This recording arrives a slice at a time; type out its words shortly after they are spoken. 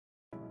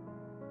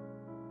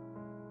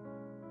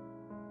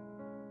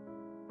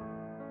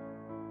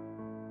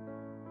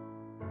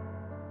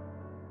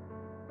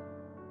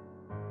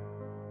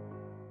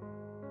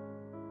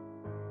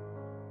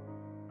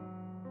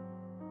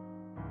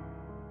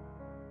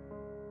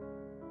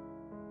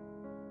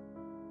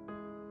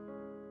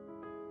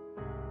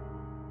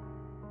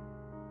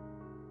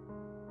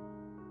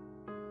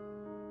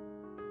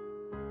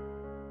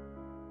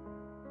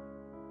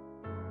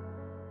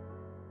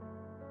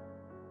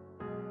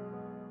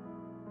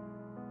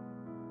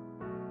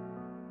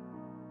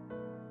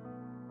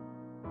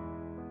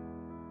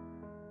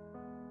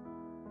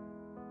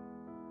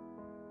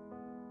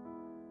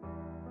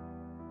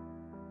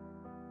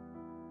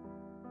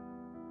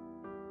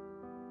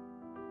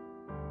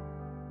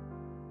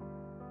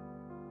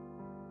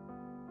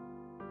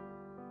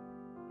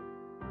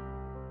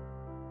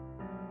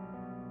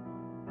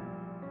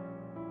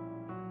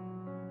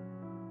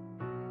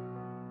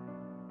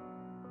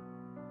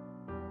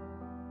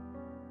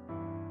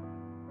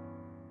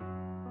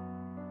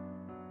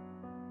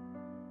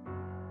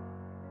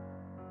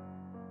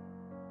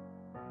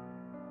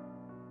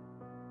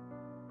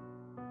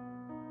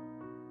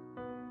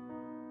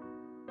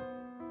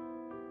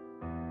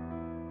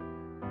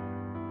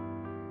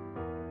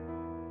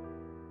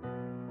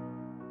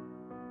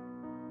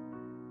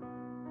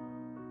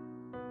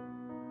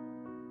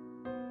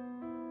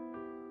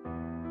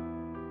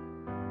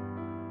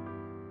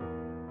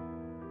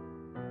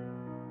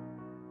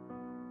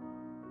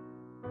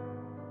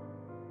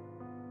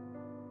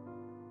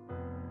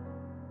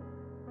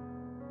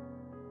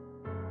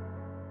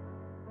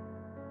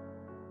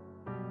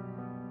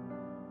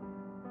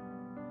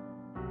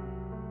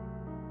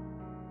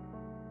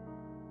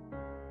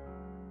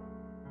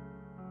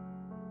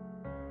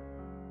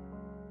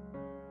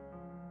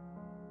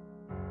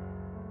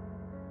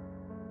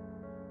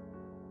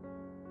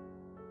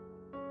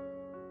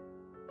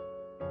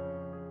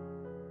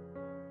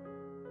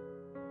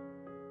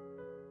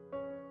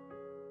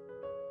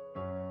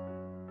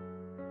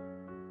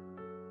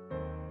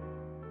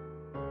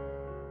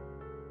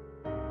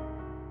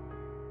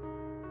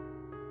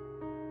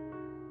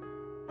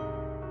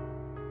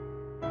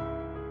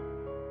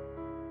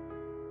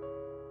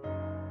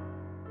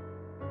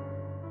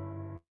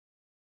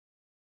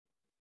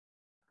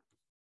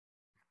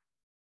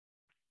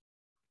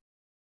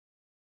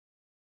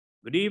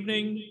Good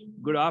evening,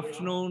 good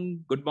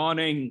afternoon, good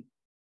morning.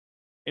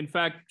 In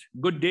fact,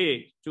 good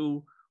day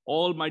to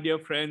all my dear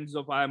friends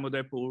of IIM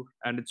Udaipur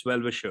and its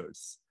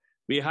well-wishers.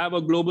 We have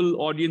a global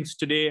audience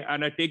today,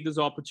 and I take this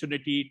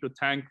opportunity to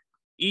thank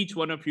each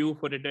one of you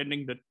for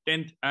attending the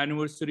 10th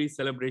anniversary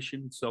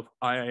celebrations of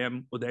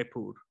IIM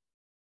Udaipur.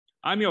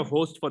 I'm your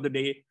host for the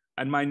day,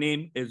 and my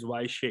name is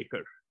Y.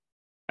 Shekhar.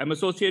 I'm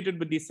associated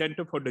with the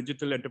Center for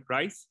Digital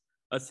Enterprise,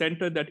 a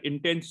center that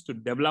intends to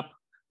develop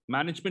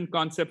management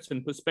concepts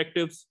and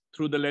perspectives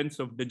through the lens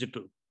of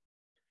digital.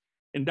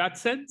 In that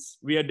sense,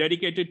 we are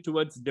dedicated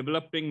towards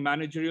developing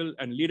managerial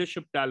and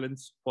leadership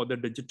talents for the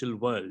digital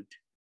world.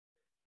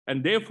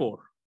 And therefore,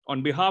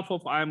 on behalf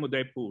of IIM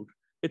Udaipur,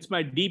 it's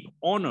my deep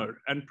honor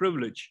and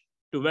privilege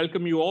to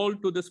welcome you all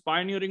to this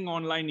pioneering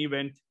online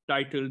event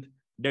titled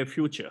Their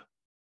Future.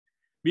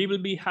 We will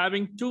be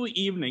having 2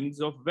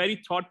 evenings of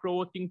very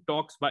thought-provoking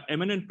talks by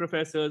eminent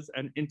professors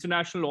and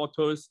international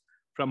authors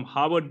from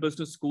Harvard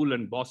Business School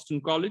and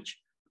Boston College,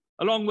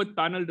 along with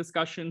panel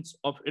discussions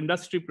of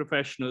industry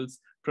professionals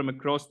from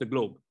across the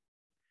globe.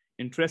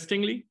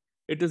 Interestingly,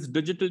 it is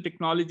digital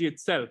technology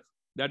itself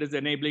that is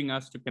enabling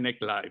us to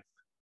connect live.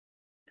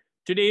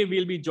 Today,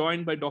 we'll be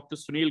joined by Dr.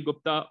 Sunil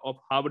Gupta of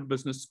Harvard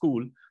Business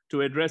School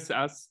to address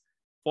us,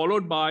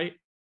 followed by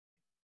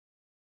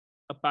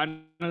a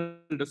panel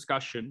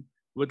discussion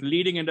with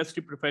leading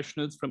industry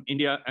professionals from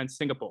India and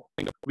Singapore.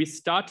 We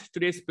start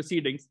today's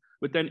proceedings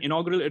with an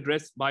inaugural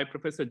address by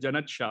Professor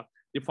Janat Shah,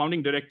 the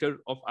founding director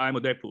of IIM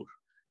Udaipur.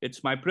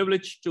 It's my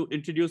privilege to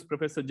introduce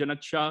Professor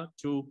Janat Shah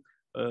to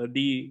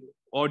the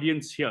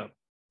audience here.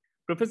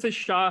 Professor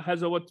Shah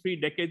has over 3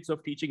 decades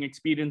of teaching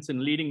experience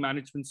in leading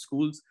management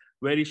schools,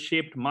 where he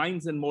shaped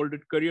minds and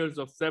molded careers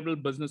of several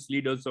business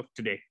leaders of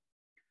today.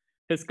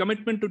 His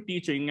commitment to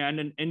teaching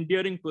and an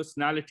endearing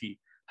personality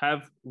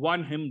have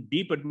won him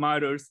deep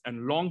admirers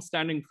and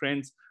long-standing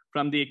friends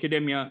from the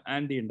academia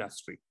and the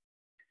industry.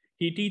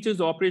 He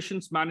teaches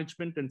operations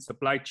management and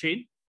supply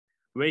chain,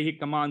 where he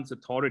commands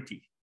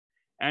authority,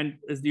 and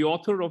is the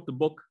author of the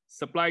book,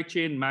 Supply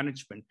Chain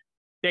Management,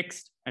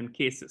 Text and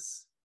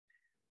Cases.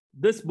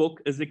 This book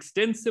is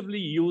extensively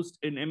used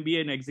in MBA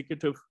and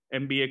executive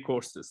MBA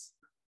courses.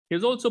 He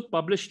has also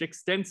published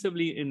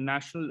extensively in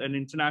national and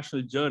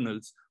international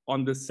journals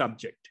on this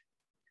subject.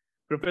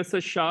 Professor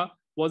Shah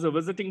was a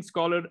visiting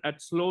scholar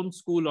at Sloan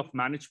School of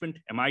Management,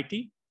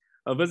 MIT,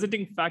 a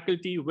visiting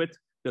faculty with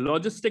the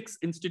Logistics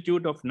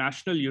Institute of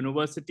National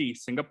University,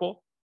 Singapore,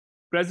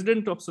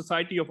 president of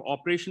Society of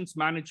Operations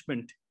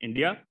Management,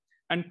 India,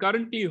 and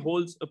currently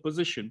holds a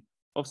position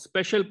of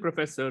special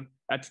professor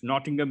at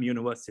Nottingham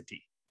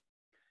University.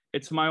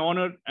 It's my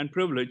honor and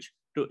privilege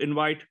to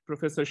invite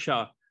Professor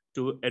Shah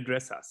to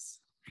address us.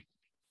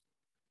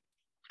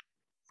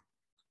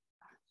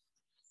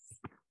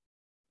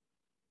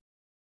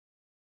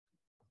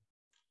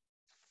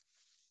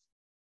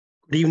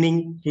 Good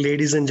evening,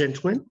 ladies and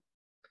gentlemen.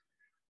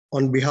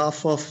 On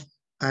behalf of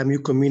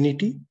IIMU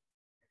community,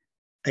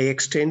 I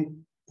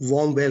extend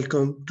warm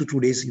welcome to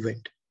today's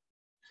event.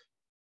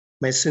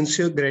 My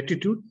sincere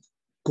gratitude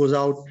goes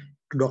out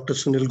to Dr.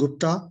 Sunil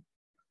Gupta,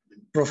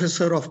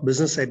 Professor of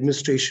Business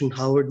Administration,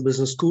 Harvard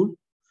Business School,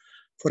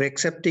 for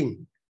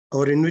accepting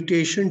our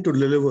invitation to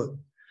deliver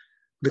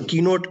the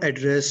keynote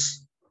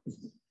address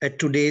at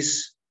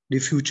today's The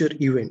Future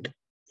event.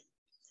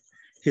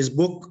 His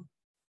book,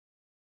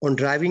 On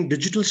Driving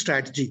Digital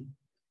Strategy,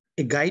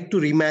 A Guide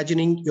to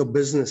Reimagining Your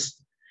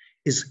Business,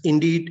 is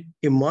indeed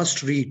a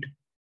must-read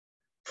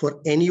for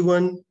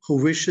anyone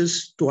who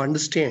wishes to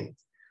understand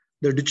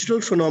the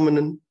digital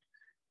phenomenon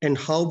and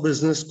how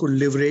business could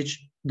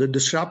leverage the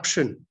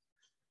disruption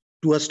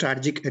to a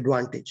strategic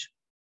advantage.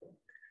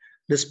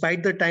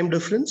 Despite the time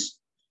difference,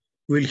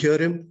 we'll hear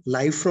him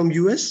live from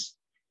US,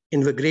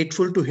 and we're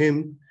grateful to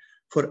him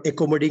for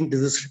accommodating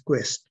this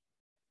request.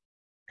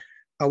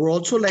 I would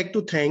also like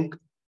to thank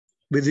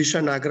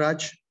Vidisha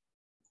Nagaraj,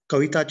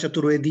 Kavita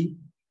Chaturvedi,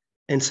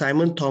 and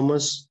Simon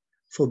Thomas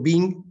for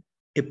being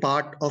a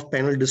part of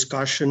panel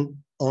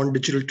discussion on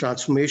digital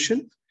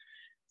transformation,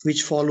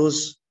 which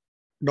follows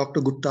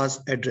Dr. Gupta's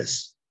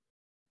address.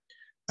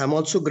 I'm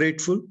also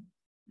grateful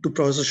to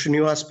Professor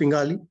Srinivas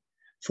Pingali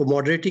for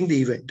moderating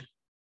the event.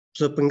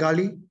 Professor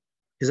Pingali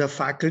is a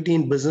faculty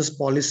in business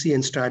policy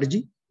and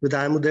strategy with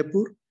IIM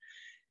Udaipur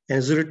and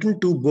has written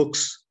 2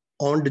 books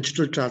on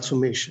digital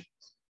transformation.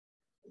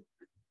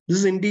 This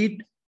is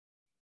indeed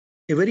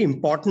a very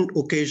important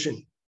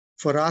occasion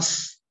for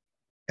us,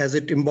 as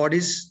it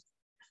embodies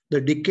the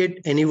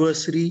decade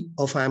anniversary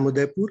of IIM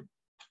Udaipur,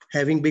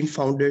 having been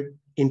founded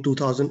in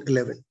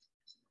 2011.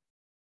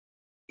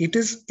 It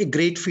is a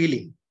great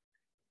feeling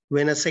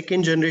when a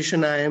second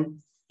generation IIM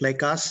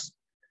like us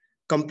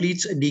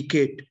completes a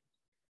decade.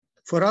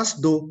 For us,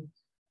 though,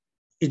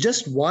 it's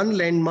just one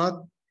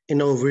landmark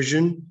in our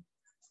vision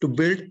to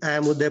build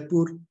IIM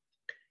Udaipur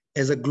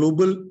as a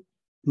global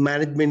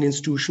management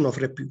institution of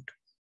repute.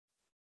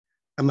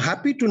 I'm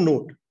happy to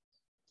note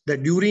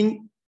that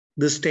during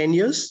this 10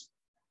 years,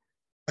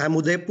 IIM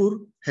Udaipur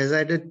has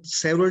added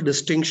several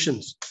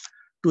distinctions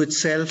to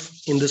itself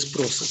in this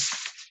process.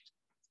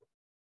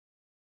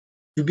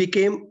 We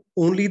became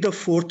only the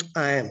fourth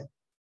IIM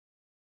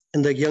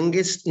and the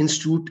youngest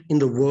institute in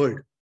the world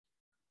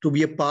to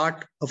be a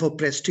part of a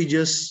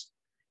prestigious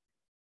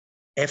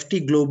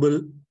FT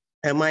Global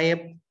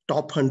MIM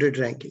Top 100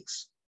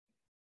 rankings.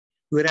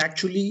 We're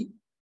actually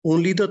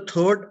only the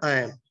third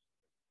IIM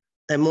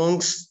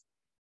amongst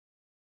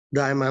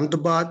the IIM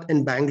Ahmedabad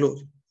and Bangalore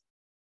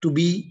to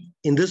be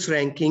in this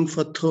ranking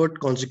for third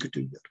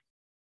consecutive year.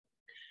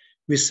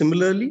 We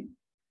similarly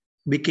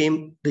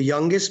became the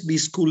youngest B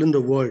school in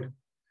the world,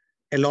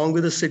 along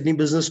with the Sydney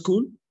Business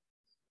School,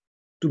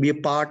 to be a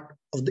part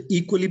of the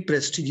equally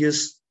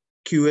prestigious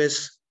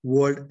QS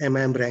World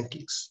MIM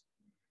rankings.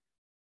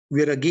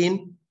 We are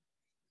again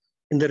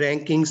in the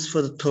rankings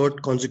for the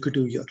third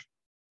consecutive year.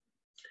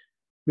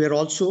 We are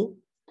also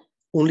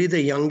only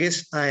the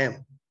youngest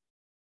IIM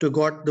to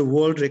got the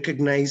world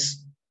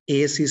recognized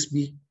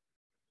ASSB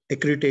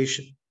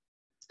accreditation.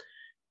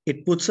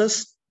 It puts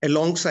us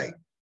alongside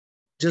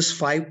just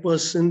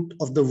 5%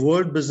 of the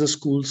world business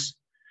schools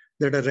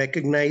that are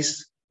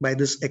recognized by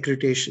this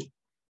accreditation.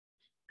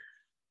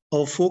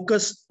 Our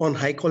focus on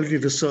high quality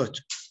research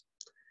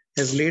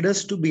has led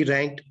us to be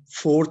ranked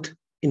fourth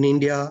in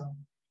India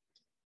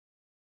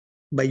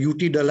by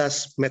UT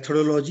Dallas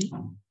methodology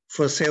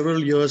for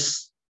several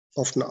years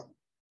of now.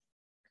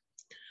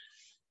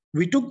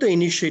 We took the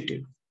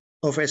initiative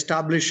of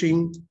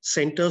establishing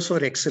centers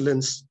for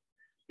excellence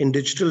in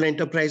digital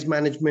enterprise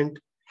management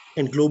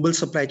and global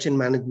supply chain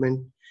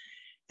management,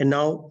 and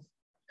now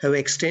have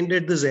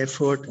extended this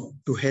effort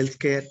to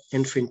healthcare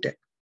and fintech.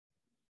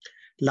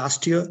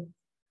 Last year,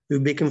 we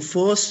became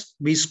first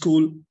B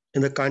school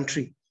in the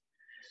country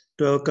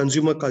to have a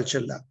consumer culture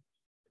lab.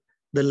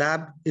 The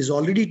lab is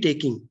already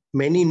taking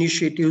many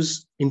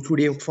initiatives,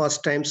 including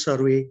first-time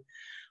survey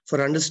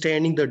for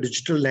understanding the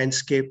digital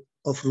landscape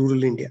of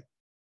rural India.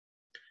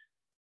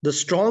 The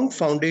strong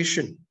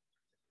foundation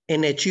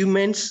and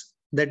achievements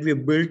that we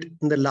have built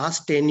in the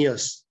last 10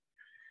 years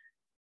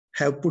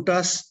have put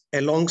us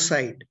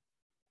alongside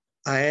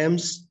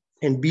IIMs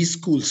and B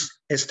schools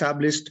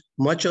established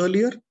much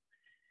earlier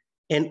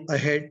and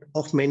ahead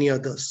of many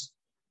others.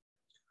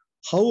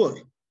 However,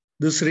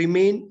 this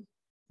remain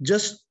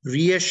just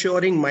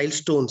reassuring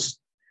milestones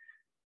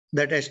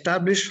that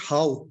establish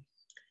how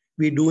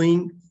we're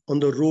doing on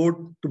the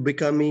road to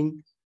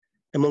becoming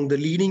among the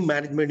leading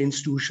management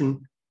institutions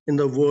in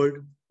the world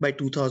by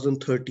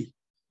 2030.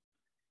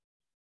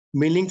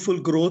 Meaningful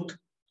growth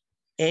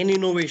and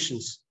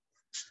innovations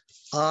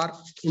are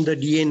in the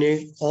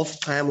DNA of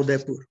IIM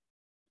Udaipur.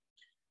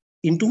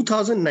 In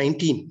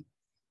 2019,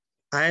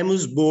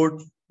 IIM's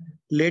board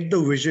led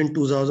the Vision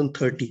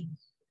 2030.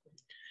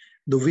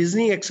 The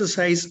visioning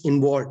exercise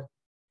involved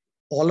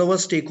all our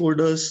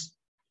stakeholders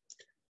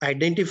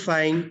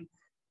identifying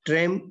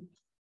 10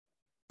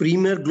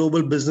 premier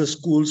global business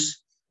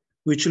schools,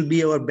 which will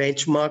be our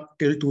benchmark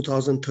till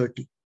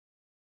 2030.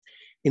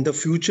 In the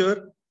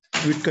future,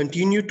 we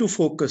continue to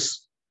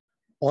focus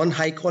on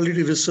high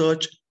quality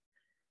research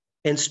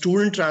and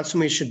student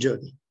transformation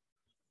journey.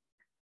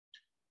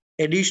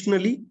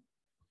 Additionally,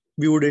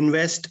 we would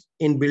invest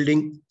in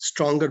building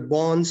stronger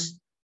bonds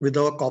with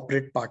our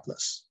corporate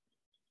partners.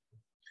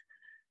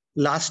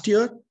 Last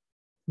year,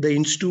 the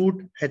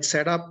Institute had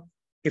set up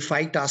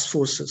 5 task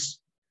forces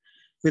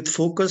with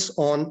focus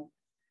on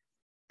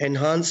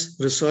enhance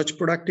research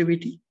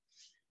productivity,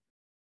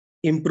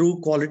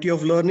 improve quality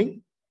of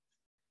learning,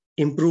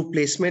 improve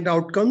placement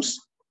outcomes,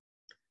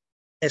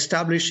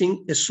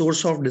 establishing a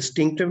source of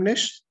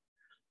distinctiveness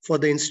for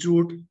the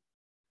Institute,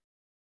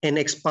 and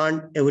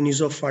expand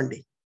avenues of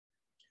funding.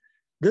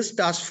 These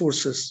task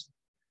forces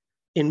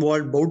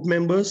involved board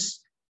members,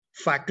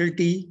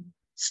 faculty,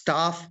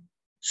 staff,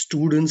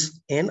 students,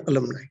 and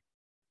alumni.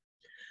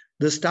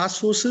 These task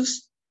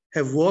forces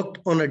have worked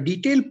on a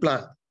detailed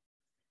plan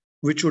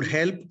which would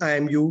help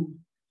IIMU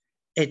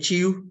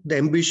achieve the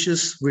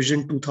ambitious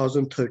Vision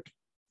 2030.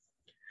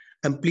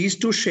 I'm pleased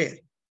to share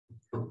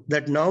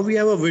that now we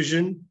have a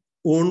vision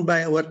owned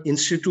by our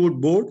institute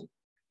board,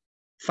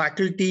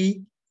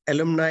 faculty,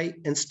 alumni,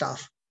 and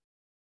staff.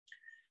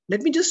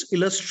 Let me just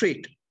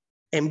illustrate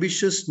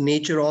ambitious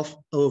nature of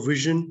our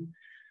vision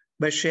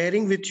by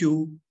sharing with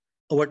you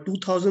our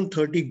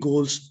 2030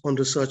 goals on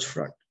research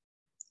front.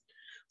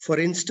 For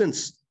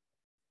instance,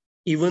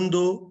 even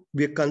though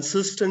we are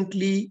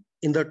consistently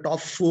in the top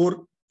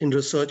 4 in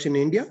research in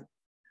India,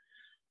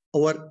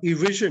 our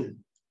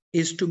vision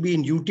is to be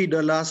in UT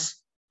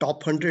Dallas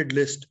top 100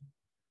 list.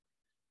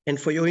 And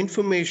for your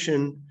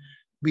information,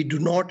 we do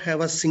not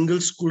have a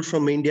single school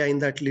from India in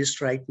that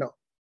list right now.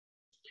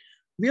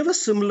 We have a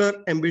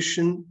similar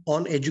ambition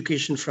on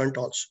education front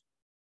also.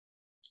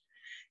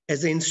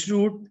 As an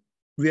institute,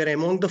 we are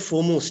among the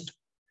foremost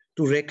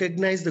to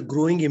recognize the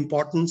growing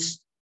importance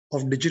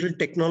of digital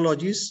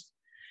technologies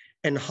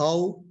and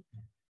how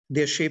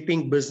they're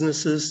shaping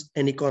businesses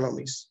and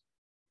economies.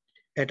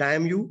 At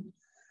IIMU,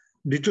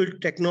 digital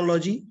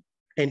technology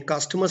and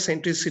customer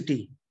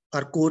centricity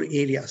are core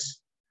areas.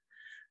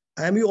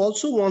 IIMU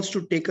also wants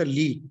to take a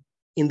lead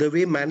in the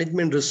way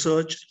management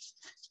research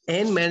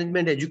and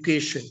management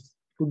education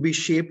would be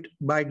shaped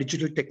by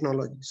digital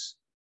technologies.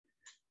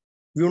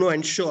 We want to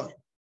ensure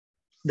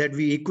that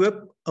we equip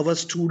our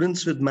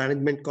students with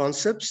management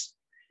concepts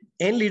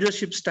and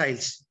leadership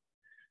styles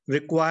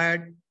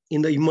required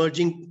in the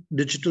emerging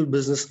digital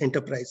business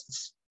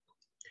enterprises.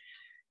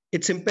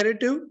 It's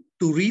imperative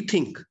to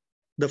rethink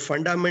the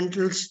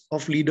fundamentals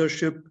of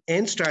leadership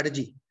and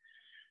strategy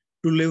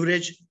to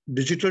leverage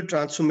digital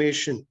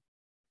transformation.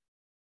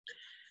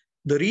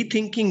 The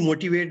rethinking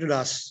motivated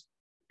us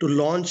to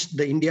launch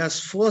the India's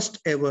first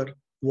ever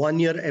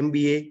one-year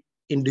MBA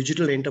in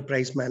digital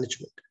enterprise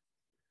management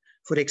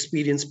for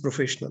experienced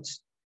professionals.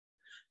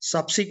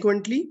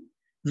 Subsequently,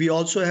 we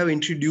also have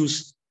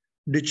introduced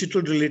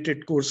digital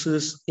related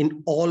courses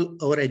in all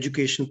our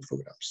education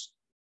programs.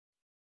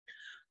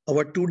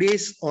 Our 2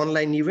 days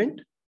online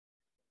event,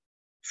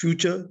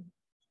 Future,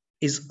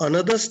 is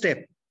another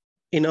step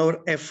in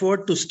our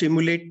effort to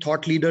stimulate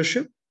thought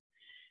leadership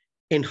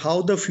in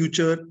how the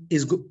future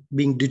is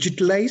being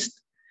digitalized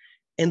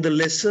and the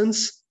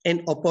lessons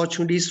and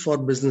opportunities for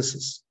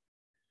businesses.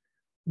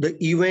 The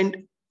event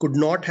could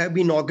not have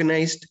been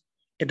organized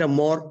at a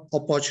more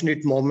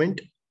opportune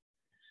moment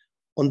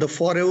on the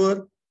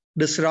forever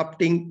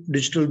disrupting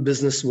digital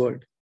business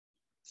world.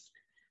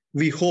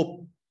 We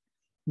hope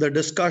the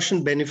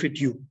discussion benefit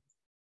you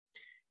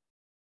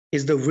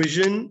is the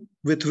vision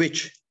with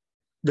which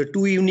the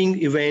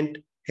 2-evening event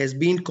has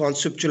been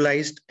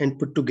conceptualized and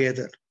put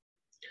together.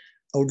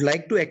 I would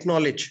like to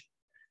acknowledge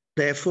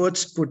the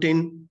efforts put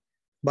in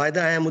by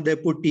the IIM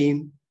Udaipur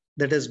team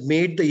that has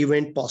made the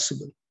event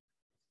possible.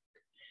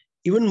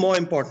 Even more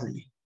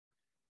importantly,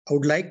 I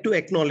would like to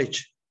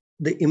acknowledge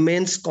the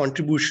immense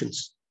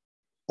contributions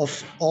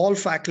of all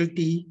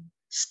faculty,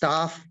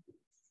 staff,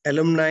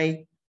 alumni,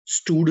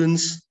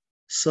 students,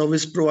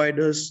 service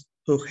providers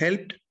who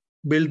helped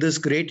build this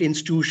great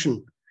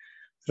institution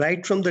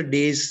right from the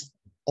days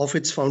of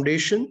its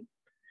foundation,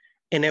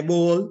 and above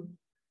all,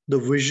 the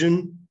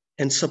vision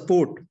and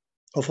support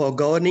of our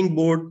governing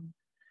board,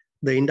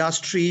 the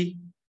industry,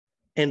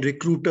 and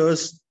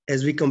recruiters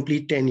as we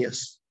complete 10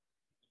 years.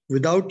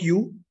 Without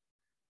you,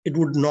 it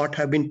would not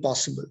have been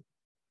possible.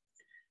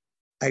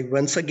 I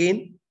once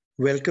again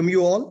welcome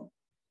you all.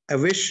 I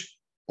wish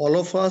all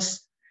of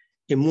us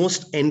a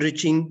most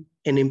enriching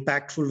and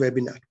impactful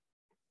webinar.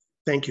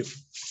 Thank you.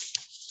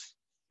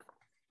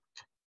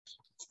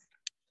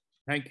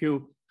 Thank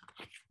you,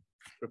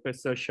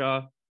 Professor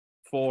Shah,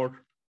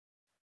 for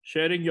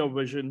sharing your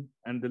vision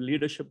and the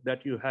leadership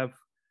that you have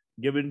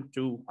given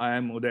to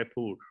IIM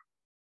Udaipur.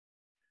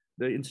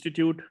 The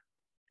Institute,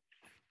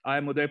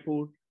 IIM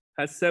Udaipur,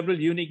 has several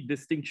unique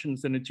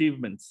distinctions and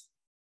achievements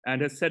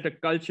and has set a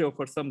culture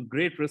for some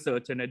great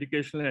research and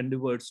educational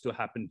endeavors to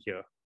happen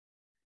here.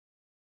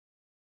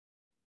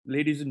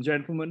 Ladies and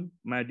gentlemen,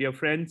 my dear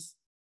friends,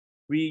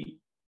 we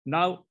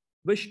now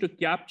wish to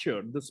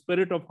capture the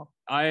spirit of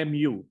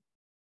IMU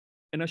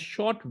in a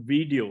short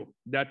video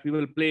that we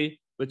will play,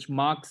 which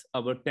marks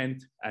our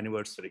 10th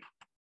anniversary.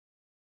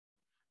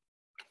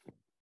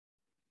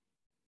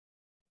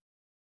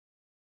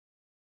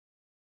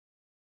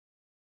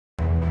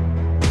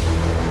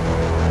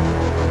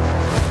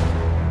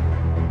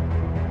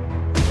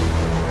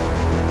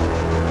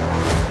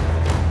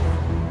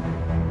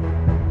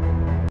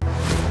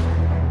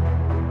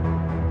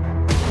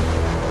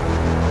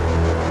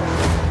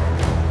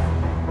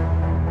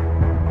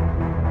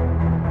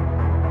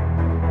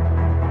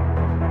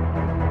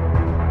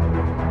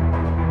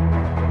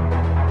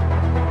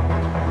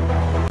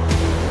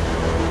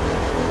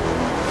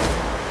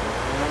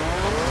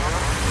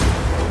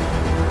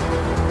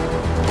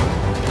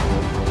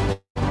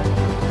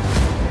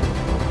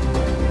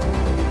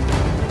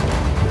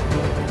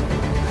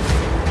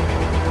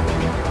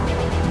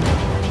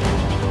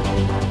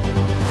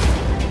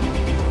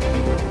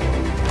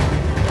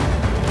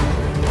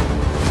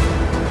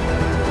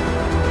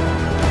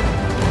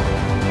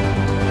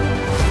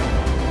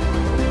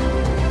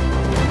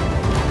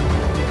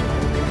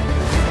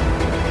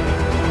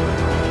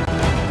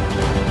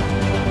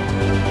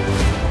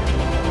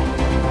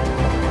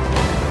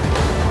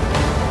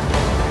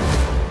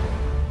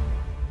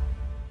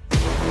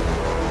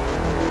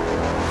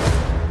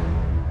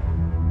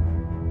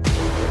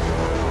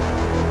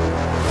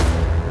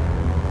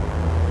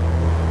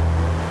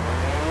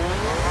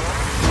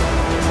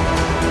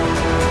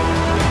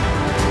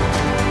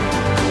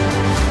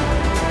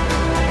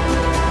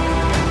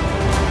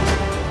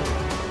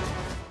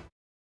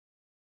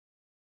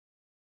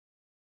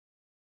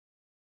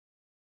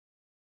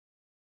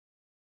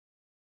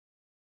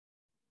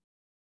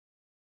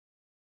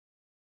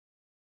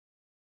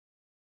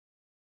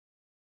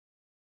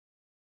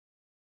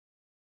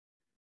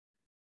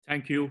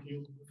 Thank you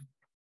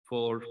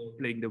for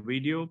playing the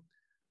video.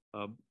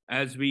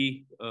 As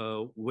we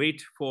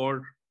wait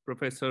for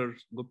Professor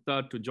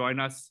Gupta to join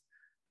us,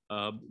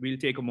 we'll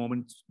take a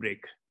moment's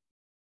break.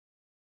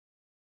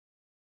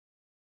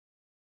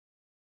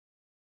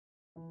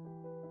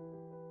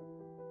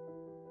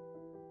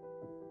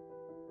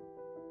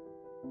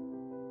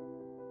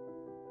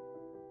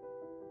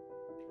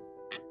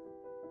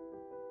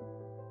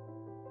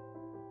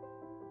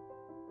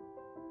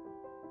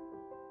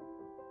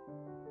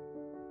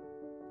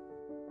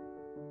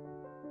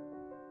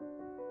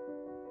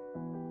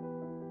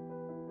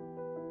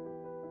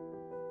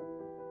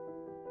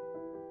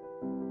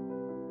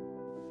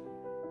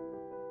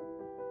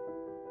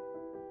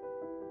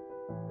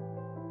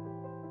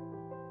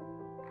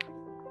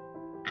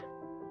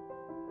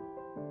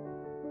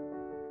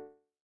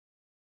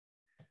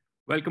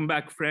 Welcome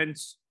back,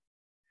 friends.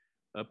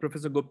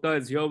 Professor Gupta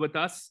is here with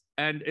us,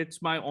 and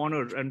it's my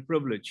honor and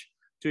privilege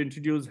to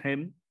introduce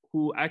him,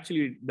 who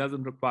actually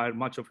doesn't require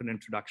much of an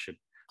introduction.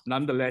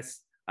 Nonetheless,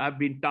 I've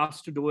been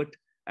tasked to do it,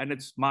 and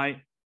it's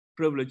my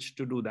privilege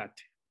to do that.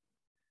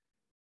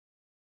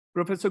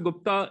 Professor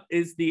Gupta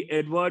is the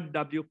Edward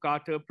W.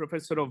 Carter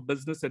Professor of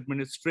Business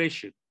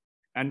Administration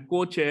and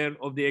co-chair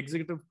of the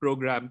Executive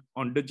Program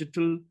on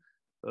Digital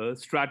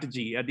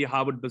Strategy at the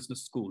Harvard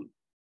Business School.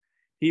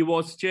 He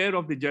was chair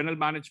of the General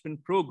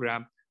Management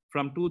Program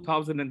from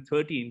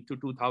 2013 to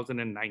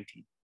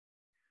 2019.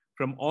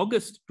 From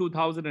August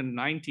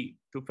 2019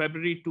 to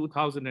February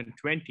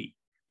 2020,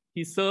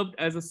 he served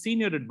as a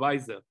senior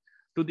advisor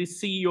to the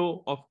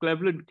CEO of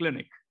Cleveland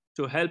Clinic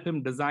to help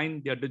him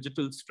design their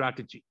digital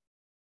strategy.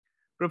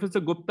 Professor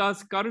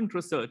Gupta's current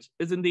research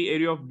is in the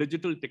area of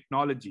digital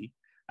technology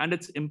and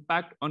its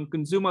impact on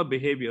consumer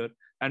behavior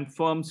and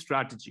firm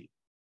strategy.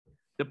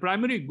 The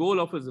primary goal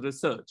of his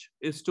research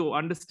is to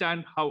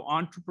understand how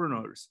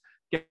entrepreneurs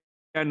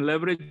can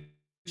leverage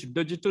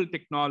digital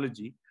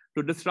technology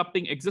to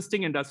disrupting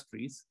existing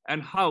industries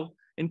and how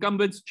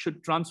incumbents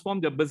should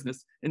transform their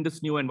business in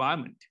this new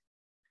environment.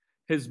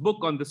 His book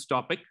on this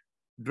topic,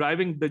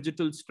 Driving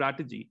Digital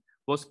Strategy,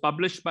 was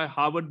published by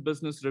Harvard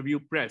Business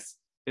Review Press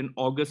in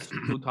August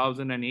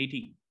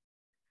 2018.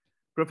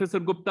 Professor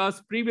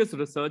Gupta's previous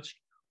research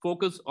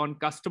focused on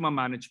customer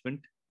management,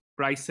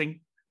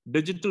 pricing,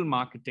 digital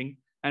marketing,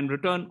 and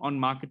return on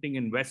marketing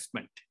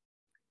investment.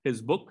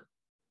 His book,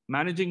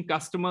 Managing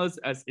Customers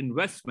as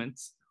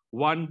Investments,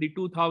 won the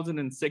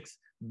 2006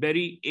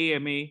 Berry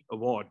AMA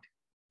Award.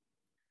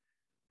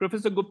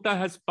 Professor Gupta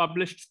has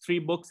published 3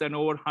 books and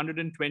over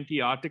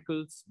 120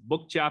 articles,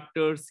 book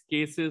chapters,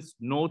 cases,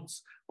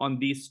 notes on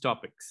these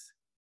topics.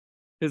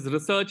 His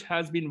research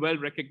has been well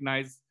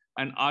recognized,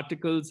 and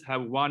articles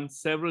have won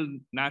several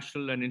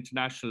national and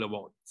international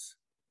awards.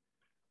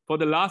 For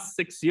the last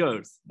 6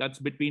 years, that's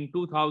between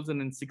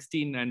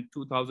 2016 and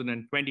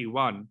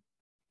 2021,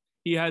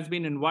 he has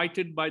been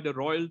invited by the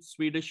Royal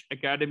Swedish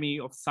Academy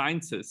of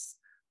Sciences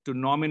to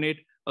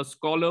nominate a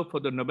scholar for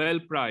the Nobel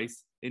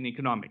Prize in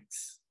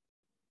Economics.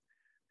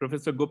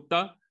 Professor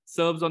Gupta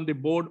serves on the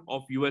board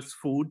of US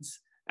Foods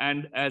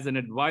and as an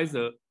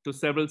advisor to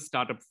several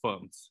startup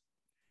firms.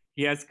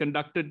 He has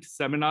conducted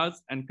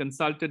seminars and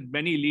consulted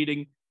many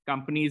leading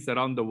companies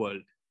around the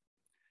world.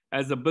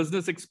 As a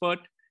business expert,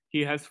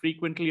 he has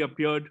frequently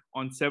appeared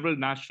on several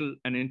national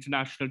and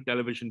international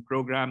television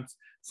programs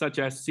such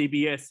as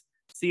CBS,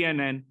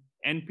 CNN,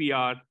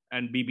 NPR,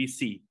 and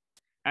BBC.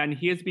 And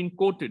he has been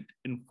quoted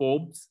in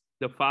Forbes,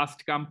 The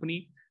Fast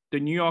Company,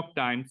 the New York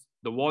Times,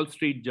 the Wall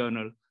Street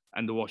Journal,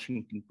 and the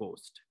Washington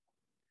Post.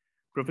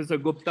 Professor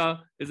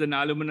Gupta is an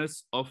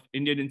alumnus of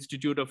Indian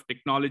Institute of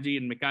Technology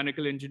and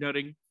Mechanical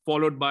Engineering,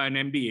 followed by an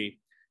MBA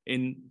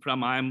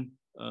from IIM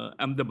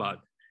Ahmedabad.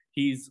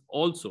 He's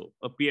also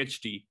a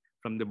PhD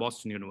from the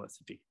Boston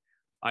University.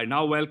 I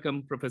now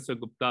welcome Professor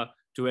Gupta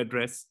to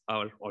address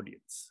our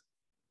audience.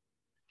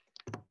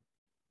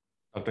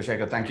 Dr.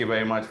 Shekhar, thank you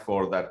very much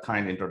for that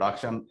kind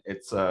introduction.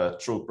 It's a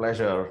true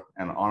pleasure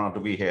and honor to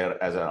be here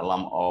as an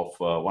alum of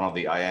one of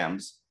the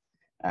IIMs.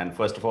 And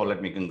first of all,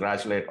 let me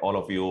congratulate all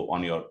of you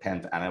on your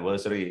 10th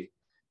anniversary.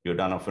 You've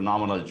done a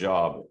phenomenal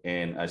job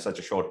in such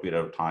a short period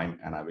of time,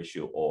 and I wish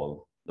you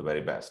all the very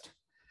best.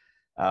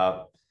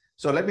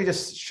 So let me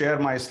just share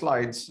my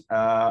slides.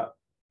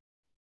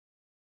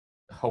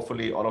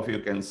 Hopefully all of you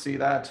can see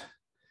that.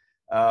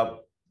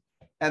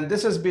 And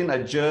this has been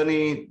a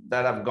journey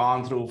that I've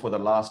gone through for the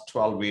last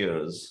 12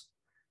 years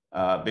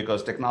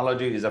because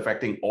technology is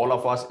affecting all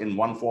of us in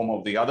one form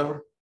or the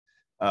other.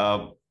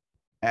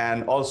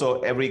 And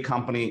also every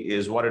company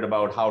is worried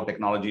about how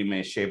technology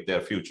may shape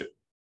their future.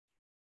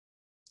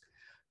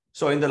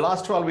 So in the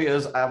last 12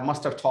 years, I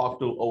must have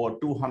talked to over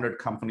 200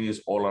 companies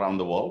all around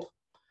the world,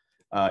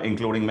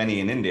 including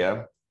many in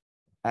India.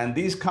 And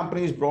these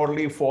companies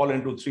broadly fall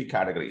into 3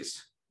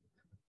 categories.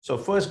 So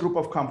first group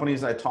of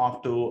companies I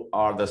talk to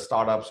are the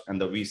startups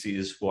and the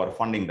VCs who are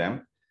funding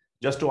them,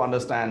 just to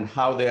understand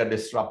how they are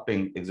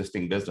disrupting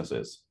existing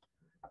businesses.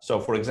 So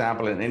for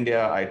example, in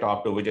India, I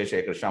talked to Vijay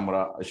Shekhar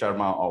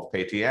Sharma of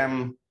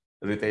Paytm,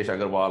 Ritesh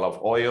Agarwal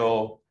of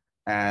Oyo,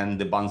 and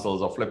the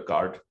Bansals of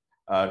Flipkart.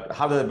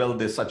 How do they build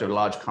this such a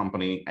large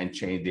company and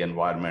change the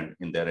environment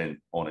in their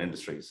own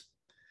industries?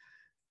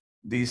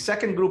 The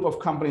second group of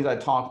companies I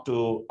talk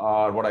to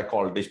are what I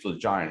call digital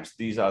giants.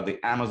 These are the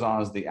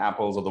Amazons, the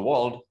Apples of the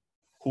world,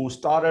 who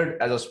started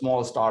as a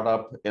small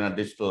startup in a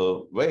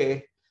digital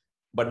way,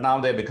 but now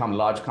they become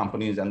large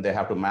companies and they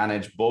have to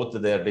manage both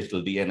their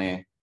digital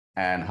DNA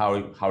and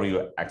how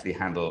you actually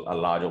handle a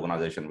large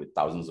organization with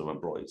thousands of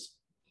employees.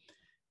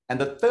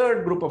 And the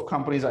third group of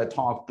companies I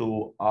talk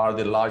to are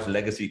the large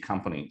legacy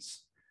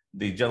companies,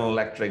 the General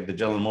Electric, the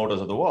General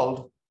Motors of the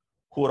world,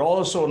 who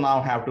also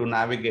now have to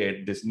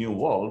navigate this new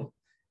world.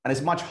 And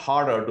it's much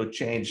harder to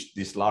change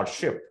this large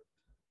ship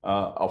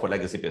of a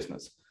legacy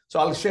business. So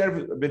I'll share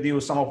with you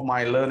some of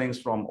my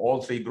learnings from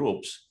all 3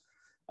 groups.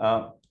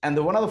 And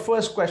one of the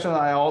first questions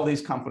I ask all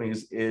these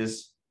companies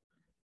is,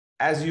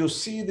 as you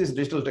see this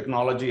digital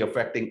technology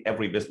affecting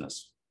every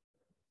business,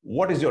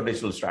 what is your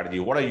digital strategy?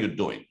 What are you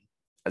doing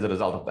as a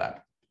result of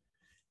that?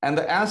 And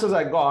the answers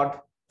I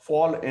got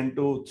fall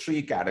into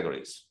three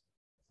categories.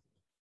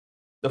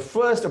 The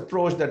first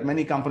approach that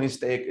many companies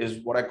take is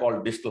what I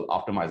call digital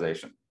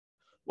optimization.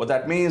 What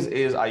that means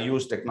is I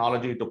use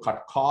technology to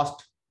cut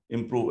cost,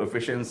 improve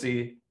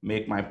efficiency,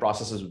 make my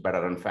processes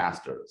better and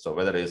faster. So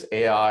whether it's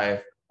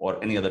AI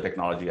or any other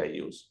technology I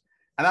use.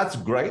 And that's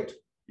great.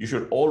 You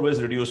should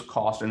always reduce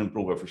cost and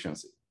improve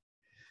efficiency.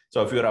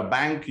 So if you're a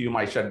bank, you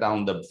might shut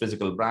down the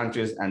physical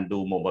branches and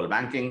do mobile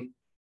banking.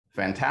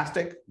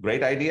 Fantastic,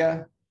 great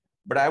idea.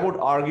 But I would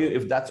argue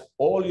if that's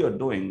all you're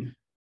doing,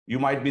 you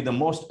might be the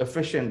most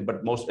efficient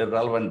but most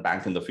irrelevant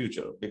bank in the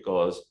future,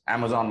 because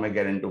Amazon may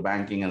get into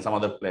banking and some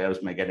other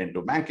players may get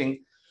into banking.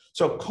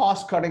 So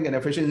cost cutting and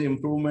efficiency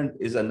improvement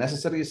is a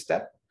necessary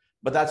step,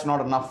 but that's not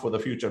enough for the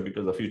future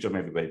because the future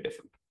may be very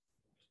different.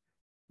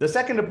 The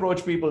second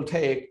approach people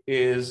take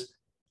is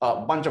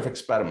a bunch of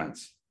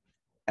experiments.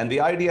 And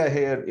the idea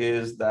here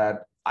is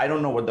that I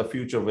don't know what the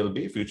future will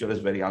be. Future is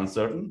very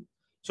uncertain.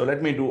 So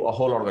let me do a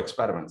whole lot of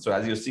experiments. So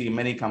as you see,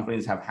 many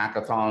companies have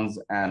hackathons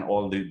and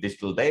all the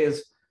digital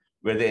days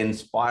where they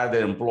inspire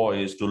their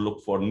employees to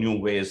look for new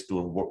ways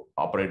to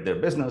operate their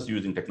business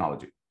using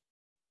technology.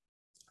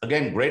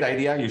 Again, great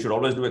idea. You should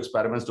always do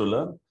experiments to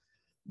learn.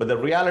 But the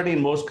reality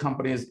in most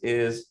companies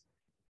is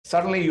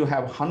suddenly you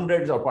have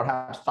hundreds or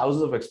perhaps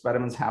thousands of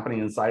experiments happening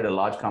inside a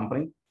large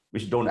company,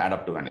 which don't add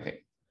up to anything.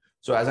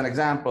 So as an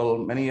example,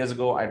 many years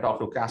ago, I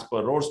talked to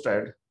Casper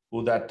Rorsted,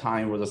 who that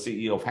time was the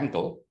CEO of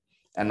Henkel,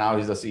 and now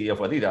he's the CEO of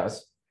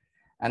Adidas.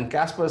 And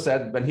Casper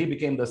said when he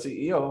became the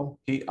CEO,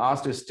 he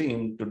asked his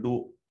team to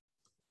do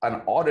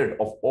an audit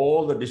of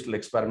all the digital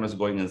experiments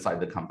going inside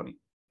the company.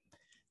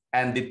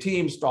 And the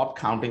team stopped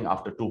counting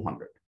after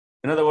 200.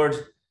 In other words,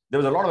 there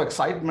was a lot of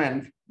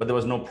excitement, but there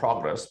was no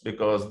progress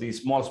because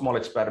these small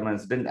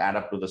experiments didn't add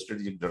up to the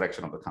strategic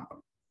direction of the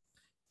company.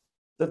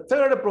 The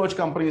third approach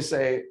companies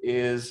say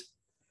is,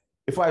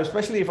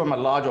 especially if I'm a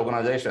large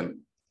organization,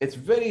 it's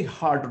very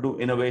hard to do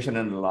innovation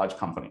in a large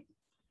company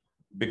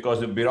because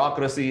the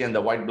bureaucracy and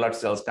the white blood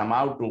cells come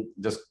out to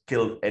just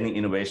kill any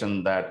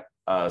innovation that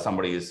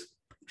somebody is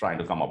trying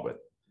to come up with.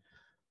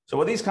 So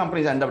what these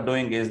companies end up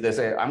doing is they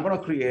say, I'm going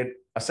to create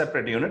a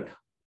separate unit,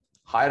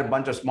 hire a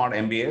bunch of smart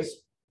MBAs,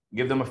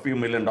 give them a few $1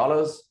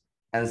 million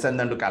and send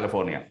them to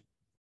California.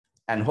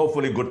 And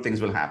hopefully good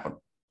things will happen.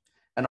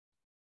 And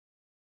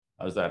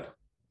how's that?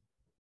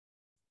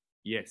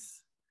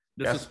 Yes,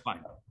 this is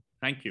fine.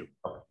 Thank you.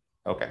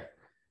 Okay.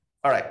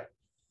 All right.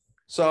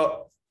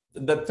 So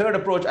the third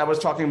approach I was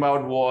talking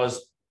about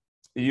was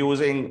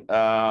using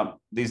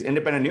these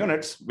independent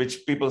units,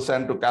 which people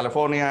send to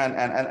California.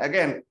 And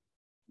again,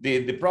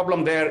 the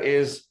problem there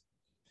is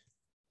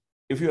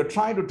if you're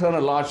trying to turn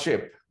a large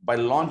ship by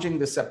launching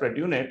this separate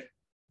unit,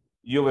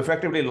 you've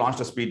effectively launched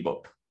a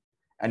speedboat.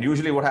 And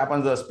usually what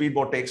happens, the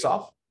speedboat takes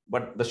off,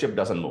 but the ship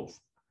doesn't move.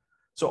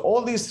 So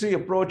all these three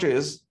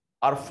approaches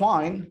are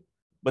fine,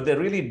 but they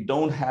really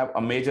don't have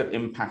a major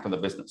impact on the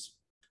business.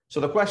 So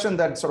the question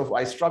that sort of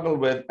I struggle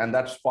with, and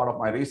that's part of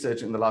my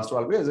research in the last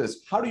 12 years,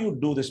 is how do you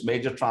do this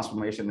major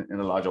transformation in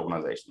a large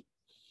organization?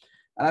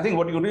 And I think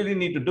what you really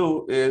need to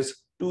do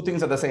is two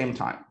things at the same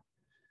time.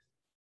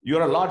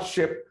 You're a large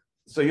ship,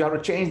 so you have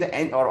to change the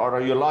engine, or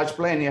you're a large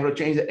plane, you have to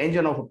change the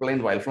engine of a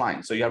plane while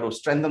flying. So you have to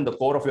strengthen the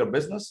core of your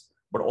business,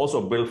 but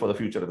also build for the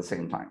future at the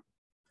same time.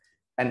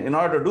 And in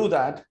order to do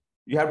that,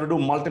 you have to do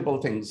multiple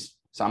things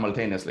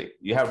simultaneously.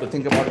 You have to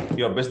think about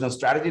your business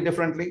strategy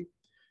differently.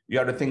 You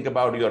have to think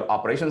about your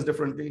operations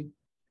differently.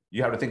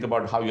 You have to think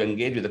about how you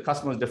engage with the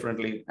customers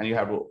differently. And you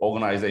have to,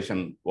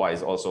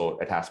 organization-wise, also,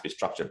 it has to be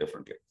structured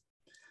differently.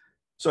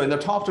 So in the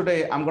talk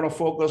today, I'm going to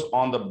focus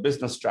on the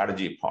business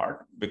strategy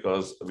part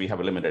because we have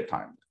a limited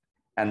time.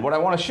 And what I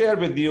want to share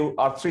with you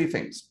are three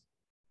things.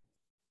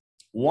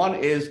 One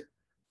is,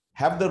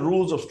 have the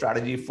rules of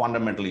strategy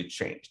fundamentally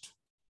changed?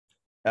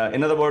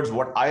 In other words,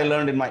 what I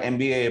learned in my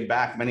MBA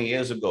back many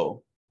years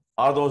ago,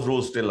 are those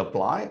rules still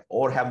apply,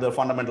 or have the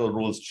fundamental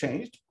rules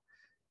changed?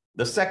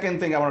 The second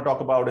thing I want to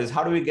talk about is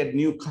how do we get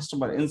new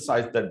customer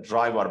insights that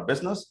drive our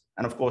business?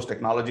 And of course,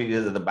 technology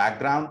is at the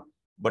background,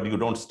 but you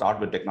don't start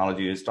with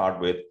technology, you start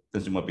with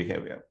consumer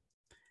behavior.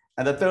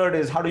 And the third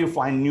is how do you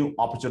find new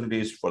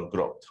opportunities for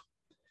growth?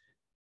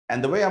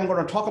 And the way I'm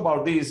going to talk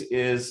about these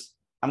is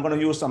I'm going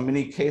to use some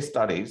mini case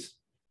studies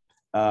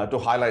to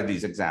highlight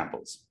these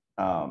examples.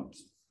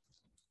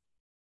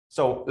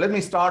 So let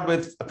me start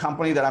with a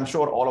company that I'm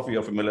sure all of you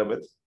are familiar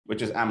with,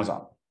 which is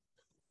Amazon.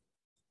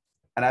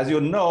 And as you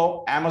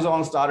know,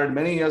 Amazon started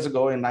many years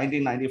ago in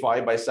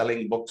 1995 by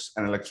selling books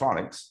and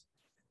electronics,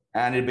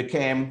 and it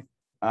became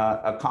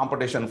a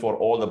competition for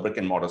all the brick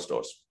and mortar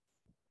stores.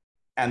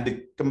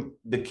 And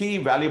the key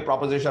value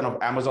proposition of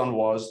Amazon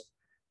was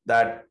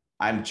that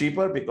I'm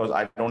cheaper because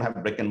I don't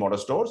have brick and mortar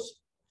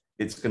stores.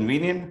 It's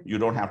convenient. You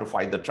don't have to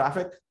fight the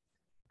traffic.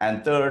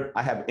 And third,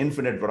 I have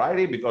infinite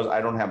variety because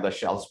I don't have the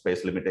shelf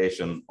space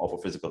limitation of a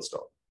physical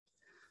store.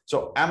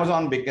 So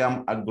Amazon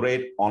became a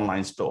great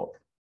online store.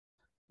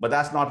 But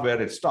that's not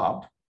where it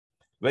stopped.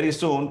 Very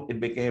soon, it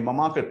became a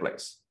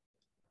marketplace.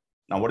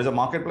 Now, what is a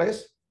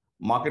marketplace?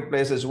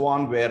 Marketplace is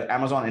one where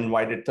Amazon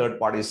invited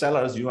third-party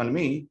sellers, you and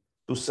me,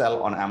 to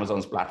sell on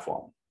Amazon's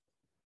platform.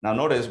 Now,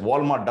 notice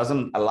Walmart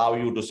doesn't allow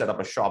you to set up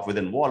a shop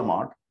within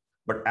Walmart,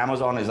 but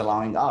Amazon is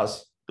allowing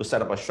us to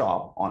set up a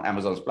shop on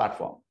Amazon's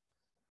platform.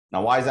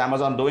 Now, why is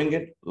Amazon doing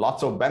it?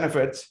 Lots of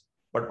benefits,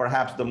 but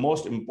perhaps the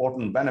most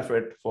important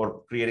benefit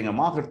for creating a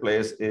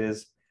marketplace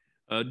is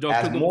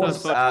Dr.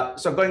 Gupta,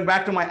 so going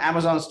back to my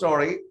Amazon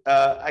story,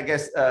 I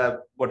guess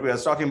what we are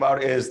talking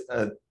about is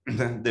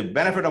the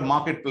benefit of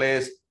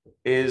marketplace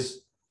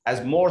is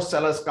as more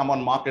sellers come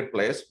on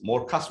marketplace,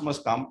 more customers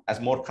come. As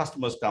more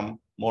customers come,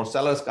 more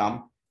sellers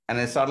come, and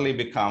it suddenly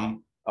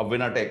become a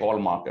winner-take-all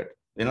market.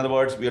 In other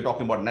words, we are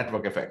talking about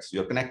network effects.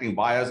 You're connecting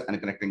buyers and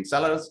connecting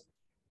sellers.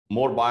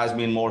 More buyers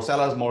mean more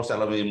sellers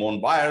mean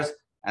more buyers,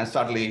 and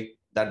suddenly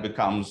that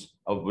becomes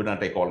a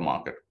winner-take-all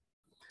market.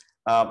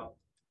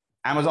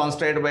 Amazon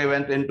straight away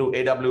went into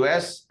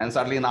AWS, and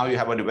suddenly now you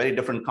have a very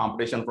different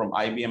competition from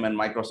IBM and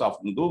Microsoft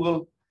and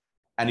Google.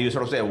 And you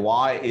sort of say,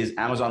 why is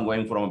Amazon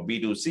going from a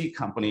B2C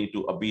company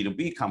to a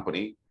B2B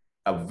company?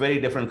 A very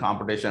different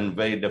competition,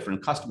 very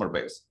different customer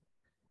base.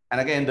 And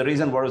again, the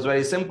reason was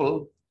very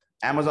simple.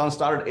 Amazon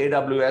started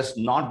AWS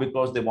not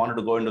because they wanted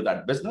to go into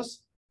that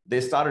business.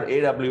 They started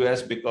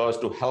AWS because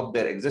to help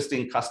their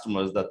existing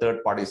customers, the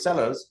third-party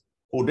sellers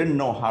who didn't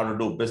know how to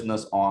do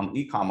business on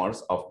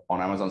e-commerce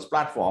on Amazon's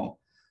platform.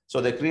 So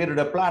they created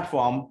a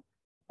platform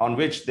on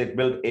which they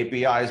built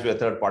APIs where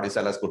third-party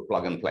sellers could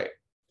plug and play.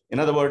 In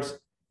other words,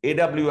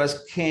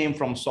 AWS came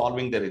from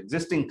solving their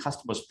existing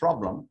customers'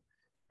 problem.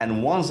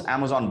 And once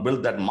Amazon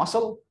built that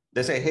muscle,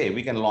 they say, hey,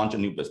 we can launch a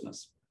new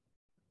business.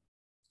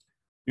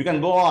 You can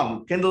go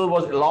on. Kindle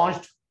was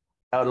launched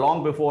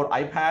long before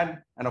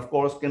iPad. And of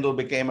course, Kindle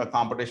became a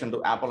competition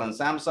to Apple and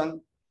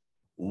Samsung.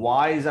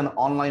 Why is an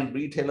online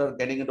retailer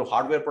getting into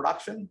hardware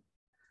production?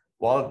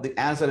 Well, the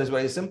answer is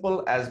very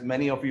simple. As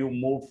many of you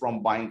move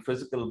from buying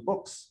physical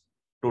books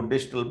to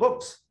digital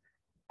books,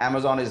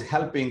 Amazon is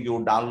helping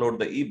you download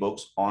the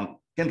ebooks on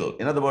Kindle.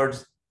 In other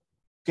words,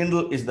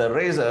 Kindle is the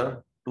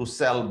razor to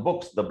sell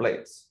books, the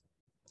blades.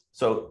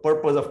 So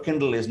purpose of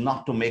Kindle is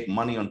not to make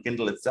money on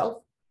Kindle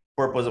itself.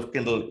 Purpose of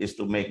Kindle is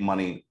to make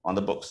money on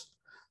the books.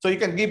 So you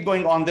can keep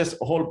going on this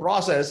whole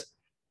process.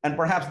 And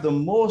perhaps the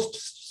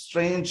most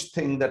strange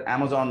thing that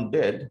Amazon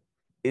did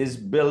is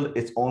build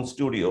its own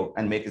studio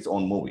and make its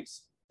own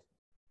movies.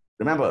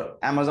 Remember,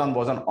 Amazon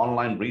was an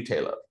online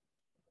retailer.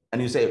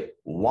 And you say,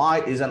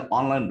 why is an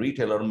online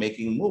retailer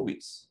making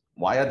movies?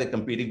 Why are they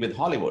competing with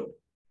Hollywood?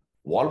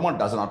 Walmart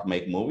does not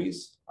make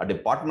movies. A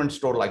department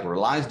store like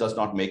Reliance does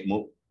not make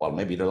movies. Well,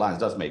 maybe Reliance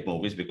does make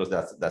movies because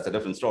that's a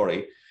different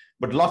story.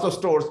 But lots of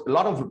stores, a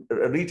lot of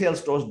retail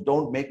stores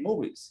don't make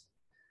movies.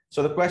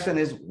 So the question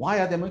is, why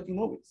are they making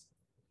movies?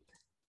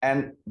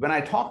 And when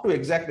I talk to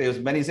executives,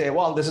 many say,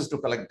 well, this is to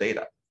collect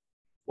data.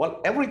 Well,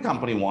 every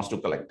company wants to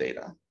collect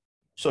data.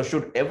 So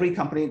should every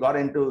company get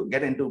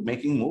into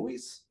making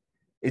movies?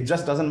 It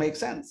just doesn't make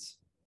sense.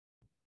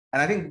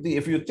 And I think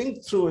if you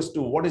think through as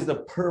to what is the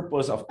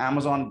purpose of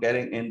Amazon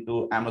getting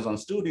into Amazon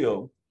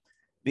Studio,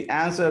 the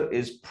answer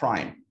is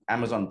Prime,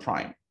 Amazon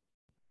Prime.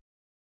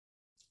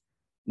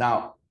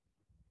 Now,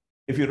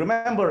 if you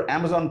remember,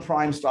 Amazon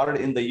Prime started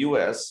in the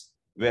US,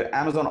 where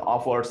Amazon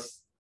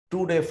offers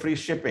 2-day free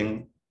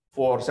shipping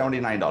for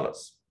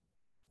 $79.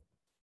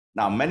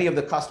 Now, many of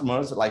the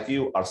customers like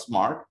you are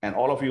smart, and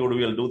all of you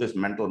will do this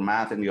mental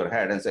math in your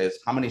head and says,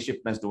 how many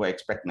shipments do I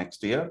expect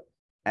next year?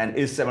 And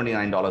is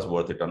 $79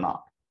 worth it or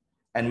not?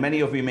 And many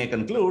of you may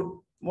conclude,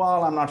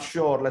 well, I'm not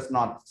sure, let's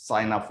not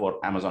sign up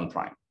for Amazon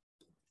Prime.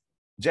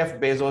 Jeff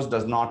Bezos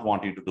does not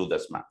want you to do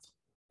this math.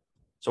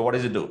 So what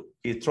does he do?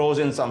 He throws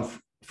in some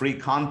free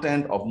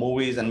content of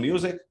movies and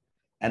music,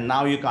 and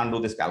now you can't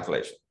do this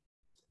calculation.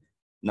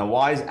 Now,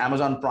 why is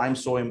Amazon Prime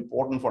so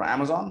important for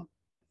Amazon?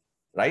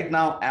 Right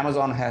now,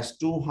 Amazon has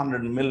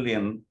 200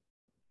 million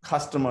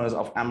customers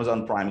of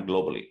Amazon Prime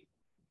globally.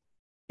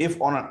 If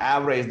on an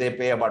average, they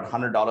pay about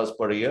 $100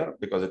 per year,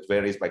 because it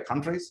varies by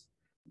countries,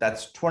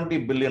 that's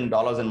 $20 billion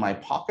in my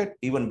pocket,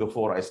 even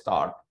before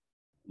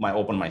I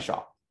open my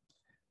shop.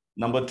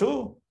 Number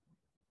two,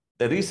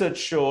 the research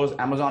shows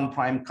Amazon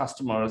Prime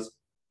customers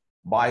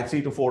buy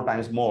 3 to 4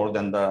 times more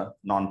than the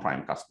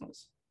non-Prime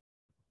customers.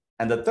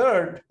 And the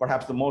third,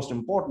 perhaps the most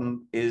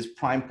important, is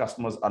Prime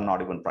customers are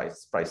not even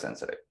price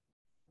sensitive.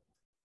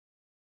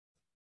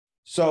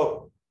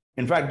 So,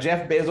 in fact,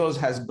 Jeff Bezos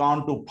has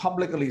gone to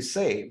publicly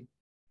say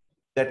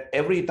that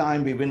every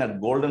time we win a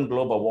Golden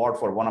Globe Award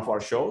for one of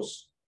our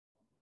shows,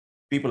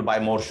 people buy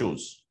more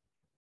shoes.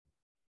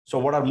 So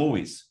what are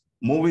movies?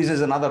 Movies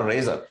is another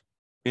razor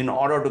in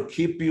order to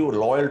keep you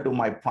loyal to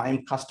my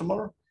Prime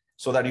customer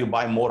so that you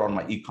buy more on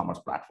my e-commerce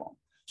platform.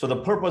 So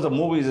the purpose of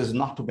movies is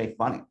not to make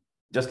money.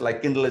 Just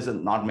like Kindle is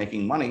not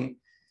making money,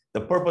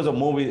 the purpose of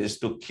movies is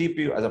to keep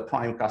you as a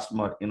Prime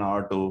customer in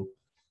order to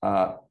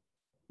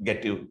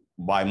get you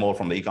buy more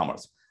from the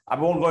e-commerce. I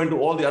won't go into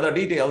all the other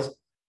details,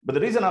 but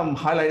the reason I'm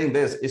highlighting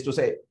this is to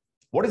say,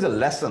 what is a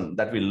lesson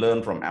that we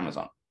learn from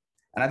Amazon?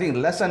 And I think the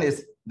lesson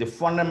is the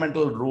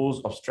fundamental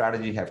rules of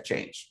strategy have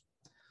changed.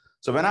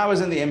 So when I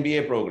was in the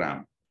MBA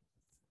program,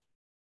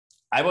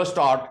 I was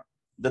taught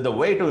that the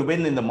way to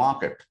win in the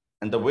market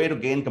and the way to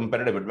gain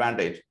competitive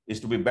advantage is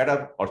to be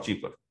better or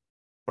cheaper,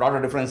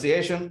 product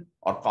differentiation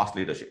or cost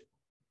leadership.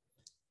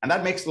 And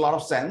that makes a lot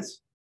of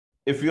sense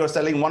if you're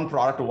selling one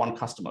product to one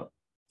customer.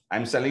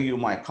 I'm selling you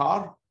my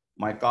car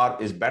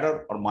is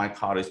better or my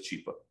car is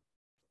cheaper.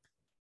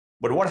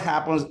 But what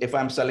happens if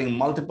I'm selling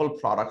multiple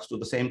products to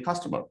the same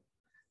customer?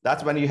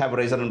 That's when you have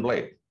razor and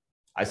blade.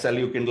 I sell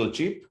you Kindle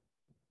cheap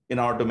in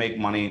order to make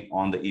money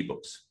on the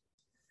ebooks.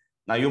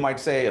 Now you might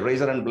say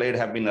razor and blade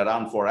have been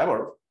around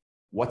forever.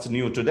 What's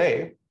new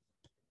today?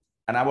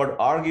 And I would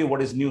argue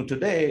what is new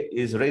today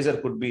is razor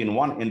could be in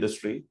one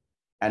industry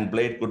and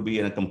blade could be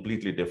in a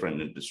completely different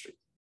industry.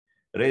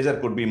 Razor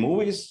could be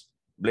movies,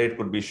 blade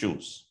could be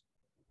shoes.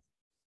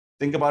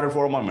 Think about it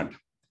for a moment.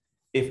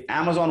 If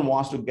Amazon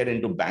wants to get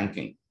into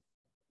banking,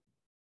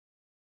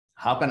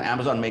 how can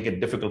Amazon make it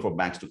difficult for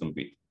banks to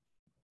compete?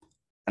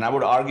 And I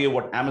would argue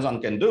what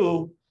Amazon can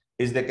do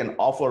is they can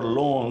offer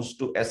loans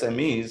to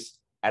SMEs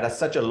at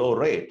such a low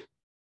rate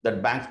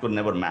that banks could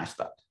never match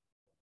that.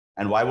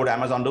 And why would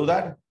Amazon do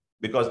that?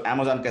 Because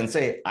Amazon can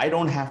say, I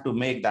don't have to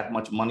make that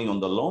much money on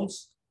the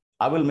loans.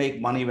 I will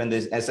make money when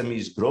these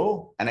SMEs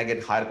grow and I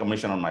get higher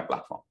commission on my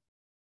platform.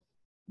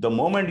 The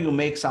moment you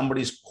make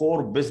somebody's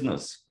core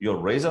business your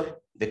razor,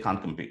 they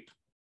can't compete.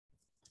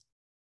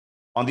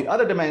 On the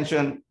other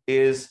dimension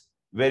is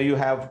where you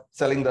have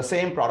selling the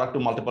same product to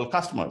multiple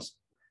customers.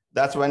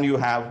 That's when you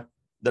have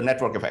the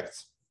network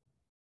effects.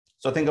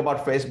 So think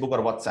about Facebook or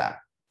WhatsApp.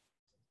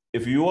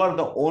 If you are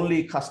the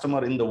only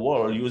customer in the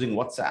world using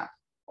WhatsApp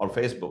or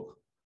Facebook,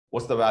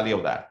 what's the value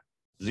of that?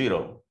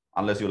 Zero,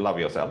 unless you love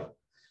yourself.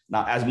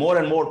 Now, as more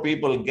and more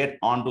people get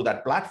onto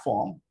that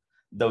platform,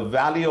 the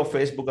value of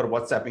Facebook or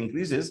WhatsApp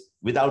increases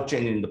without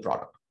changing the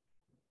product.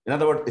 In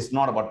other words, it's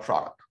not about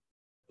product.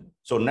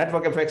 So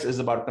network effects is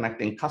about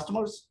connecting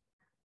customers.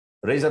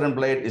 Razor and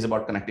blade is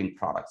about connecting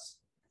products.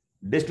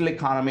 Digital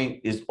economy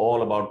is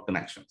all about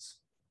connections.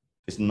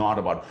 It's not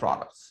about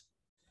products.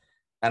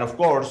 And of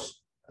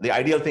course, the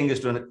ideal thing is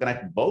to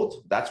connect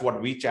both. That's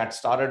what WeChat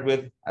started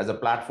with as a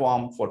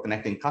platform for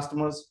connecting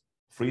customers,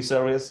 free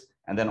service,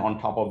 and then on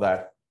top of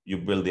that, you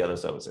build the other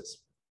services.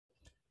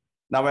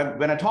 Now,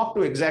 when I talk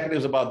to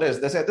executives about this,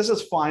 they say, this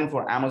is fine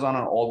for Amazon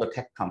and all the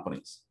tech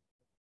companies,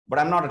 but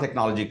I'm not a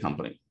technology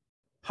company.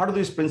 How do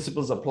these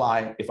principles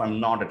apply if I'm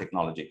not a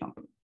technology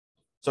company?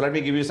 So let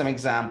me give you some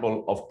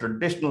example of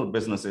traditional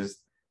businesses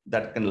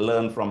that can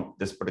learn from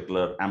this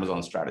particular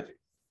Amazon strategy.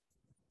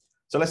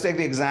 So let's take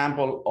the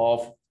example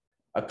of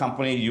a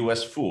company,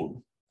 US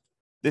Food.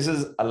 This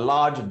is a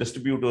large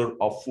distributor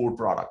of food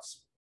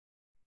products.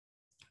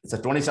 It's a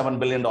 $27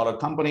 billion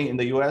company in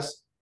the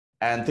US.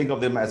 And think of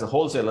them as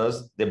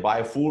wholesalers. They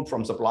buy food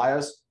from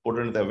suppliers, put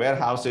it into their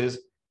warehouses,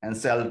 and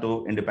sell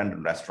to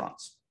independent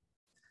restaurants.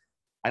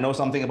 I know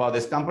something about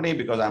this company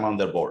because I'm on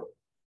their board.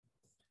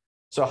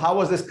 So how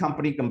was this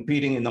company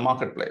competing in the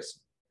marketplace?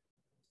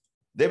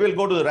 They will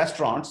go to the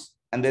restaurants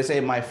and they say,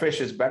 my fish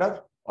is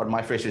better or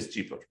my fish is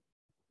cheaper.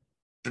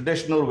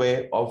 Traditional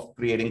way of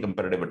creating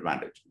competitive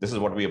advantage. This is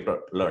what we have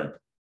learned,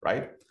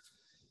 right?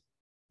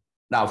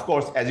 Now, of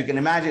course, as you can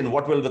imagine,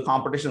 what will the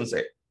competition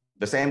say?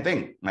 The same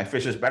thing, my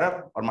fish is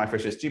better or my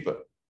fish is cheaper.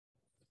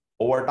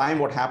 Over time,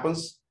 what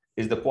happens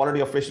is the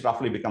quality of fish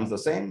roughly becomes the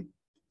same,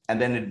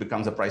 and then it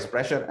becomes a price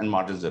pressure and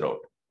margins erode.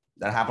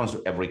 That happens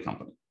to every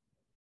company.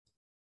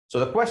 So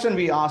the question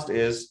we asked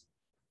is,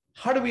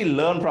 how do we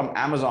learn from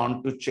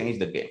Amazon to change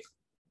the game?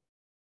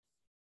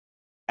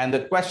 And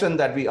the question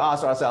that we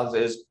asked ourselves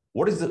is,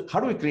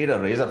 how do we create a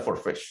razor for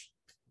fish?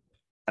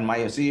 And my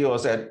CEO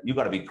said, you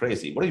got to be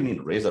crazy. What do you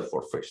mean razor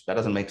for fish? That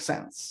doesn't make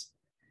sense.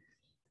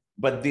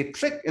 But the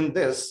trick in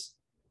this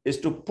is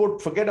to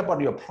forget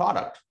about your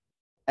product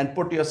and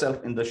put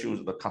yourself in the shoes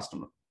of the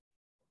customer.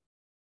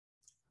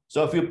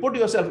 So if you put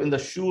yourself in the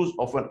shoes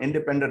of an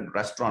independent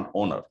restaurant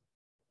owner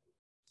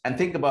and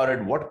think about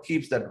it, what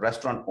keeps that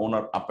restaurant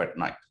owner up at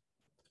night?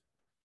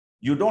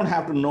 You don't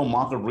have to know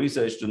market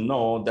research to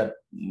know that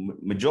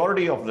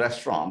majority of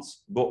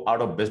restaurants go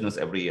out of business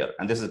every year.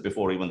 And this is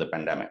before even the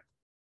pandemic.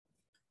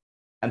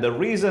 And the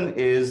reason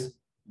is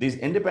these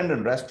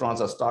independent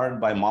restaurants are started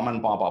by mom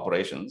and pop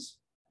operations,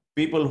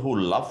 people who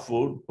love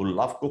food, who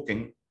love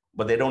cooking,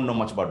 but they don't know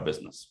much about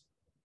business.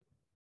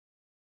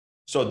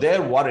 So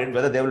they're worried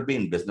whether they will be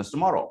in business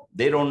tomorrow.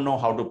 They don't know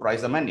how to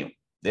price the menu.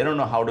 They don't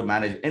know how to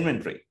manage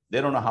inventory.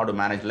 They don't know how to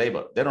manage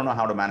labor. They don't know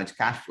how to manage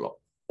cash flow.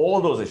 All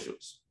those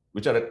issues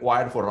which are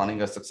required for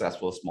running a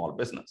successful small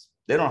business.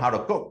 They don't know how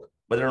to cook,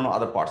 but they don't know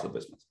other parts of the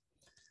business.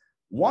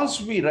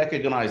 Once we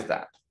recognize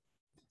that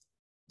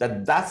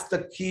that's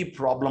the key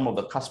problem of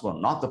the customer,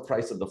 not the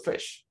price of the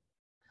fish,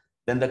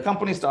 then the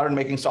company started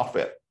making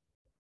software.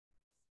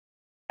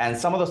 And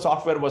some of the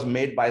software was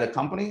made by the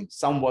company,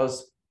 some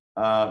was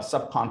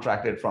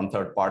subcontracted from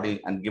third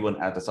party and given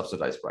at a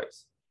subsidized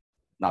price.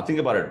 Now think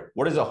about it.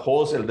 What is a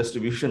wholesale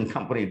distribution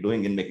company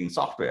doing in making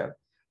software?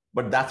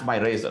 But that's my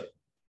razor.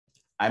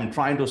 I'm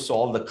trying to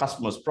solve the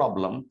customer's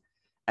problem.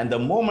 And the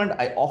moment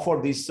I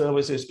offer these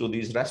services to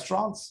these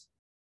restaurants,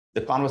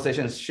 the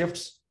conversation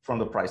shifts from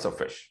the price of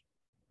fish.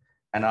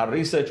 And our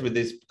research with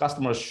these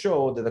customers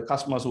show that the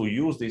customers who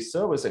use these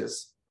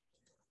services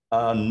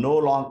no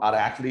longer are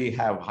actually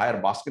have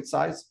higher basket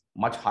size,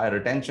 much higher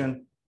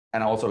retention,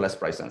 and also less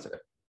price sensitive.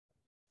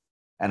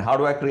 And how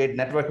do I create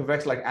network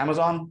effects like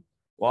Amazon?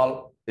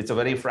 Well, it's a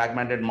very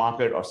fragmented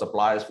market of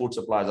suppliers, food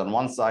suppliers on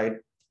one side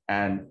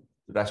and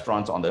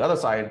restaurants on the other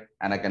side.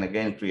 And I can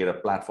again create a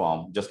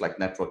platform just like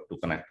network to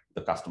connect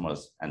the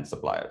customers and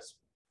suppliers.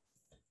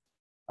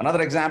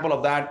 Another example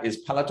of that is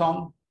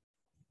Peloton,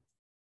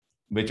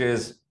 which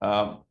is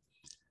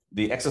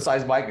the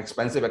exercise bike,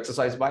 expensive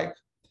exercise bike.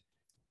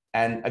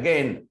 And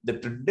again, the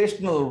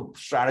traditional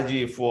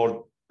strategy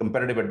for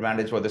competitive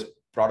advantage for this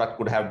product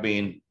could have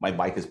been, my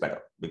bike is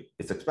better.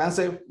 It's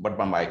expensive, but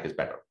my bike is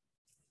better.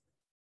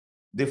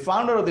 The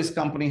founder of this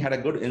company had a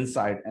good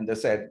insight, and they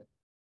said,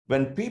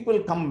 when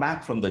people come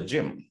back from the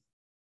gym,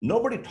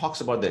 nobody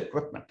talks about the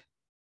equipment.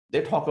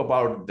 They talk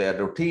about their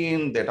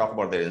routine, they talk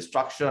about their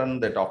instruction,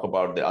 they talk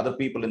about the other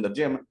people in the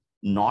gym,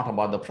 not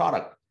about the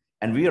product.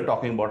 And we are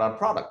talking about our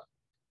product.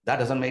 That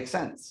doesn't make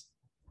sense.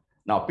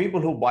 Now,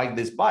 people who buy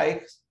these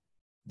bikes,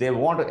 they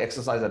want to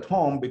exercise at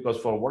home because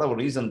for whatever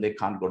reason, they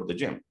can't go to the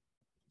gym.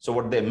 So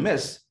what they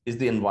miss is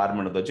the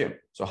environment of the gym.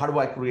 So how do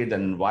I create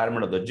an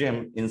environment of the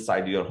gym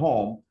inside your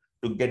home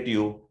to get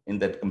you in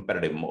that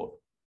competitive mode?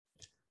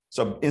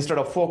 So instead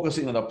of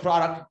focusing on the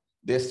product,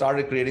 they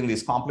started creating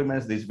these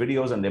compliments, these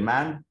videos on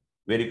demand,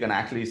 where you can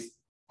actually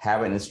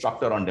have an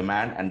instructor on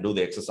demand and do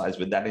the exercise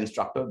with that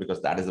instructor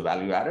because that is the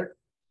value added.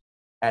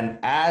 And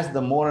as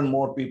the more and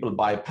more people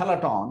buy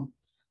Peloton,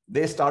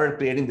 they started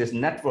creating this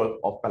network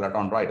of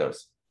Peloton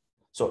riders.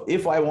 So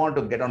if I want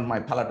to get on my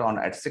Peloton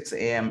at 6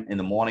 a.m. in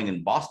the morning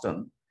in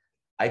Boston,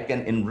 I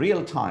can in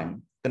real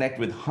time connect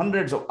with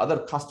hundreds of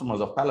other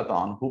customers of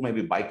Peloton who may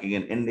be biking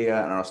in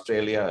India and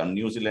Australia and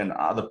New Zealand and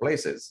other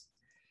places.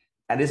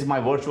 And this is my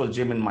virtual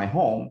gym in my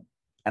home.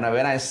 And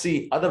when I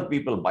see other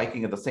people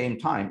biking at the same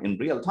time in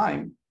real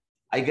time,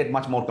 I get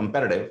much more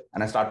competitive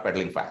and I start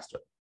pedaling faster.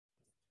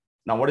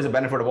 Now, what is the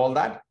benefit of all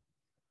that?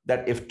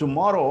 That if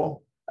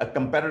tomorrow a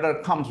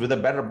competitor comes with a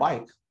better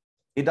bike,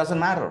 it doesn't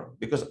matter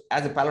because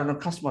as a Peloton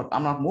customer,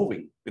 I'm not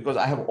moving because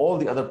I have all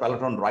the other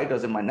Peloton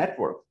riders in my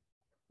network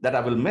that I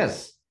will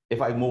miss if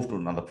I move to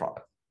another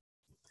product.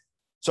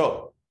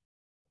 So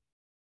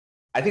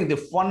I think the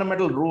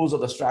fundamental rules of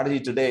the strategy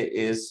today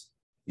is,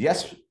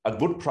 yes, a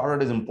good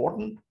product is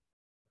important.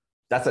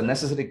 That's a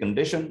necessary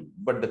condition,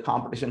 but the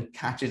competition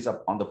catches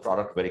up on the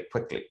product very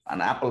quickly.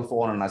 An Apple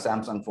phone and a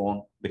Samsung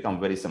phone become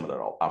very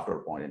similar after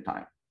a point in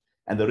time.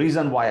 And the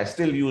reason why I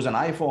still use an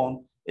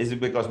iPhone is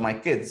because my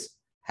kids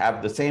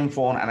have the same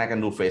phone and I can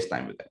do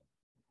FaceTime with them.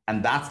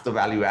 And that's the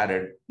value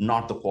added,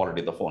 not the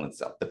quality of the phone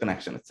itself, the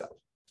connection itself,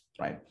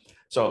 right?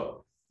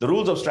 So the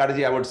rules of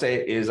strategy, I would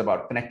say, is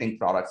about connecting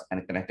products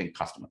and connecting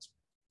customers.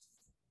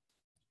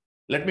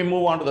 Let me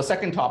move on to the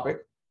second topic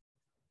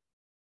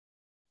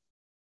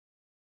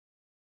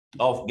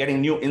of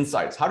getting new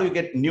insights. How do you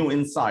get new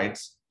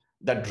insights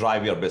that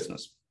drive your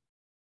business?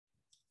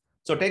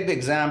 So take the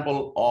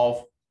example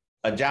of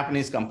a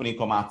Japanese company,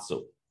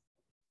 Komatsu.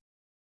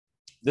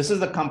 This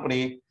is the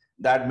company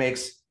that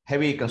makes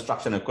heavy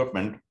construction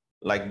equipment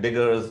like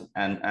diggers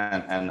and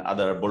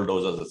other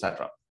bulldozers,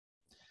 etc.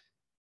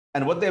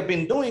 And what they've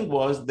been doing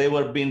was they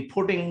were been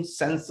putting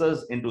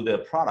sensors into their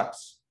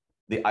products,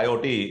 the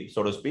IoT,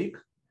 so to speak,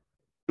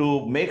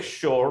 to make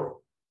sure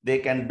they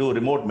can do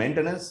remote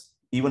maintenance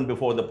even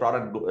before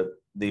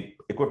the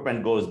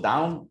equipment goes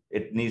down.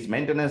 It needs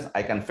maintenance.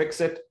 I can fix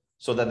it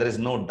so that there is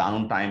no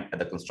downtime at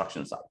the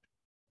construction site,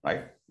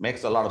 right?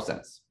 Makes a lot of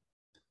sense.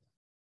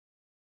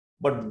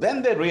 But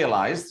then they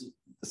realized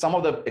some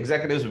of the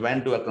executives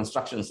went to a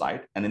construction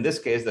site. And in this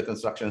case, the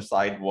construction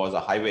site was a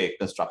highway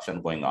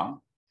construction going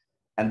on.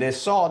 And they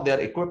saw their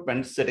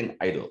equipment sitting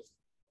idle.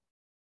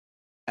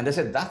 And they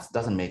said, that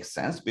doesn't make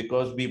sense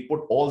because we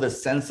put all the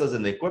sensors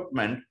in the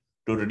equipment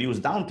to reduce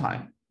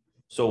downtime.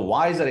 So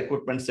why is their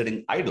equipment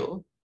sitting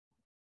idle?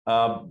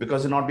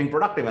 Because it's not being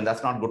productive and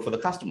that's not good for the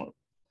customer.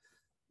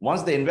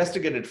 Once they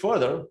investigated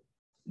further,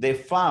 they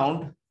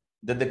found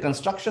that the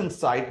construction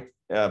site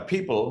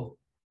people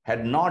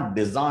had not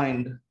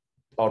designed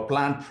or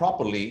planned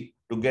properly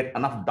to get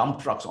enough dump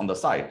trucks on the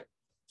site.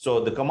 So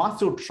the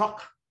Komatsu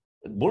truck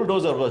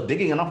bulldozer was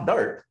digging enough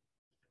dirt,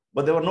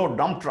 but there were no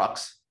dump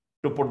trucks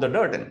to put the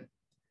dirt in.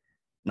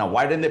 Now,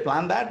 why didn't they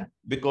plan that?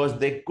 Because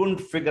they couldn't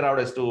figure out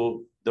as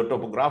to the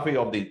topography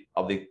of the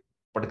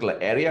particular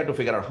area to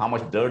figure out how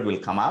much dirt will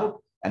come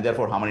out and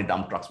therefore how many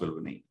dump trucks will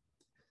we need.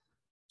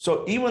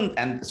 So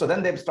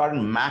then they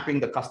started mapping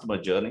the customer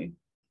journey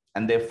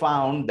and they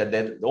found that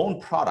their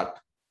own product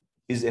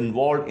is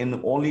involved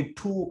in only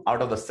 2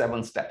 out of the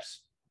 7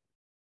 steps.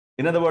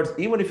 In other words,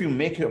 even if you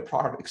make your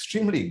product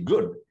extremely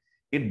good,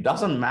 it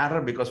doesn't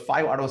matter because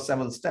 5 out of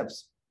 7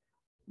 steps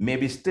may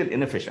be still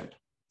inefficient.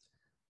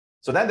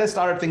 So then they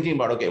started thinking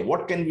about, okay,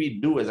 what can we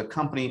do as a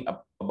company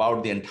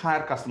about the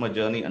entire customer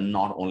journey and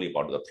not only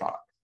about the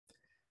product?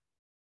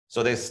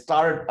 So they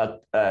started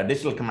a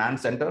digital command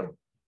center.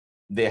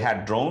 They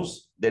had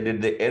drones. They did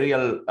the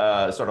aerial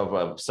sort of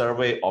a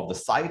survey of the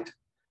site.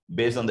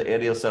 Based on the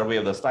aerial survey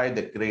of the site,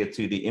 they create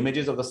 3D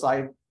images of the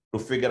site to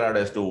figure out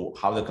as to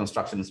how the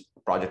construction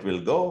project will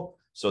go.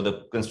 So the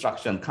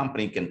construction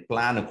company can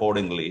plan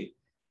accordingly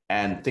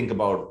and think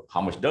about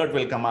how much dirt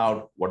will come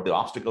out, what the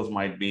obstacles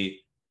might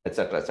be, et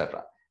cetera, et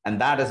cetera.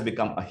 And that has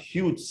become a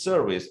huge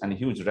service and a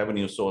huge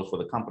revenue source for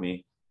the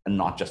company and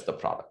not just the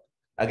product.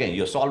 Again,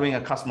 you're solving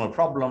a customer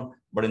problem,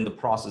 but in the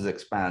process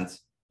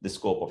expands the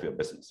scope of your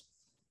business.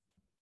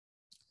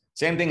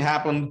 Same thing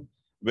happened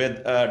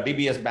with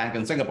DBS Bank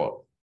in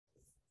Singapore.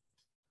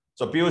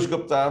 So Piyush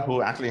Gupta,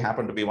 who actually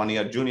happened to be 1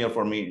 year junior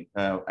for me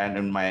and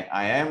in my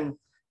IIM,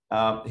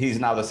 he's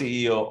now the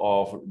CEO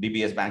of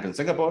DBS Bank in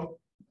Singapore.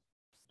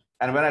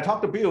 And when I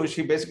talked to Piyush,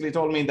 he basically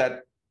told me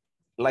that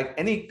like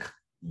any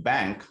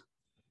bank,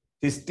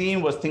 his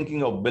team was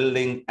thinking of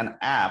building an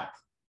app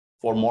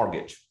for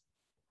mortgage.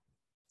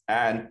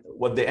 And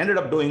what they ended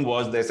up doing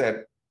was they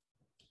said,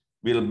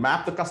 we'll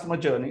map the customer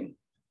journey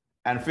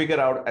and figure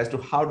out as to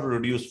how to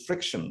reduce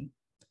friction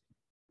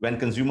when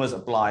consumers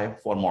apply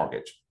for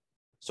mortgage.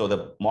 So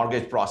the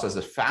mortgage process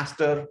is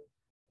faster,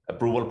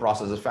 approval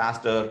process is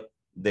faster,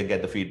 they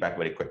get the feedback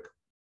very quick.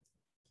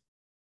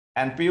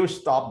 And Piyush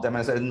stopped them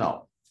and said,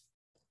 no,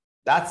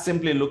 that's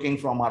simply looking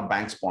from our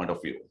bank's point of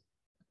view.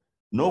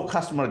 No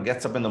customer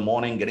gets up in the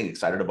morning getting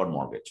excited about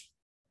mortgage.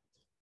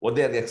 What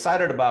they're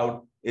excited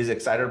about is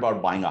excited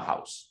about buying a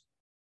house,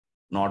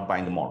 not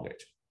buying the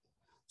mortgage.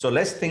 So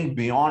let's think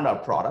beyond our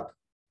product.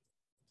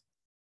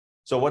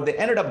 So what they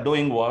ended up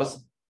doing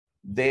was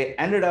they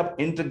ended up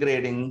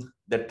integrating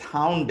the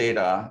town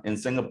data in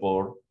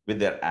Singapore with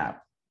their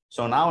app.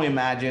 So now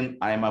imagine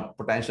I'm a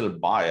potential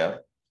buyer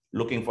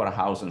looking for a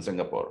house in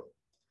Singapore.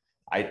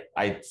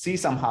 I see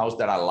some house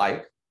that I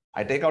like.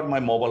 I take out my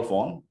mobile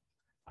phone.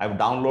 I've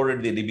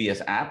downloaded the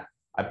DBS app.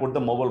 I put the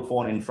mobile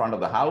phone in front of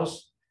the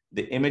house.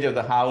 The image of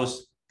the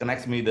house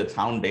connects me to the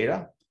town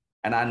data.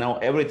 And I know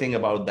everything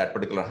about that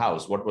particular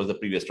house. What was the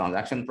previous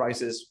transaction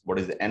prices? What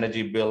is the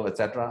energy bill, et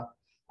cetera.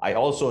 I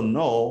also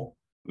know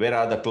where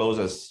are the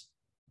closest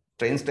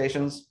train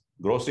stations,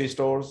 grocery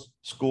stores,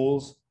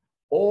 schools,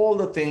 all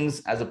the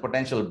things as a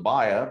potential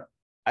buyer,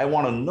 I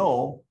want to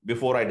know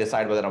before I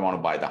decide whether I want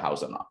to buy the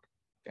house or not.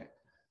 Okay.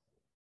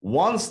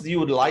 Once you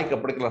would like a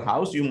particular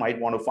house, you might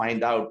want to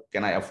find out,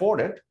 can I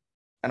afford it?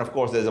 And of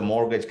course, there's a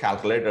mortgage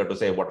calculator to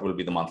say what will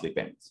be the monthly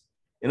payments.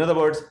 In other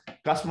words,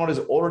 customer is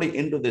already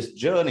into this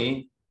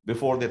journey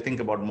before they think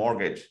about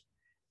mortgage.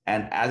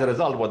 And as a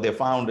result, what they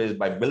found is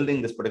by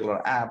building this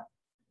particular app,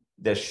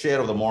 their share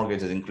of the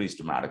mortgage has increased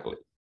dramatically.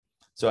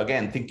 So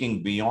again,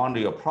 thinking beyond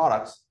your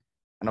products,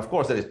 and of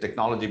course, there is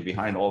technology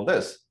behind all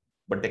this,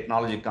 but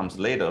technology comes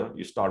later.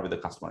 You start with the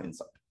customer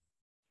insight.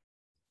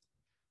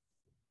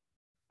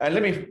 And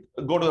let me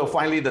go to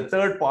finally the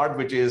third part,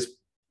 which is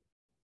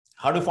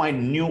how to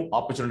find new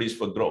opportunities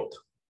for growth.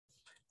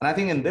 And I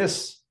think in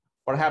this,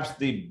 perhaps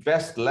the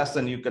best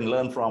lesson you can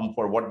learn from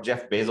for what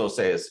Jeff Bezos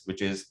says,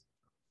 which is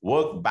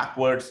work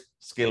backwards,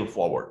 scale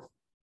forward.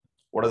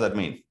 What does that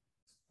mean?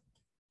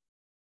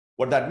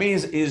 What that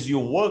means is you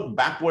work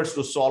backwards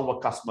to solve a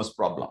customer's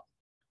problem.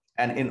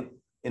 And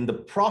in the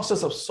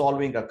process of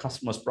solving a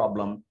customer's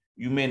problem,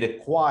 you may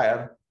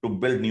require to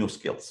build new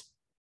skills.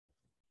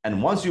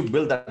 And once you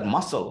build that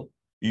muscle,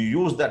 you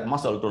use that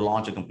muscle to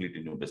launch a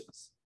completely new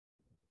business.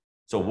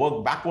 So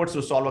work backwards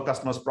to solve a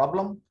customer's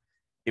problem.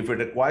 If it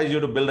requires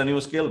you to build a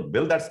new skill,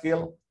 build that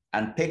skill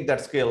and take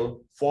that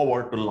skill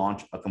forward to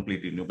launch a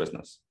completely new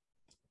business.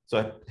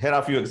 So here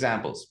are a few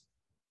examples.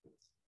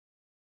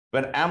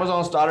 When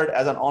Amazon started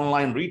as an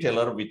online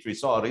retailer, which we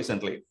saw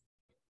recently,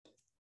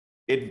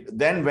 it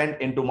then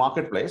went into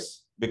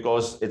marketplace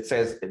because it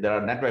says there are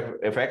network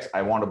effects.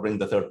 I want to bring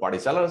the third-party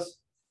sellers.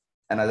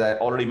 And as I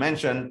already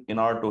mentioned, in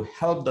order to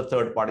help the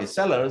third-party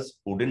sellers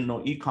who didn't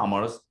know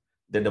e-commerce,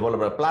 they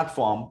developed a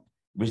platform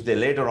which they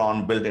later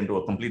on built into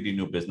a completely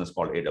new business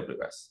called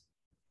AWS.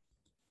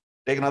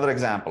 Take another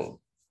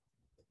example.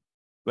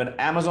 When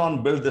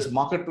Amazon built this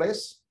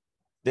marketplace,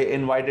 they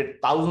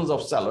invited thousands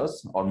of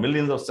sellers or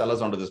millions of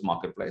sellers onto this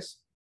marketplace.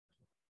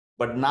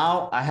 But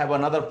now I have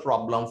another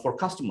problem for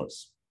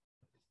customers.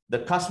 The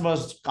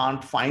customers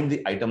can't find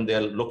the item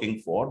they're looking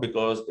for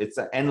because it's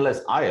an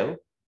endless aisle.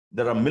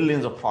 There are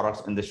millions of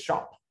products in this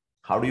shop.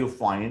 How do you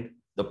find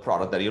the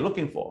product that you're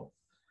looking for?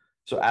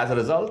 So as a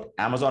result,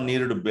 Amazon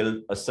needed to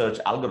build a search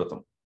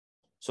algorithm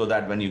so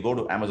that when you go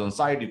to Amazon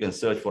site, you can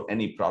search for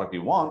any product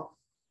you want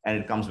and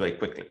it comes very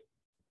quickly.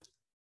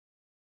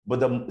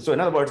 So in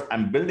other words,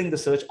 I'm building the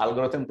search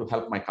algorithm to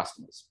help my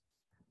customers.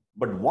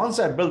 But once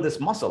I build this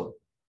muscle,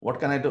 what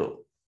can I do?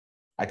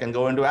 I can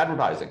go into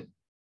advertising.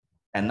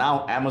 And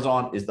now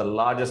Amazon is the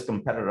largest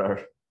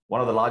competitor, one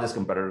of the largest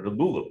competitors to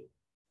Google.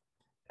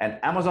 And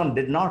Amazon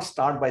did not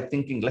start by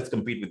thinking, let's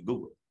compete with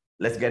Google.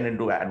 Let's get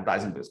into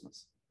advertising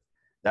business.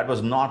 That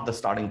was not the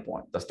starting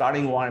point. The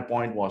starting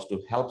point was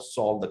to help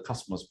solve the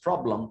customer's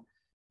problem.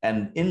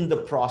 And in the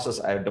process,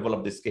 I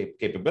developed this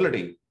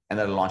capability and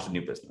then I launched a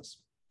new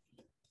business.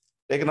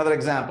 Take another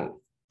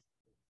example.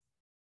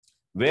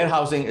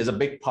 Warehousing is a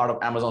big part of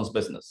Amazon's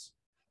business,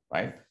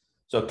 right?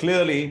 So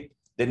clearly,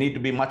 they need to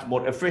be much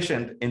more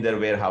efficient in their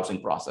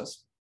warehousing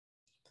process.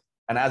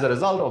 And as a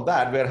result of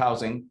that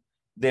warehousing,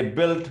 they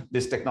built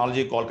this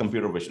technology called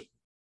computer vision,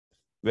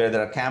 where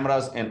there are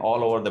cameras in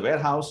all over the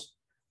warehouse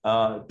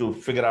to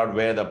figure out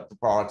where the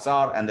products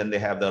are. And then they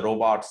have the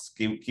robots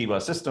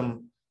Kiva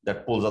system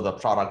that pulls out the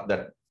product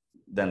that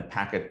then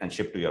pack it and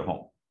ship to your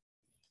home.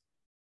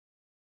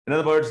 In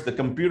other words, the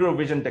computer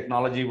vision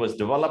technology was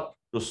developed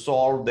to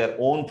solve their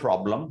own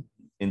problem.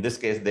 In this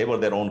case, they were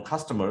their own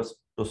customers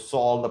to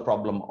solve the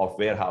problem of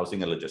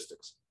warehousing and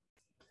logistics.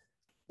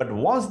 But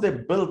once they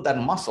built that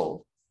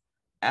muscle,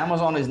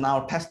 Amazon is now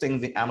testing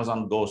the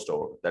Amazon Go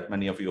store that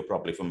many of you are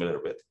probably familiar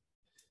with.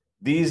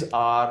 These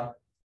are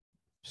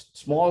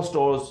small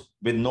stores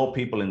with no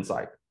people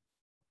inside.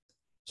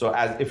 So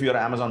as if you're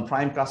an Amazon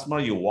Prime customer,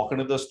 you walk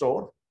into the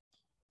store.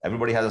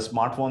 Everybody has a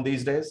smartphone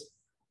these days.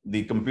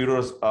 The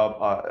computers,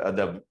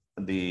 the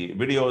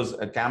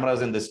videos,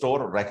 cameras in the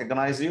store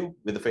recognize you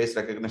with the face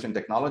recognition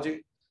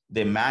technology.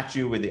 They match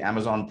you with the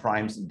Amazon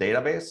Prime's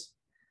database.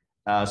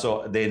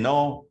 So they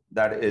know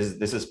that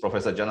this is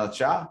Professor Janat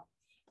Shah,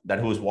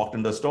 who's walked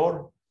in the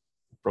store.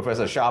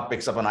 Professor Shah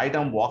picks up an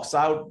item, walks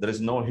out. There is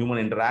no human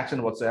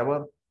interaction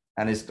whatsoever,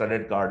 and his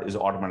credit card is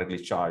automatically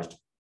charged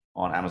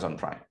on Amazon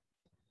Prime.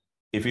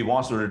 If he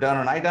wants to return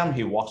an item,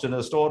 he walks into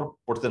the store,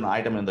 puts an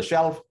item in the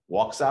shelf,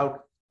 walks out,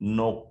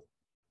 no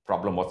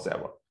problem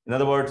whatsoever. In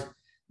other words,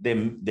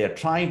 they're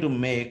trying to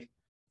make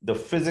the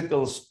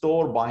physical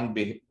store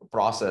buying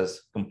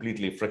process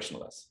completely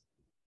frictionless.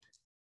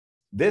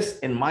 This,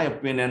 in my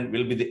opinion,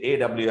 will be the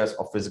AWS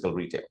of physical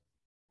retail.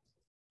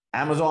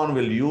 Amazon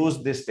will use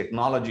this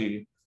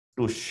technology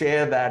to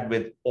share that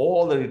with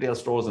all the retail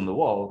stores in the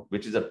world,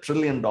 which is a $1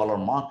 trillion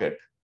market,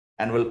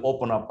 and will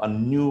open up a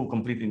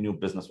completely new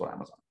business for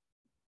Amazon.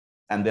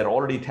 And they're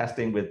already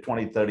testing with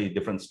 20, 30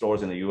 different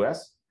stores in the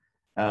US.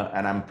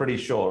 And I'm pretty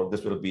sure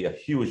this will be a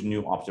huge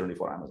new opportunity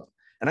for Amazon.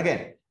 And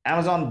again,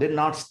 Amazon did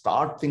not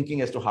start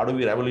thinking as to how do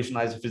we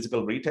revolutionize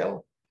physical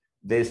retail.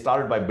 They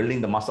started by building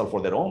the muscle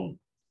for their own.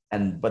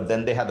 But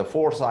then they had the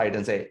foresight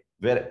and say,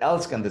 where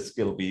else can this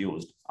skill be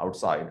used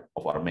outside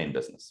of our main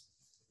business?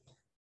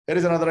 Here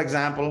is another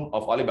example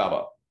of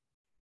Alibaba.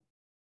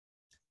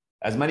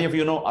 As many of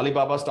you know,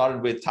 Alibaba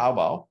started with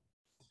Taobao,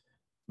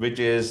 which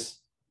is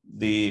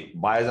the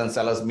buyers and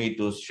sellers meet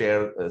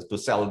to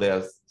sell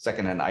their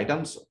secondhand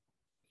items.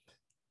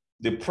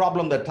 The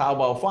problem that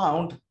Taobao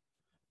found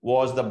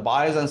was the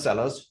buyers and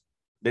sellers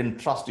didn't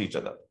trust each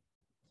other.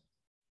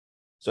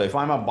 So if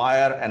I'm a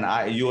buyer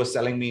and you are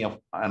selling me an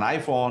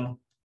iPhone,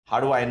 how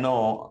do I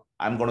know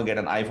I'm going to get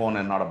an iPhone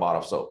and not a bar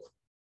of soap?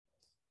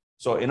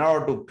 So in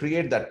order to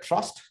create that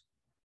trust,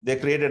 they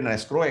created an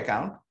escrow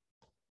account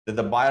that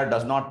the buyer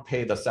does not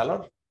pay the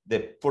seller. They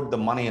put the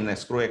money in an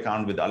escrow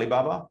account with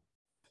Alibaba.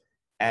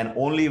 And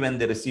only when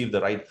they receive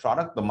the right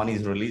product, the money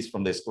is released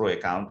from the escrow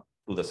account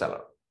to the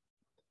seller.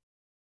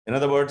 In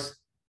other words,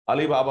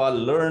 Alibaba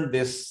learned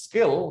this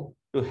skill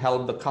to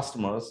help the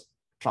customers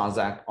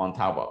transact on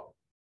Taobao.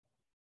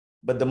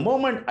 But the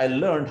moment I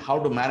learned how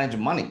to manage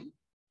money,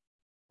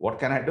 what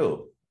can I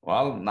do?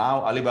 Well,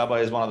 now Alibaba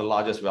is one of the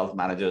largest wealth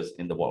managers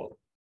in the world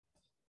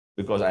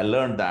because I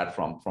learned that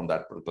from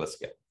that particular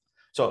skill.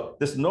 So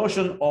this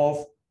notion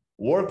of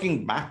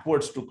working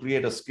backwards to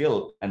create a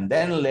skill and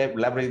then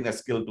leveraging that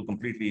skill to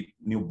completely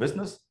new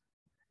business,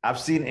 I've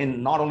seen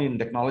in not only in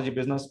technology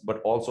business,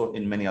 but also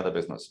in many other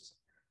businesses.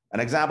 An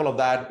example of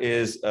that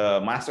is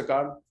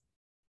MasterCard.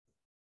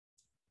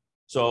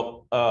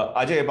 So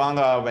Ajay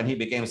Banga, when he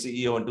became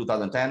CEO in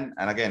 2010,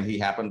 and again, he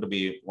happened to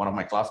be one of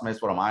my classmates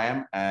from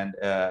IIM, and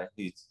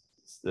he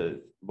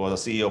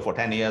was a CEO for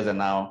 10 years and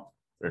now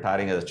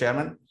retiring as a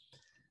chairman.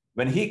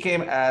 When he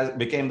became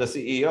the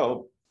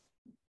CEO,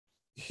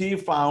 he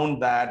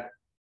found that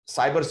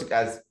cybersecurity,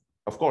 as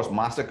of course,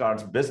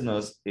 MasterCard's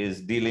business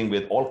is dealing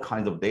with all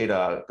kinds of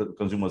data,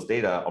 consumers'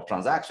 data of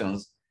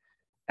transactions.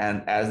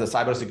 And as the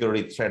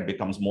cybersecurity threat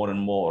becomes more and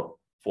more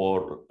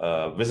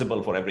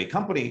visible for every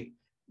company,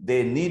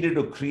 they needed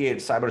to create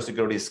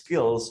cybersecurity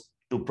skills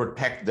to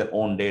protect their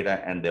own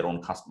data and their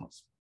own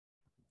customers.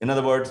 In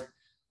other words,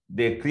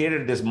 they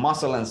created this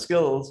muscle and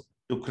skills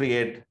to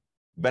create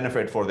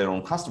benefit for their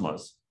own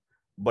customers.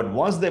 But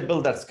once they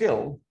build that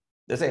skill,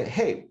 they say,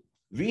 hey,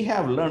 we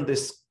have learned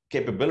this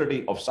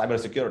capability of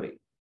cybersecurity.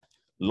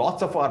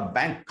 Lots of our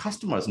bank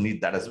customers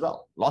need that as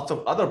well. Lots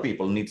of other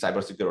people need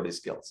cybersecurity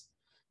skills.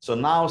 So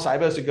now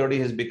cybersecurity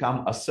has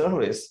become a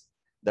service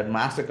that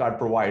MasterCard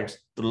provides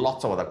to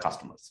lots of other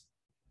customers.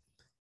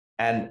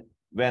 And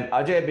when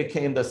Ajay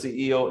became the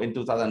CEO in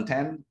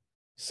 2010,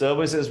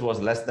 services was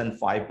less than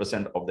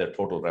 5% of their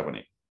total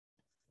revenue.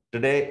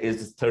 Today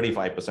is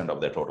 35% of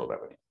their total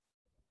revenue.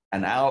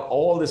 And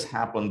all this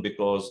happened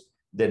because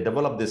they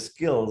developed these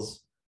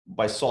skills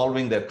by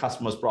solving their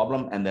customers'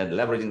 problem and then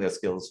leveraging their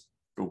skills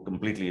to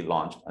completely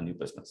launch a new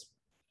business.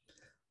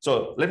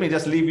 So let me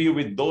just leave you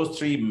with those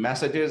three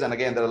messages. And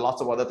again, there are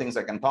lots of other things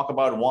I can talk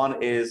about.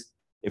 One is,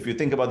 if you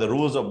think about the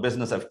rules of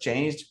business have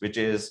changed, which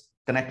is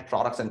connect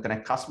products and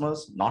connect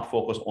customers, not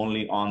focus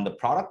only on the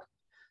product.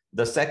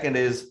 The second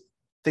is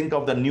think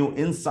of the new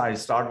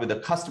insights, start with the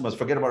customers,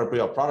 forget about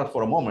your product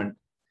for a moment.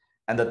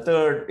 And the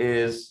third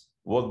is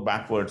work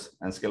backwards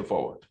and scale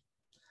forward.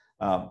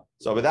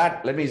 So with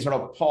that, let me sort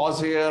of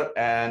pause here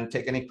and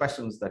take any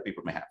questions that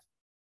people may have.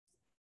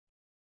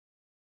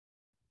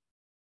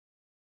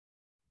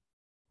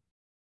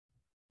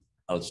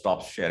 I'll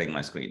stop sharing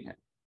my screen here.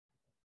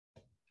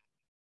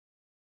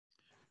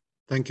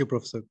 Thank you,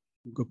 Professor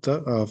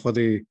Gupta, for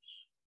the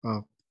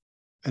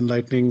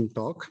enlightening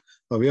talk.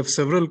 We have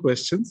several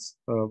questions,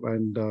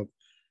 and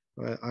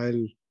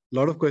a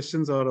lot of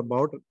questions are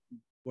about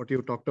what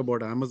you talked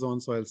about Amazon,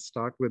 so I'll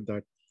start with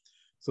that.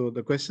 So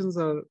the questions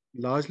are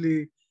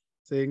largely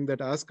saying that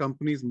as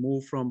companies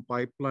move from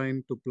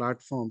pipeline to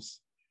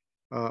platforms,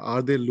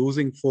 are they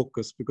losing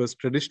focus? Because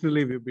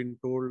traditionally we've been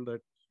told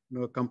that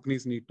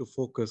companies need to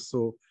focus.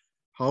 So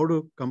how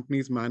do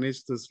companies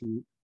manage this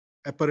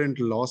apparent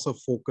loss of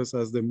focus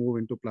as they move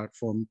into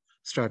platform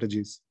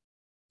strategies?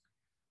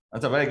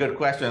 That's a very good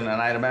question.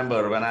 And I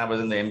remember when I was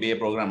in the MBA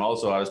program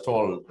also, I was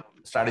told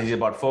strategy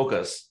about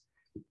focus.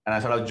 And I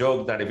sort of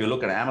joked that if you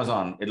look at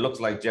Amazon, it looks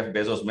like Jeff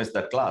Bezos missed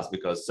that class,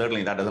 because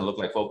certainly that doesn't look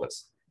like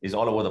focus. He's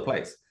all over the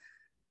place.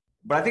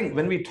 But I think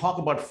when we talk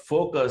about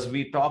focus,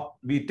 we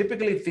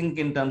typically think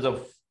in terms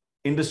of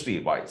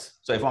industry-wise.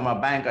 So if I'm a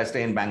bank, I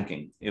stay in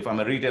banking. If I'm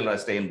a retailer, I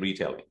stay in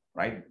retailing,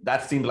 right?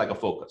 That seems like a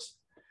focus.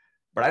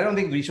 But I don't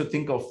think we should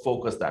think of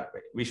focus that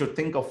way. We should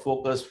think of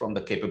focus from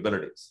the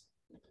capabilities.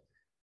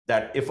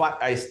 That if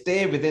I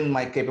stay within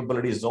my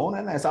capability zone,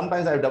 and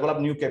sometimes I develop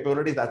new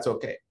capabilities, that's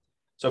okay.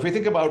 So if you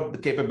think about the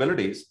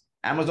capabilities,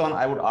 Amazon,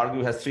 I would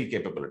argue, has three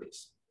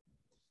capabilities.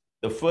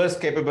 The first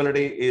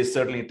capability is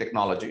certainly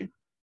technology,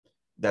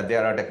 that they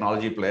are a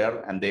technology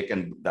player and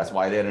that's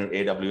why they're in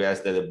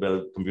AWS, they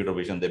build computer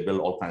vision, they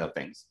build all kinds of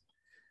things.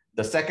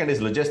 The second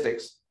is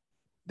logistics.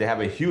 They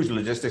have a huge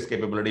logistics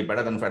capability,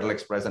 better than Federal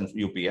Express and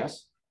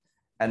UPS.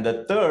 And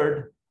the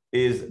third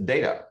is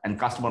data and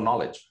customer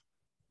knowledge.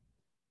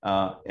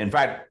 In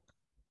fact,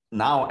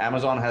 now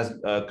Amazon has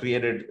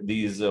created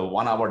these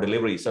 1 hour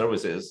delivery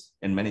services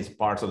in many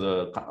parts of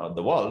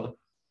the world.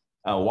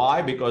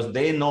 Why? Because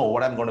they know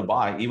what I'm going to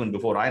buy even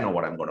before I know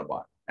what I'm going to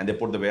buy. And they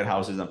put the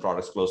warehouses and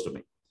products close to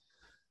me.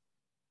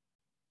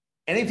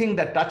 Anything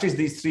that touches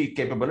these three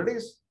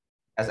capabilities,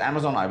 as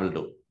Amazon, I will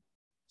do.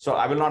 So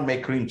I will not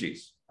make cream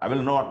cheese. I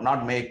will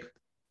not make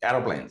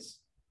airplanes,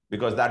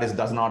 because that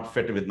does not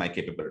fit with my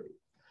capability.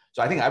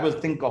 So I think I will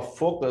think of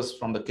focus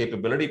from the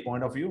capability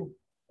point of view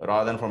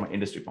rather than from an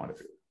industry point of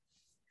view.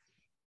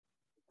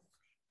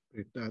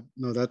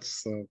 No,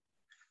 that's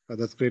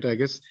great. I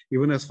guess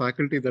even as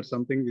faculty, that's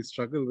something we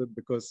struggle with,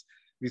 because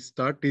we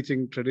start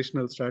teaching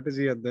traditional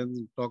strategy and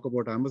then talk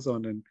about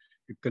Amazon, and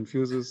it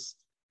confuses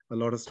a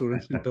lot of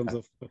students in terms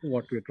of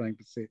what we're trying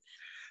to say.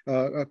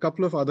 A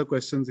couple of other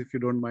questions, if you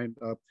don't mind.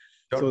 Sure.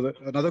 So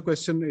another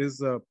question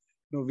is,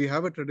 we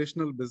have a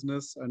traditional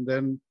business, and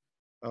then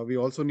we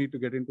also need to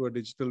get into a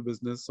digital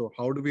business. So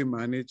how do we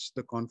manage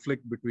the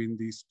conflict between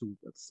these two?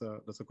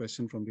 That's a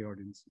question from the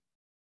audience.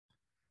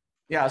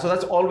 Yeah, so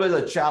that's always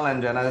a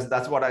challenge. And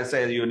that's what I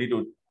say, you need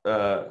to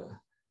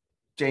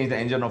change the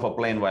engine of a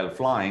plane while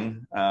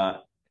flying. And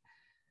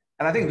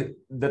I think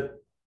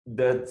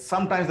that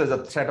sometimes there's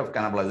a threat of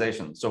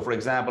cannibalization. So for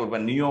example,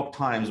 when New York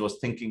Times was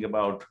thinking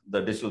about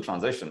the digital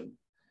transition,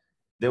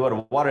 they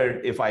were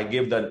worried if I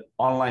give the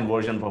online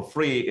version for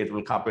free, it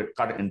will cut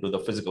it into the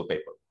physical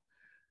paper.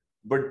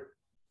 But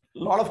a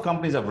lot of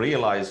companies have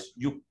realized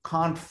you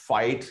can't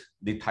fight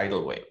the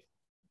tidal wave.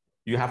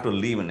 You have to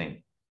leave an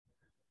in.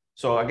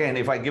 So again,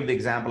 if I give the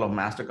example of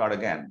MasterCard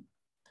again,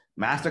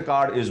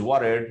 MasterCard is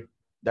worried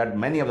that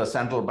many of the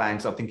central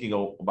banks are thinking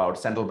about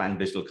central bank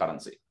digital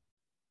currency,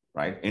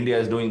 right? India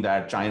is doing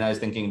that. China is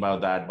thinking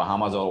about that.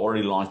 Bahamas have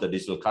already launched the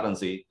digital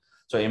currency.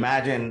 So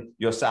imagine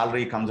your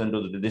salary comes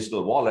into the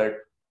digital wallet,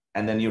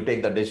 and then you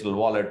take the digital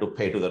wallet to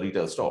pay to the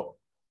retail store.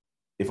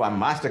 If I'm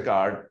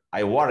MasterCard,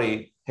 I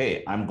worry,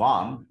 hey, I'm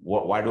gone.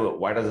 Why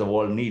does the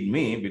world need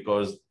me?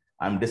 Because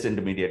I'm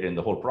disintermediated in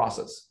the whole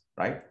process,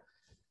 right?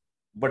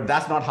 But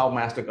that's not how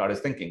MasterCard is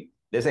thinking.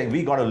 They're saying,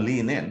 we got to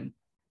lean in.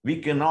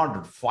 We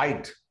cannot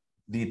fight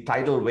the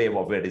tidal wave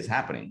of where it is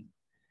happening.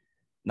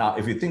 Now,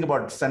 if you think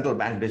about central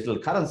bank digital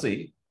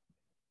currency,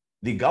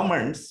 the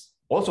governments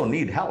also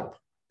need help,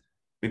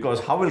 because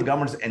how will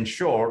governments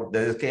ensure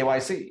there is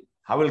KYC?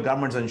 How will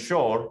governments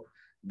ensure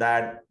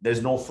that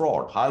there's no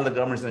fraud? How will the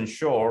governments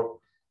ensure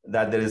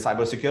that there is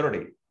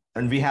cybersecurity?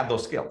 And we have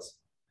those skills.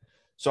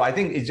 So I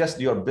think it's just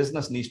your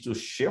business needs to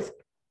shift,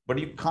 but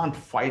you can't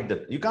fight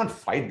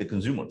the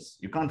consumers.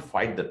 You can't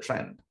fight the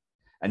trend,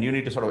 and you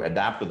need to sort of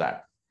adapt to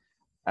that.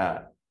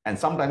 And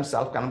sometimes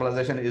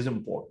self-cannibalization is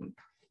important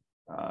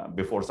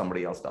before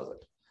somebody else does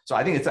it. So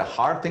I think it's a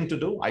hard thing to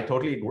do. I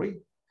totally agree.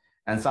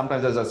 And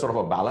sometimes there's a sort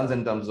of a balance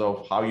in terms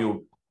of how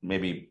you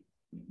maybe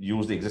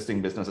use the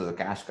existing business as a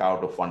cash cow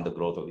to fund the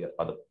growth of the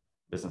other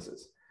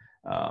businesses.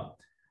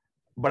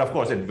 But of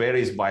course, it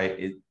varies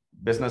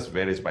business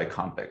varies by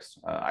context.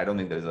 I don't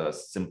think there's a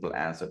simple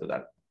answer to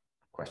that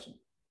question.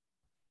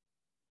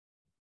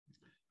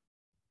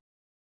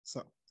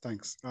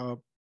 Thanks. A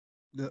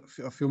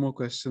few more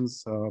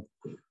questions.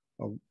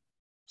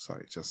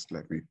 Sorry, just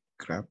let me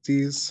grab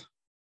these.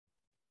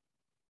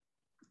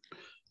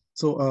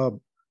 So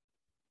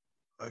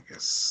I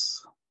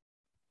guess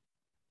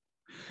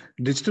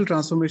digital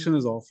transformation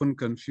is often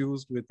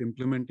confused with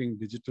implementing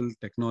digital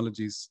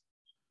technologies.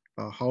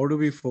 How do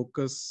we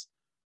focus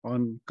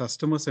on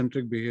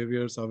customer-centric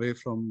behaviors away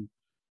from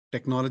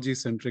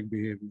technology-centric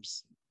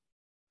behaviors?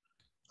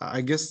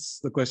 I guess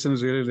the question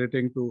is really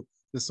relating to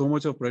there's so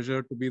much of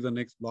pressure to be the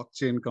next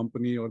blockchain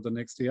company or the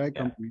next AI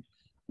company.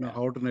 You know,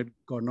 how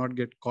to not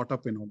get caught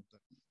up in all of that.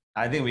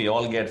 I think we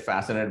all get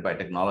fascinated by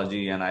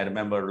technology. And I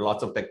remember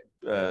lots of tech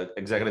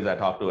executives I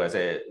talk to, I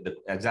say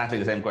exactly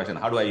the same question.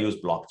 How do I use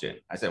blockchain?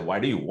 I say, why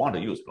do you want to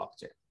use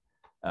blockchain?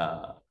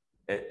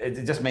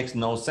 It just makes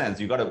no sense.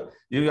 You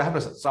have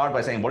to start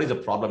by saying, what is the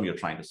problem you're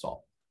trying to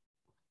solve?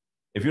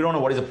 If you don't know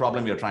what is the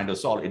problem you're trying to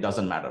solve, it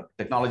doesn't matter.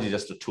 Technology is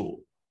just a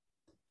tool.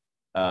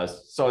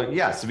 So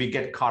yes, we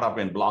get caught up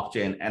in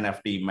blockchain,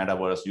 NFT,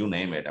 metaverse, you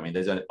name it. I mean,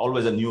 there's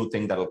always a new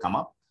thing that will come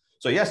up.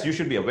 So yes, you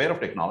should be aware of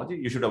technology.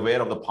 You should be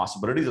aware of the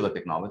possibilities of the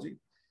technology,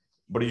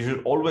 but you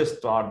should always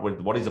start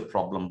with what is the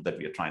problem that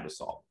we are trying to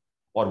solve,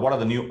 or what are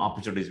the new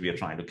opportunities we are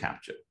trying to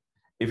capture.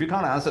 If you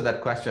can't answer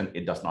that question,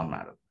 it does not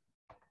matter.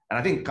 And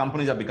I think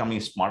companies are becoming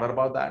smarter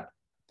about that.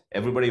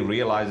 Everybody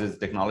realizes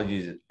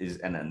technology is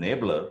an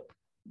enabler,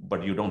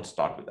 but you don't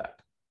start with that.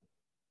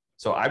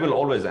 So I will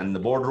always, and the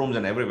boardrooms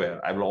and everywhere,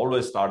 I will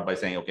always start by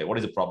saying, okay, what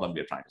is the problem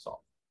we are trying to solve?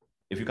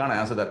 If you can't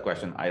answer that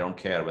question, I don't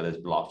care whether it's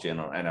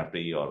blockchain or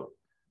NFT or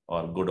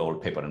good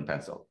old paper and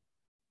pencil.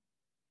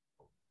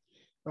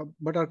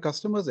 But are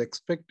customers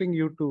expecting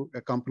you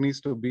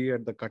companies to be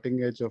at the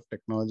cutting edge of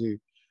technology,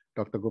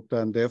 Dr. Gupta?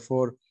 And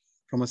therefore,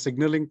 from a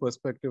signaling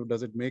perspective,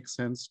 does it make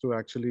sense to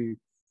actually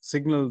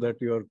signal that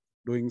you're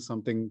doing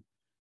something,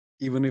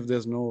 even if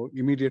there's no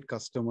immediate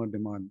customer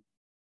demand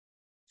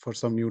for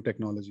some new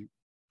technology?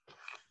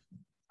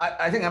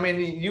 I think, I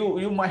mean,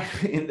 you might,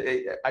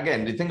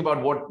 again, you think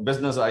about what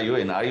business are you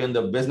in? Are you in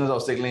the business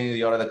of signaling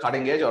you're at the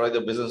cutting edge, or are you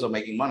in the business of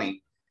making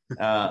money?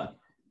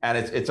 And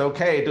it's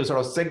okay to sort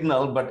of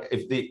signal, but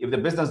if the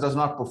business does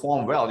not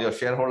perform well, your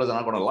shareholders are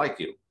not going to like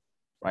you,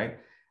 right?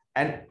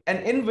 And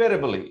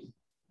invariably,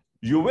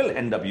 you will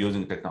end up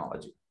using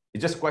technology.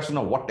 It's just a question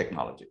of what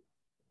technology.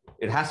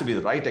 It has to be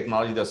the right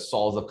technology that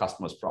solves the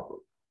customer's problem.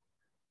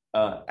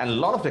 And a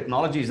lot of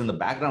technology is in the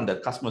background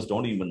that customers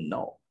don't even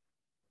know,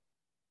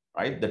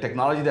 right? The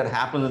technology that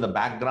happens in the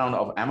background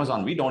of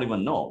Amazon, we don't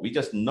even know. We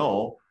just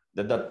know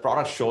that the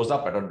product shows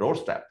up at our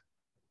doorstep.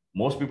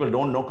 Most people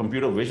don't know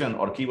computer vision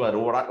or keyword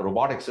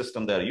robotic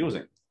system they're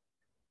using,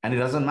 and it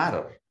doesn't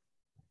matter.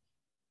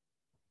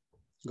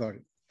 Got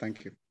it.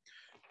 Thank you.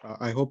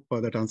 I hope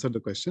that answered the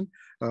question.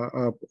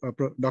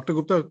 Dr.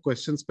 Gupta, a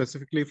question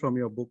specifically from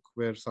your book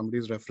where somebody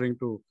is referring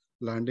to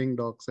landing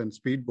docks and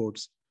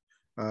speedboats.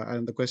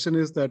 And the question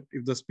is that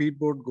if the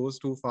speedboat goes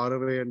too far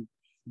away and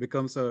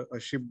becomes a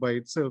ship by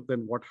itself,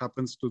 then what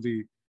happens to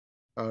the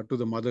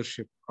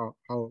mothership?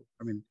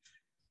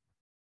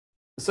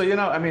 So,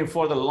 I mean,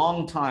 for the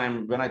long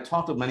time, when I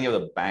talk to many of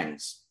the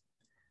banks,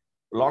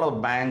 a lot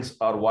of banks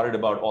are worried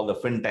about all the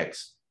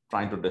fintechs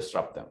trying to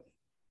disrupt them.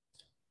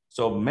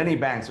 So many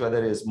banks,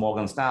 whether it's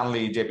Morgan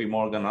Stanley, JP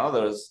Morgan, or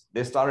others,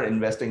 they started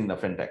investing in the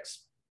fintechs.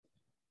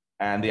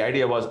 And the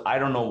idea was, I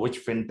don't know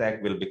which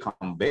fintech will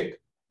become big,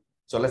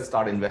 so let's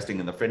start investing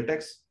in the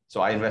fintechs.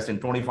 So I invest in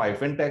 25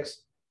 fintechs,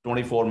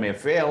 24 may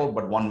fail,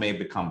 but one may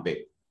become big.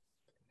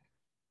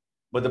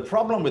 But the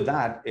problem with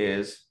that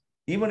is,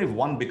 even if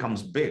one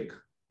becomes big,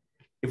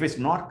 if it's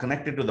not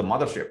connected to the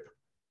mothership,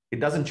 it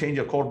doesn't change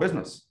your core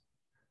business.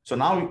 So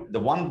now the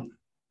one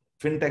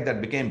fintech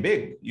that became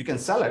big, you can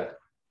sell it,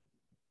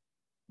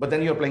 but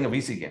then you're playing a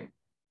VC game,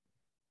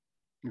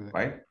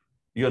 right?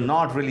 You're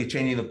not really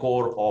changing the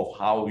core of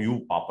how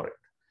you operate.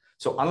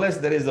 So unless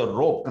there is a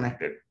rope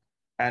connected,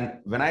 and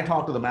when I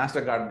talk to the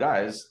MasterCard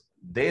guys,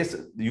 they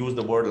use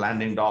the word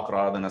landing dock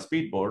rather than a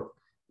speedboat,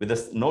 with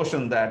this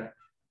notion that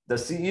the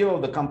CEO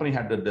of the company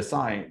had to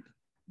decide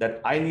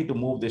that I need to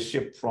move this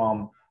ship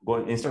from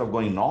instead of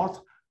going north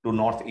to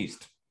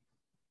northeast.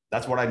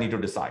 That's what I need to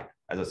decide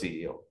as a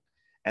CEO.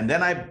 And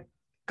then I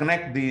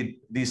connect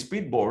these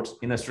speedboats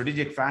in a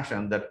strategic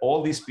fashion that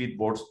all these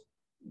speedboats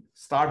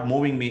start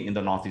moving me in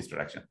the northeast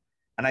direction.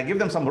 And I give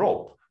them some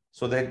rope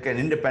so they can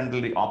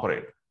independently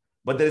operate.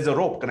 But there is a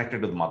rope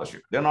connected to the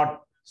mothership. They're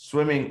not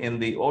swimming in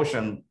the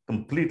ocean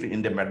completely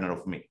independent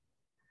of me.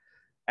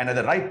 And at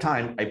the right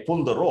time, I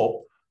pull the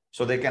rope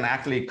so they can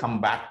actually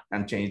come back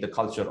and change the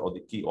culture of the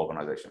key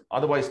organization.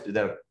 Otherwise,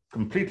 they're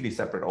completely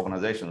separate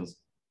organizations.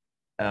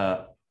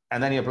 And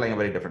then you're playing a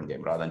very different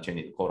game rather than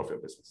changing the core of your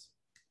business.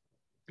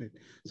 Right.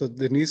 So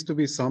there needs to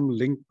be some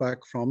link back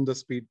from the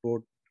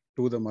speedboat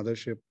to the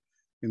mothership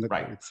in the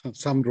right.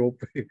 some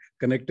rope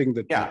connecting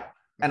the two. Yeah.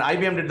 And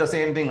IBM did the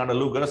same thing under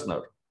Lou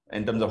Gerstner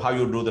in terms of how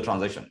you do the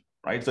transition,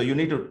 right? So you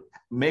need to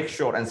make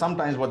sure, and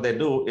sometimes what they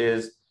do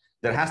is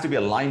there has to be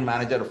a line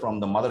manager from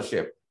the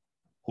mothership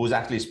who's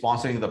actually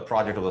sponsoring the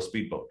project of the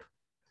speedboat.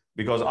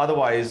 Because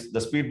otherwise the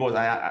speedboat,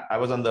 I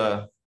was on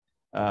the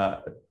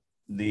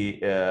in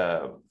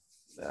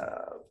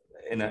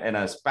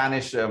a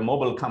Spanish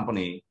mobile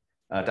company,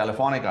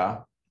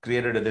 Telefonica,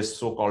 created this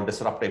so-called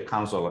disruptive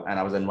council, and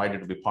I was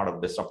invited to be part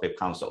of the disruptive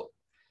council.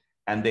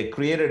 And they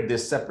created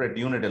this separate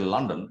unit in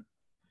London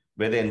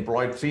where they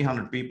employed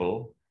 300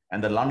 people,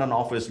 and the London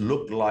office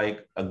looked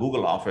like a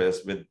Google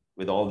office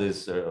with all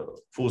these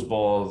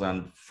foosballs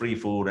and free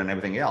food and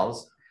everything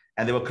else.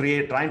 And they were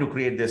trying to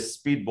create this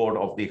speedboat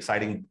of the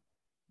exciting,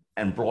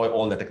 employ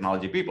all the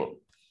technology people.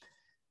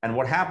 And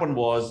what happened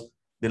was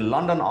the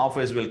London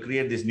office will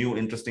create these new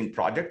interesting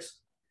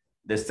projects.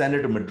 They send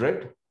it to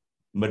Madrid.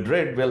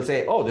 Madrid will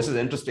say, oh, this is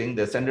interesting.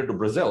 They send it to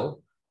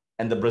Brazil.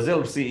 And the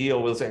Brazil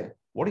CEO will say,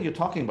 what are you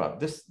talking about?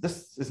 This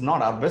is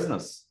not our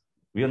business.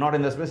 We are not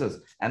in this business.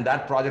 And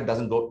that project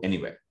doesn't go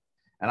anywhere.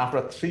 And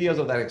after 3 years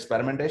of that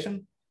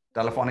experimentation,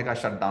 Telefonica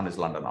shut down its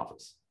London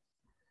office.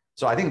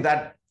 So I think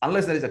that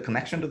unless there is a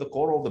connection to the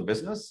core of the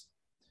business,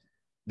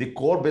 the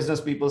core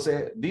business people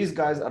say, these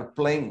guys are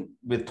playing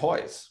with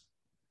toys.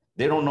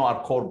 They don't know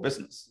our core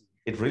business.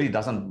 It really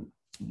doesn't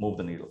move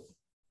the needle.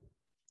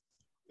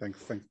 Thanks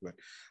for that.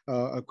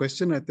 A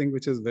question I think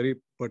which is very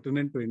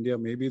pertinent to India,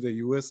 maybe the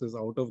US is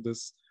out of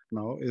this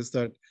now, is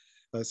that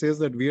says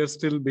that we are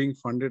still being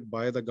funded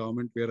by the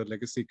government. We are a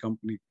legacy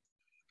company.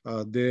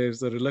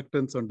 There's a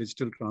reluctance on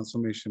digital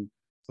transformation.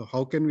 So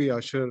how can we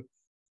usher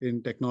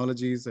in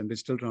technologies and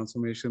digital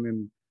transformation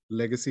in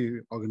legacy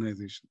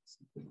organizations?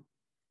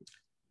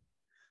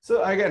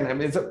 So again, I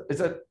mean,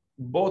 it's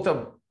both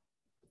a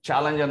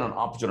challenge and an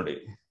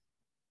opportunity.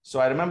 So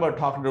I remember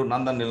talking to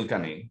Nandan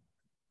Nilekani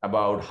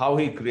about how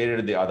he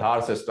created the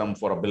Aadhaar system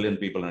for 1 billion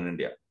people in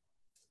India.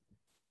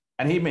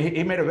 And he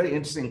made a very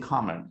interesting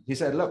comment. He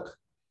said, look,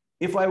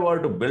 if I were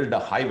to build a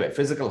highway,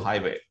 physical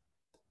highway,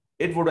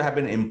 it would have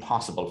been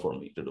impossible for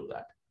me to do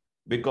that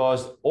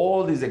because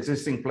all these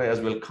existing players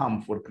will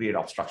come for create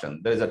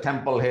obstruction. There's a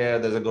temple here,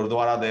 there's a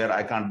Gurdwara there,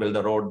 I can't build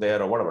a road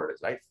there or whatever it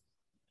is, right?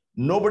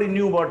 Nobody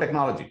knew about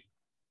technology.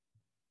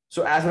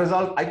 So as a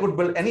result, I could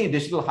build any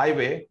digital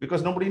highway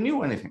because nobody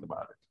knew anything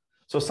about it.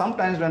 So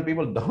sometimes when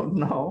people don't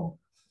know,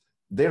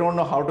 they don't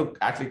know how to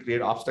actually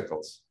create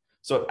obstacles.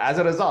 So as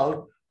a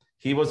result,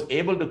 he was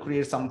able to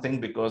create something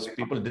because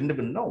people didn't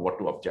even know what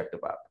to object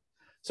about.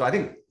 So I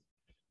think,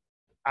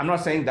 I'm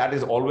not saying that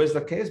is always the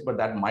case, but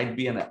that might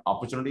be an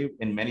opportunity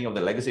in many of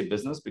the legacy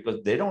business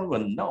because they don't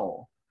even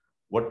know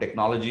what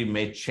technology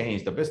may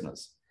change the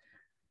business.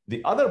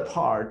 The other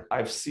part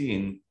I've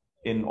seen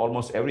in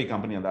almost every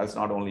company, and that's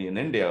not only in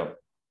India,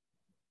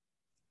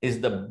 is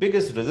the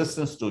biggest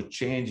resistance to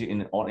change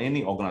in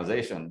any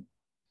organization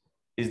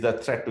is the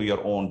threat to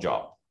your own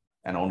job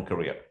and own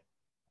career.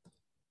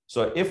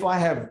 So if I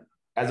have,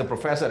 as a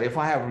professor, if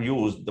I have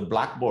used the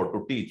blackboard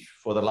to teach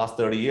for the last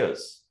 30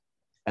 years,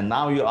 and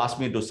now you ask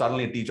me to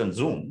suddenly teach on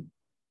Zoom,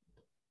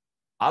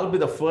 I'll be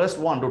the first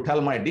one to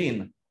tell my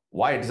dean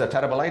why it is a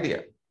terrible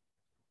idea.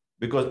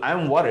 Because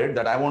I'm worried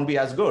that I won't be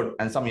as good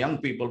and some young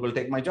people will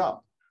take my job.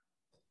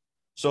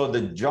 So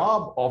the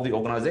job of the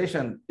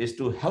organization is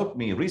to help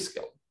me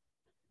reskill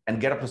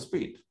and get up to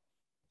speed.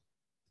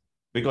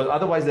 Because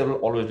otherwise there will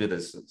always be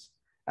resistance.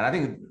 And I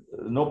think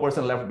no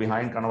person left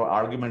behind kind of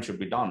argument should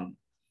be done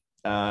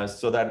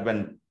so that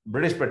when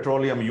British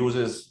Petroleum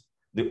uses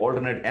the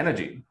alternate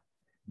energy,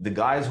 the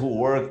guys who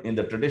work in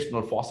the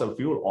traditional fossil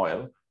fuel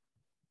oil,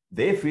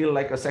 they feel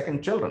like a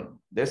second children.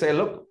 They say,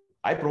 look,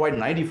 I provide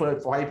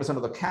 95%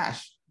 of the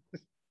cash,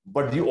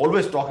 but you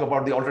always talk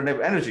about the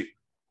alternative energy.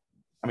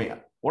 I mean,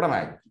 what am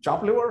I,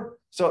 chop liver?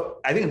 So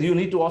I think you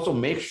need to also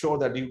make sure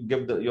that you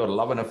give your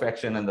love and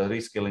affection and the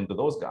reskilling to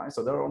those guys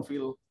so they don't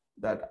feel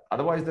that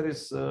otherwise there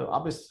is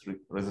obvious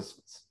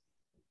resistance.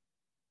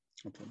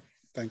 Okay,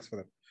 thanks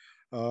for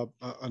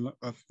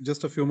that.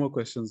 Just a few more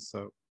questions,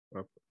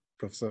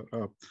 Professor.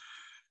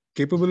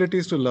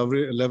 Capabilities to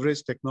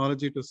leverage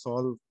technology to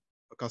solve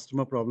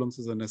customer problems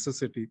is a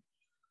necessity.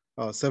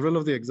 Several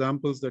of the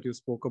examples that you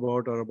spoke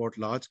about are about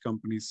large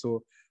companies.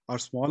 So are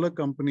smaller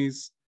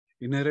companies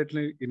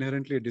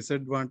inherently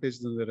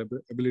disadvantaged in their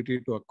ability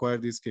to acquire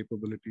these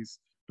capabilities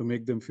to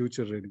make them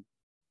future ready?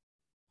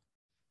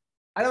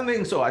 I don't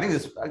think so. I think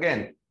it's,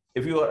 again,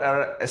 if you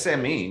are an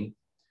SME,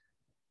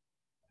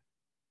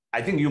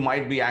 I think you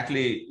might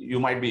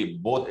be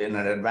both in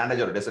an advantage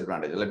or a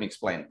disadvantage. Let me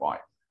explain why.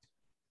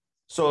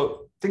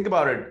 So think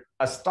about it.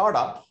 A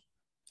startup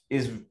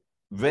is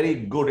very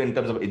good in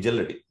terms of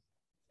agility,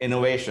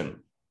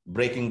 innovation,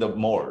 breaking the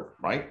mold,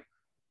 right?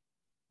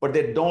 But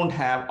they don't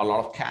have a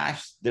lot of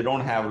cash. They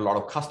don't have a lot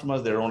of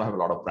customers. They don't have a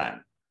lot of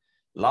brand.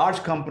 Large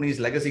companies,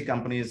 legacy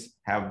companies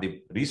have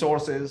the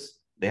resources.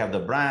 They have the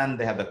brand.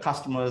 They have the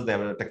customers. They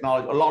have the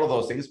technology, a lot of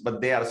those things, but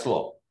they are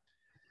slow.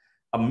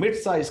 A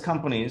mid-sized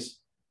companies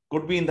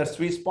could be in that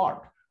sweet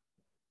spot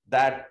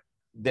that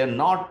they're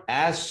not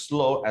as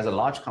slow as a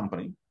large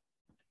company,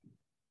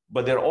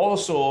 but they're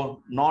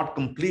also not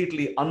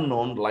completely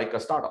unknown like a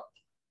startup.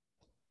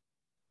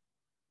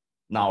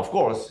 Now, of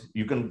course,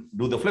 you can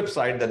do the flip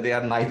side that they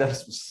are neither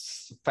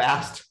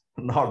fast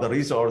nor the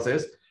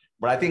resources,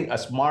 but I think a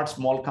smart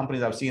small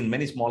companies, I've seen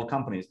many small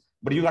companies,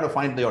 but you got to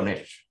find your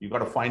niche. You got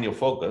to find your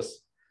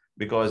focus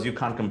because you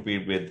can't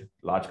compete with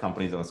large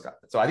companies on the sky.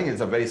 So I think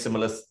it's a very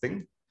similar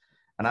thing.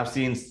 And I've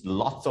seen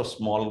lots of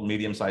small,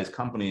 medium-sized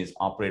companies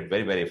operate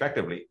very, very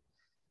effectively.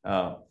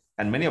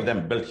 And many of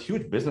them built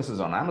huge businesses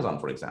on Amazon,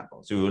 for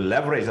example. So you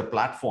leverage the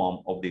platform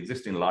of the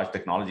existing large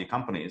technology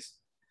companies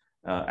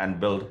and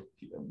build,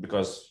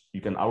 because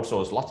you can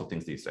outsource lots of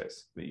things these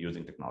days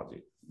using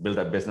technology. Build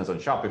a business on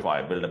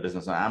Shopify, build a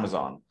business on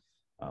Amazon,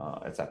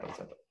 et cetera, et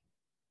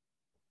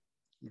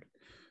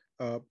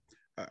cetera.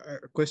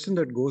 A question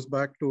that goes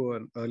back to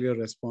an earlier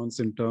response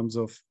in terms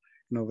of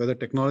whether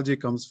technology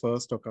comes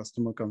first or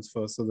customer comes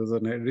first. So there's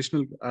an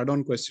additional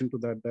add-on question to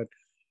that, that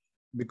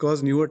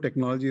because newer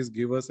technologies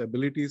give us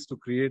abilities to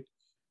create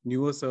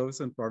newer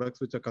services and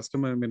products which a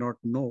customer may not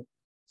know.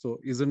 So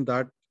isn't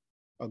that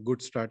a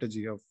good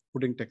strategy of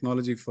putting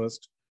technology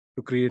first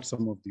to create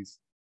some of these?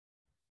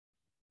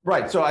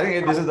 Right. So I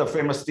think this is the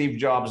famous Steve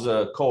Jobs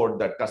quote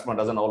that customer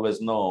doesn't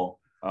always know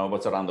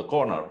what's around the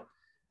corner.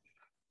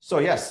 So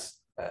yes,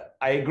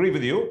 I agree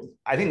with you.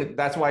 I think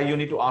that's why you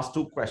need to ask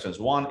two questions.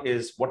 One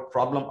is, what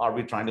problem are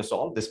we trying to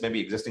solve? This may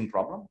be existing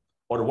problem,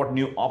 or what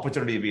new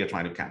opportunity we are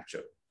trying to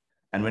capture.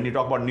 And when you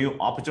talk about new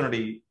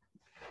opportunity,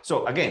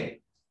 so again,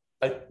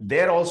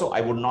 there also,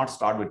 I would not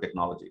start with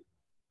technology.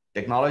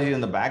 Technology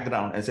in the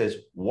background and says,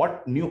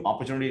 what new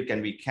opportunity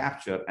can we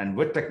capture and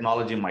what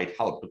technology might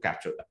help to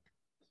capture that?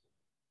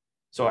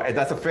 So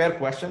that's a fair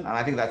question. And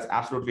I think that's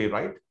absolutely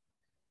right.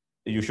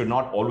 You should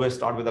not always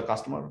start with a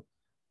customer.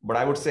 But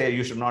I would say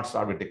you should not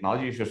start with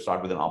technology. You should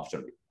start with an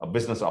opportunity, a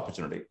business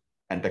opportunity.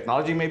 And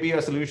technology may be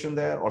a solution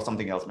there, or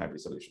something else might be a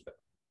solution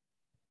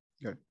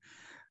there.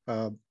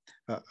 Good.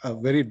 A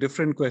very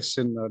different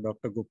question,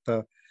 Dr.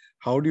 Gupta.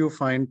 How do you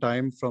find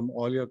time from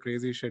all your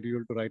crazy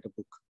schedule to write a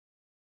book?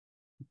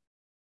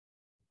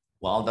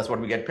 Well, that's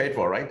what we get paid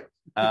for, right?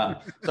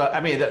 So,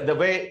 I mean, the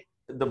way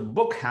the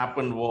book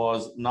happened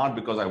was not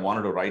because I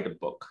wanted to write a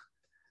book.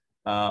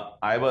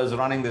 I was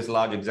running this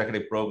large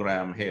executive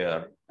program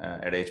here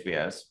at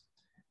HBS.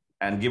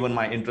 And given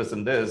my interest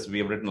in this, we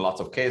have written lots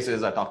of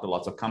cases. I talked to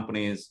lots of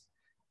companies,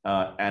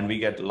 and we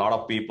get a lot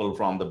of people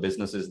from the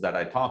businesses that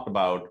I talked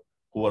about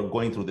who are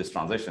going through this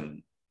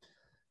transition.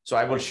 So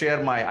I will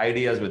share my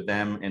ideas with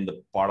them in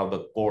the part of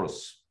the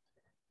course.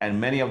 And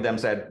many of them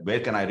said, where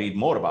can I read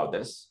more about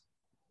this?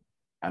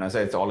 And I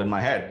said, it's all in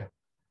my head,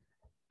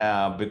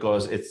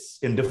 because it's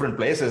in different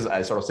places.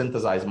 I sort of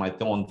synthesize my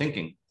own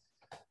thinking.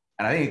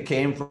 And I think it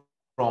came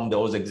from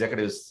those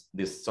executives,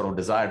 this sort of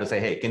desire to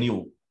say, hey, can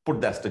you put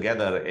this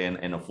together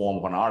in a form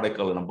of an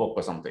article, in a book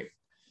or something?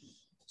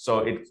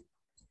 So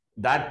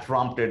that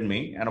prompted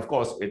me. And of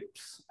course,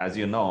 as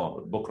you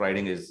know, book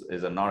writing is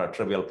not a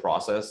trivial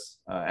process,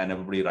 and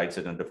everybody writes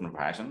it in a different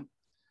fashion.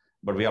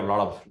 But we have a lot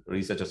of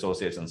research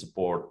associates and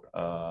support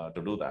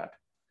to do that.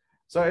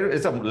 So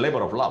it's a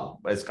labor of love.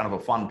 It's kind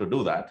of a fun to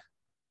do that.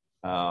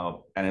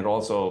 And it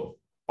also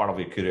part of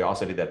the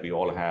curiosity that we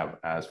all have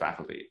as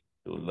faculty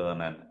to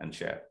learn and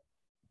share.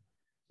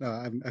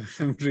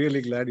 I'm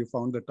really glad you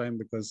found the time,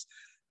 because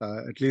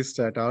at least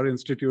at our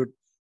institute,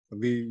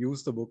 we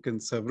use the book in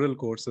several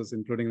courses,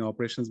 including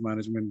operations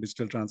management,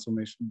 digital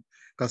transformation,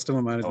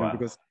 customer management, wow,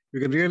 because we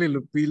can really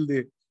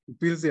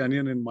peels the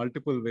onion in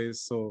multiple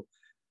ways. So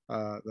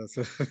that's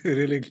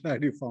really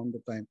glad you found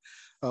the time.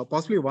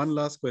 Possibly one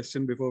last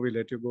question before we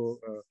let you go,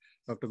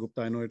 Dr.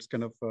 Gupta. I know it's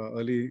kind of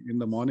early in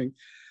the morning.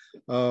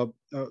 So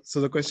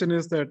the question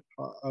is that,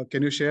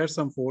 can you share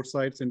some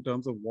foresights in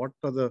terms of what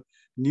are the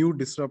new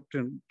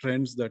disruption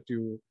trends that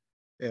you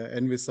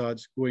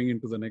envisage going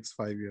into the next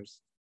 5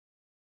 years?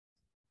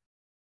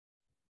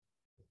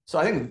 So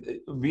I think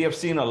we have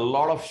seen a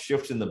lot of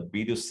shifts in the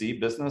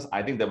B2C business.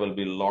 I think there will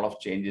be a lot of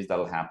changes that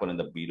will happen in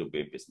the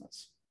B2B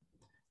business.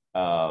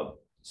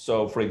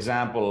 So for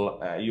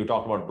example, you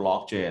talked about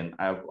blockchain.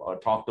 I've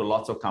talked to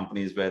lots of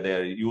companies where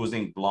they're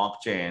using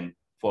blockchain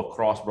for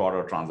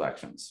cross-border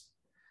transactions.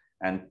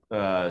 And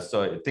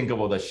so think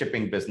about the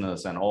shipping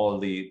business and all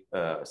the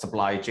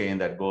supply chain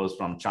that goes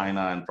from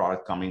China and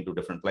product coming to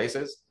different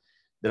places.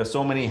 There are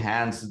so many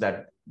hands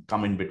that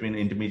come in between,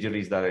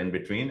 intermediaries that are in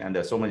between, and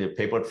there's so much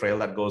paper trail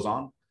that goes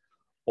on.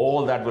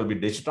 All that will be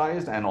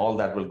digitized, and all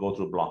that will go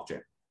through blockchain.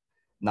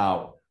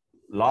 Now,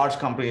 large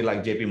company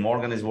like JP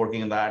Morgan is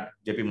working on that.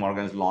 JP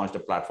Morgan has launched a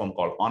platform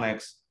called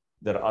Onyx.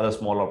 There are other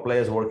smaller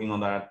players working on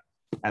that.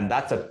 And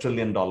that's $1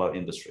 trillion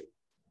industry.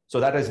 So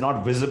that is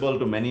not visible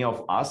to many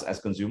of us as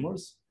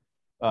consumers,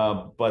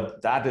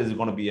 but that is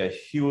going to be a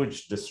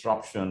huge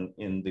disruption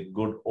in the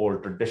good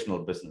old traditional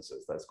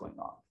businesses that's going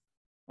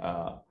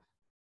on.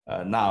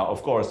 Now,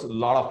 of course, a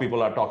lot of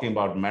people are talking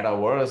about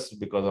metaverse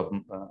because of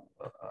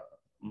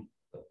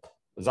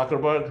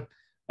Zuckerberg.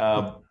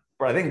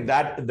 But I think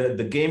that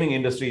the gaming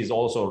industry is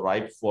also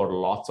ripe for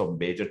lots of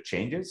major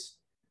changes,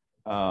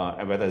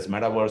 whether it's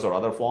metaverse or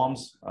other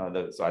forms.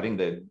 So I think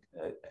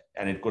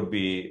and it could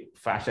be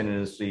fashion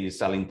industry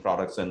selling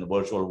products in the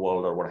virtual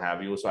world or what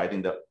have you. So I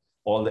think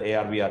all the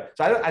AR, VR.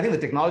 So I think the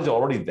technology is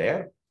already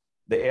there.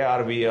 The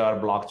AR,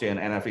 VR,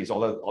 blockchain, NFTs,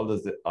 all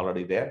this is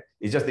already there.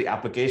 It's just the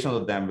application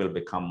of them will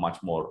become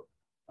much more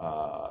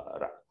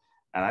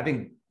And I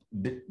think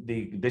the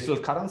digital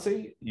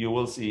currency, you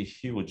will see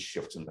huge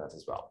shifts in that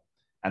as well.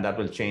 And that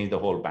will change the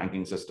whole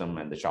banking system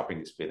and the shopping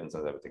experience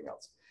and everything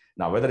else.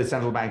 Now, whether it's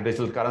central bank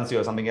digital currency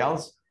or something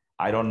else,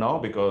 I don't know,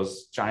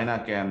 because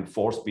China can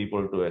force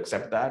people to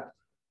accept that.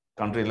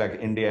 Countries like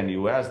India and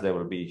US, there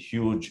will be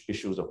huge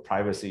issues of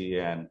privacy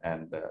and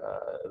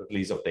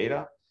release of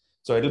data.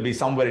 So it'll be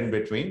somewhere in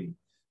between.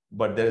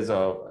 But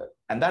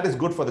and that is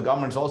good for the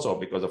governments also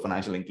because of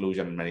financial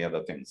inclusion and many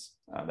other things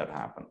that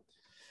happen.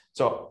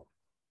 So,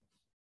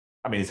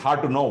 I mean, it's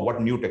hard to know what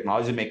new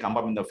technology may come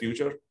up in the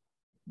future,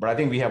 but I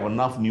think we have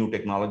enough new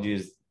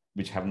technologies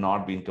which have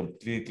not been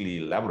completely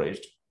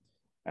leveraged.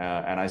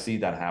 And I see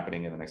that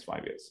happening in the next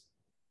 5 years.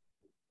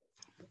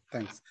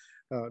 Thanks.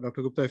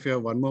 Dr. Gupta, if you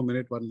have 1 more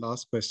minute, one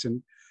last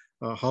question.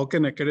 How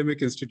can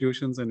academic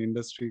institutions and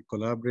industry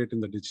collaborate in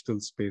the digital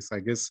space?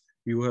 I guess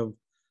you have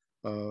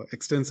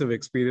extensive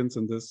experience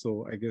in this.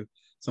 So I guess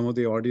some of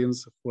the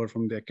audience who are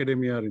from the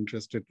academia are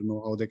interested to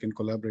know how they can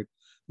collaborate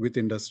with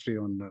industry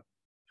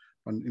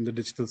in the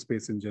digital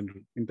space in general,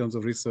 in terms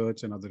of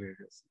research and other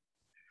areas.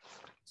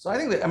 So I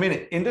think that, I mean,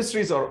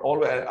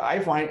 I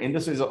find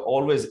industries are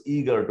always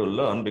eager to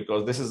learn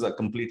because this is a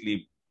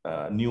completely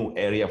new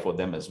area for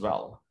them as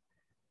well.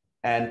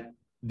 And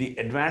the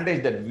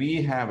advantage that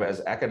we have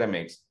as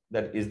academics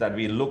is that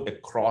we look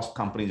across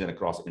companies and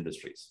across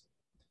industries.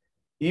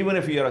 Even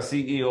if you're a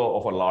CEO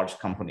of a large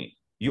company,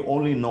 you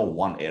only know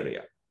one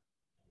area.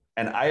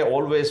 And I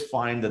always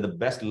find that the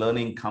best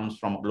learning comes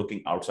from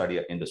looking outside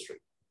your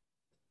industry.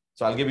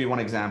 So I'll give you one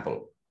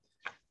example.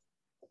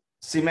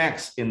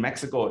 Cemex in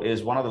Mexico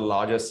is one of the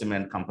largest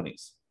cement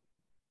companies.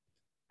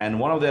 And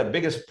one of their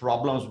biggest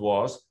problems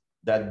was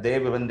that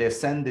when they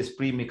send these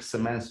pre-mixed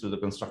cements to the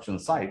construction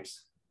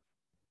sites,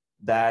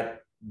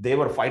 that they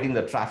were fighting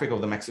the traffic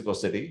of the Mexico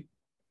City,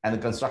 and the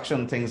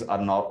construction things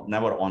are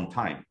never on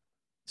time.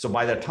 So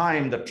by the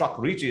time the truck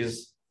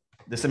reaches,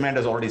 the cement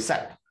is already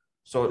set.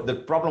 So the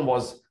problem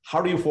was,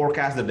 how do you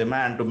forecast the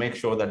demand to make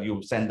sure that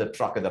you send the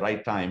truck at the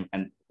right time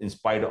and in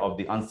spite of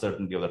the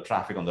uncertainty of the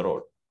traffic on the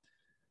road?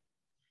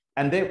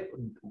 And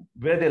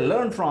where they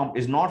learned from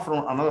is not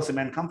from another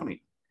cement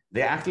company.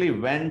 They actually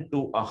went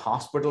to a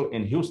hospital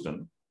in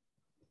Houston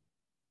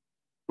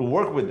to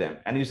work with them.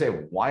 And you say,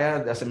 why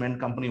are the cement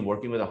company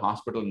working with a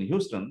hospital in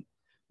Houston?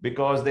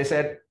 Because they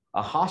said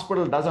a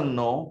hospital doesn't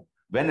know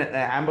when an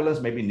ambulance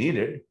may be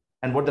needed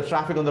and what the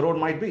traffic on the road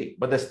might be,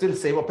 but they still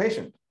save a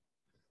patient.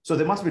 So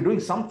they must be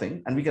doing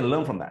something, and we can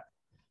learn from that.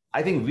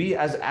 I think we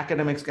as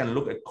academics can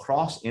look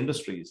across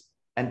industries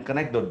and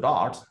connect the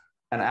dots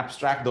and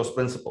abstract those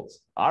principles.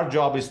 Our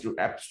job is to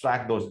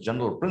abstract those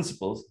general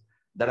principles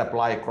that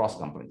apply across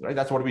companies, right?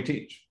 That's what we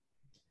teach.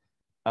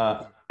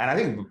 And I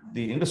think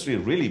the industry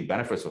really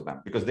benefits from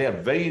them because they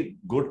are very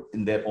good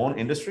in their own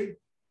industry,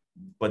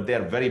 but they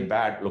are very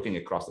bad looking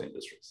across the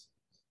industries.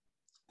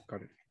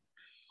 Got it.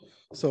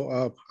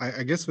 So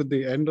I guess with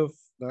the end of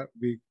that,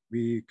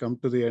 we come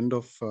to the end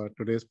of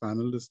today's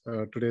panel,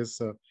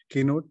 today's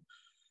keynote.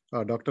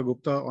 Dr.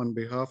 Gupta, on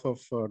behalf of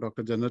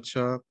Dr. Janat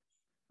Shah,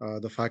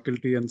 the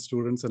faculty and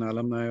students and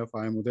alumni of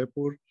IIM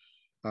Udaipur,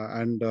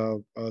 and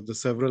the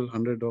several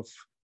hundred of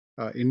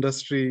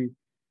industry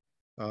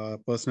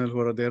personnel who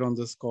are there on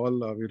this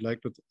call, we'd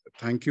like to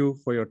thank you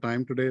for your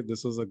time today.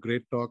 This was a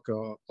great talk,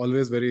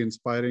 always very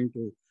inspiring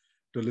to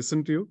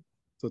listen to you.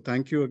 So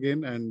thank you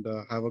again, and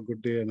have a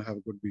good day and have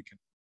a good weekend.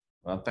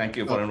 Well, thank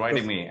you for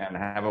inviting me, and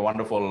have a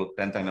wonderful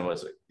 10th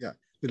anniversary. Yeah,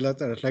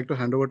 I'd like to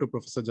hand over to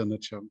Professor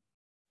Janat Shah.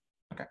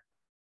 Okay.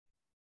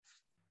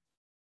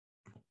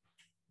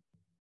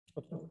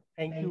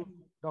 Thank you,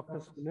 Dr.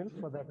 Sunil,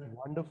 for that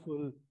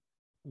wonderful,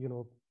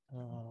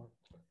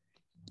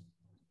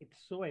 it's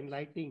so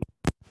enlightening.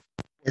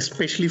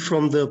 Especially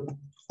from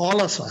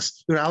all of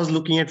us. I was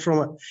looking at from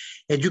an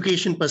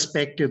education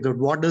perspective, that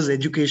what does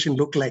education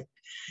look like?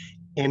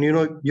 And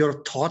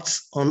your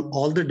thoughts on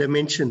all the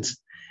dimensions,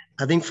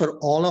 I think for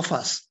all of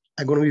us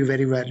are going to be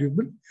very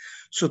valuable.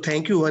 So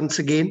thank you once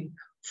again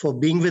for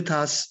being with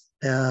us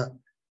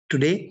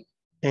today.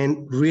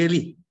 And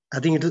really, I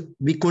think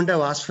we couldn't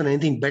have asked for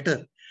anything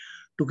better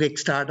to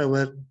kickstart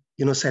our,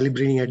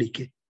 celebrating a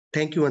decade.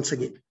 Thank you once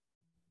again.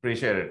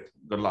 Appreciate it.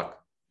 Good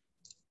luck.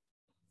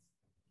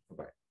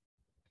 Bye.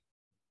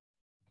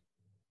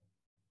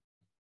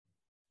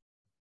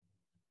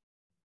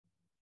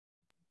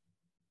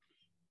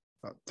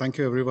 Thank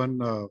you, everyone.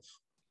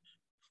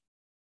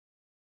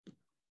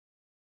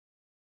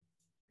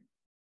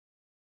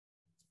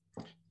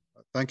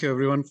 Thank you,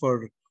 everyone,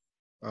 for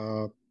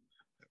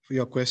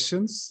your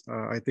questions.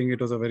 I think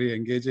it was a very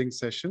engaging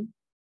session.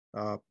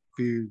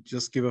 We'll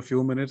just give a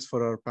few minutes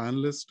for our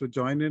panelists to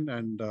join in,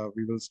 and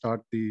we will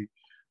start the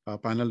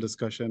panel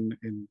discussion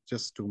in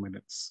just 2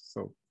 minutes.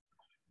 So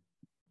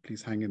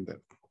please hang in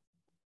there.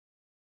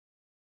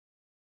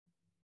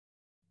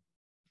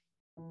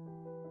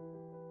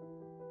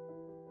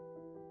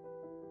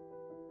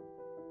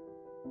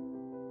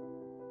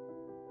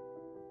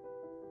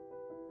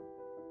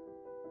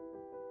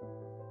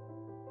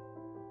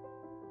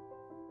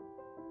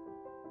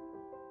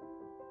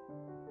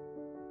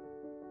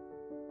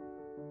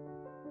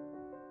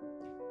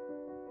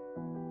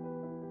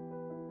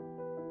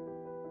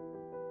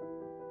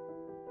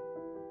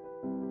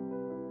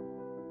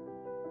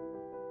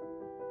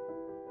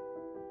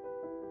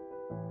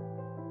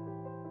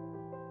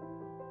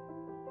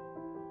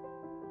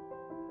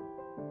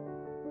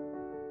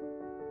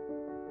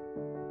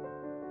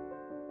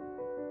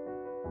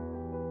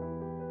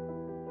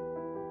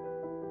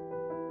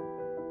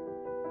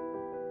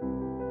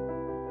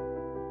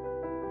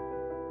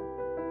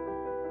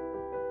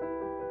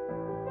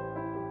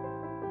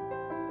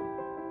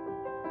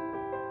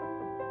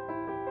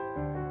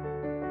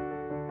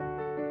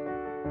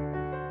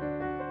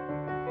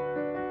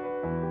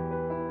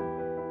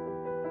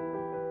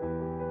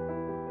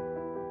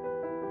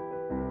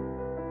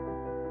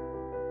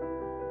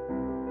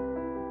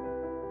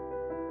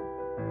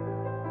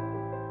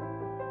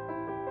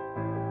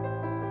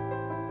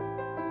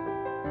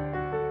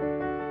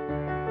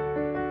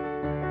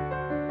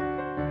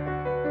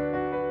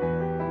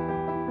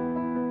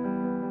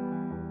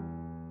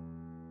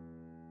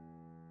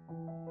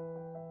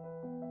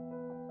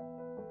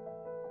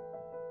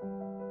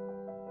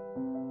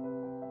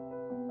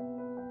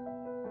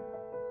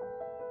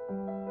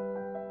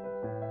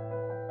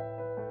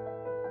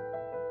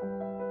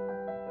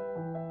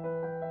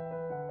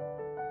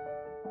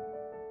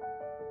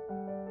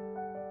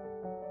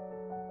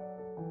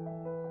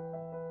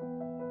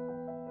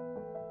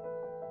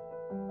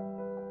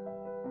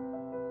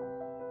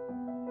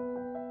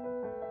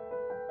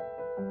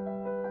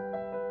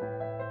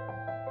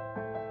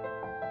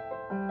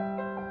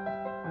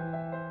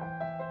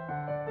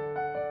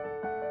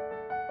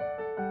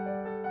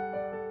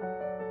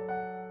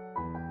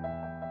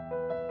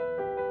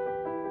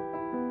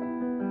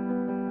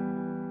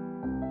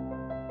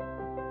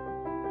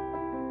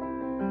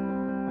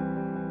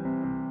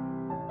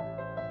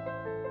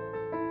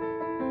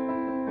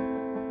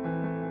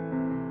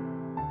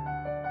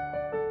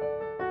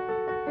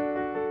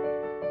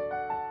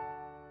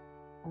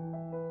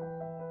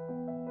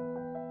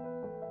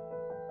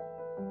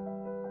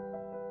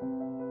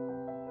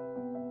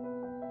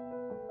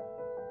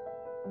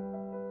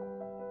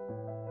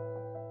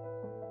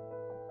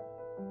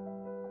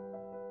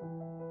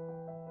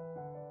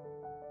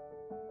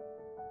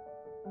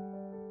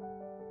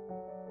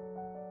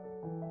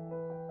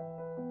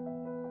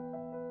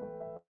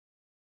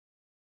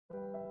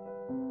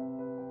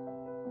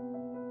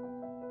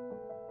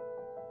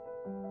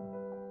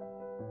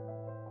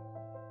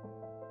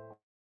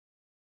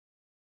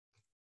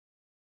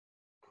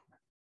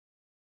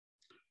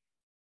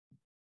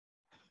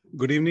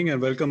 Good evening and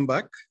welcome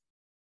back.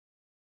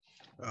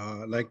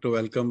 I'd like to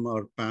welcome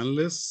our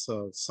panelists,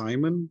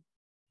 Simon,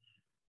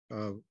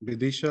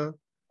 Vidisha,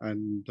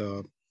 and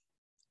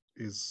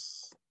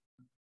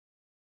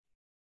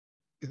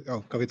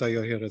Kavita,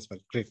 you're here as well.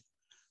 Great.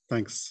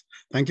 Thanks.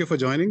 Thank you for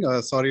joining.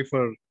 Sorry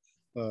for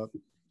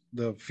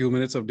the few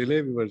minutes of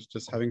delay. We were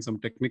just having some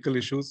technical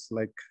issues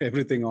like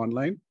everything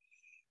online.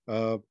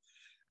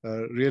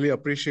 Really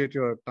appreciate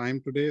your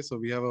time today. So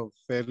we have a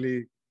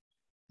fairly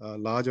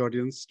large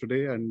audience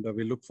today, and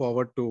we look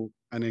forward to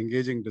an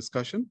engaging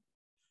discussion.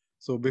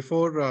 So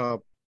before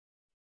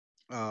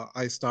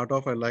I start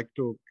off, I'd like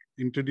to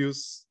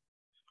introduce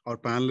our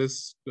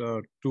panelists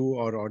to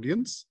our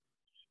audience.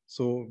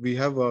 So we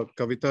have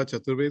Kavita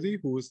Chaturvedi,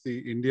 who is the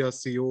India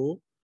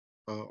COO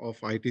of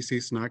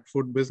ITC Snack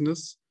Food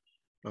Business.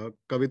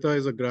 Kavita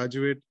is a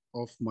graduate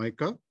of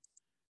MICA,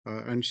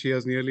 and she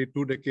has nearly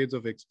 2 decades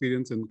of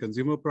experience in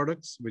consumer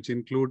products, which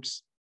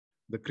includes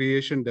the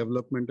creation,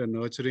 development, and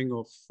nurturing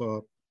of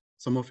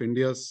some of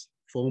India's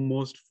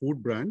foremost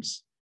food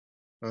brands.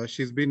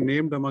 She's been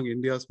named among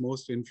India's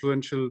most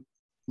influential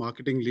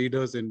marketing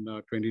leaders in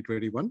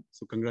 2021.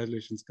 So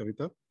congratulations,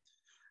 Kavita,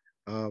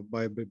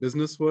 by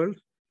Business World.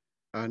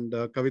 And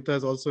Kavita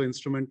is also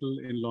instrumental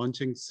in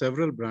launching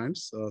several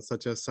brands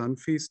such as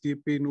Sunfeast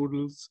TP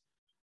noodles,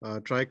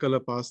 Tricolor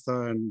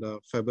pasta, and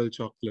Febble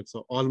chocolate.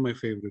 So all my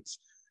favorites.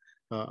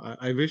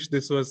 I wish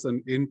this was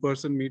an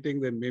in-person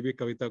meeting, then maybe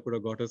Kavita could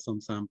have got us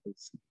some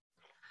samples.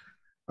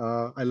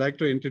 I'd like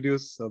to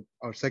introduce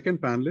our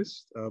second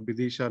panelist,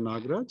 Vidisha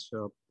Nagraj,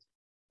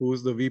 who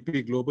is the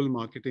VP Global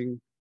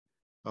Marketing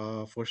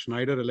for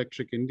Schneider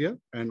Electric India,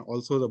 and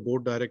also the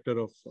board director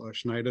of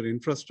Schneider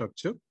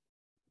Infrastructure.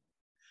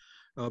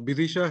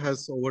 Vidisha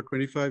has over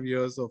 25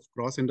 years of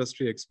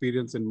cross-industry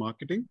experience in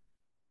marketing.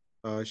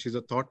 She's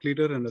a thought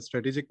leader and a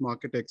strategic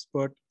market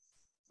expert,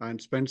 and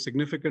spent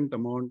significant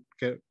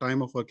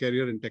time of her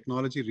career in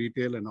technology,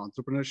 retail, and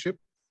entrepreneurship.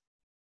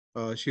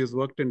 She has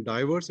worked in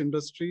diverse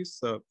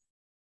industries.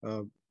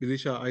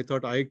 Vidisha, I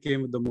thought I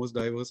came with the most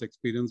diverse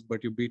experience,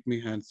 but you beat me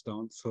hands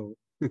down. So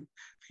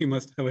we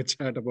must have a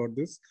chat about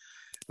this.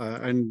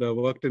 And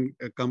worked in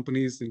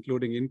companies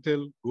including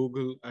Intel,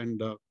 Google,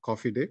 and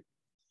Coffee Day.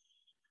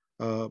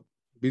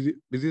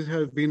 Vidisha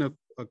has been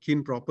a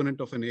keen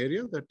proponent of an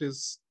area that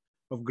is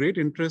of great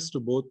interest to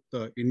both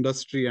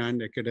industry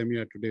and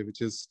academia today, which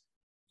is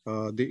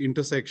the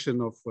intersection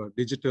of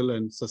digital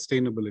and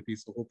sustainability.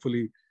 So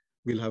hopefully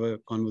we'll have a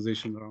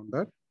conversation around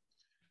that.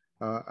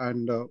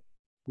 And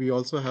we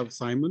also have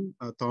Simon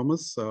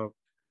Thomas,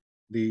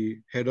 the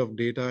head of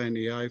data and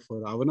AI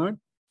for Avanade.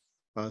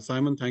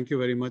 Simon, thank you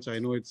very much. I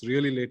know it's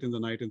really late in the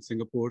night in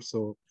Singapore,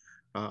 so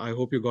I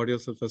hope you got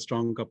yourself a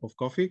strong cup of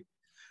coffee.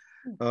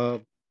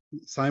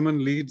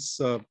 Simon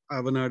leads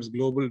Avanade's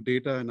global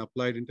data and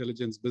applied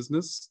intelligence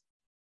business,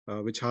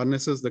 which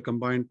harnesses the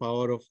combined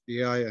power of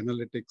AI,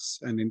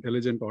 analytics, and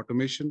intelligent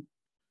automation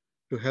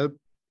to help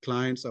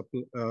clients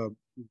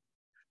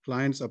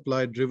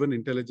apply driven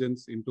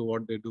intelligence into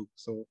what they do.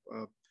 So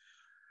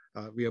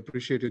we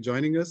appreciate you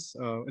joining us.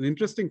 An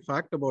interesting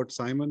fact about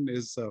Simon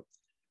is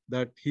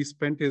that he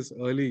spent his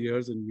early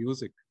years in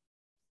music.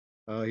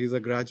 He's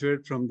a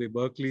graduate from the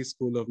Berklee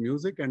School of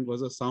Music and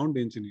was a sound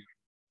engineer.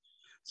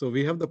 So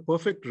we have the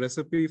perfect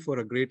recipe for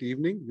a great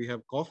evening. We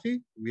have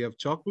coffee, we have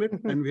chocolate,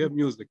 and we have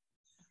music.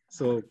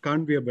 So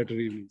can't be a better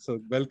evening. So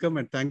welcome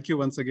and thank you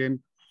once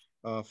again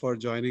for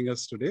joining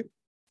us today.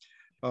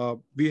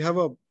 We have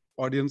a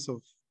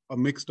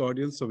mixed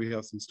audience. So we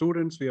have some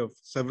students, we have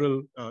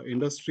several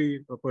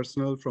industry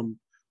personnel from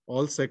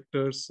all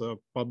sectors,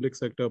 public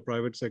sector,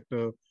 private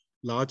sector,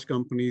 large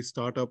companies,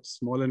 startups,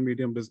 small and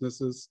medium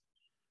businesses.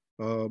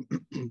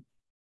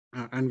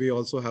 And we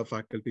also have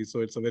faculty. So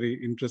it's a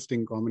very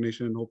interesting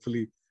combination, and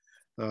hopefully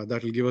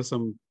that will give us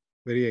some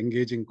very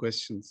engaging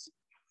questions.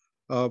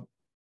 But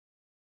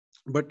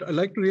I'd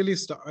like to really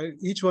start,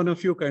 each one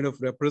of you kind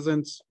of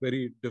represents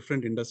very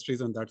different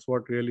industries, and that's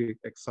what really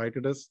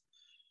excited us.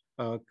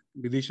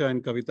 Vidisha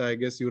and Kavita, I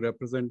guess you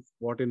represent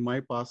what in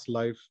my past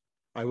life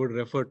I would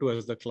refer to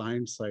as the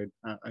client side.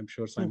 I'm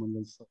sure Simon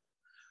will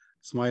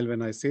smile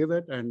when I say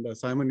that. And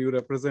Simon, you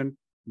represent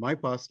my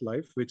past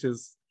life, which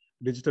is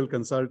digital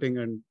consulting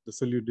and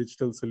the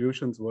digital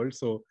solutions world.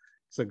 So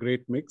it's a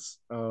great mix.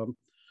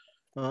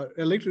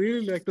 I'd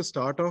really like to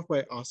start off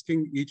by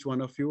asking each one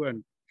of you,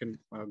 and can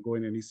go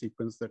in any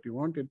sequence that you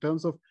want, in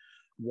terms of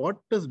what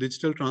does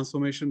digital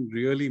transformation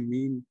really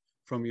mean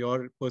from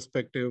your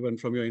perspective and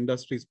from your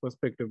industry's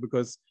perspective?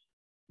 Because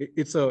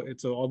it's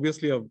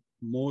obviously a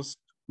most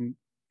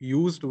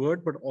used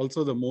word, but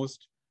also the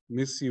most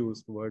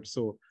misused word.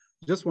 So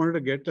just wanted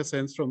to get a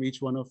sense from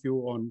each one of you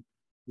on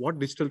what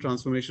digital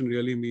transformation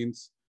really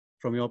means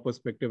from your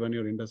perspective and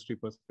your industry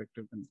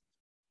perspective. And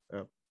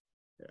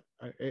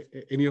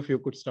any of you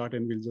could start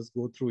and we'll just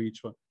go through each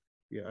one.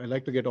 Yeah, I'd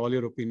like to get all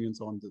your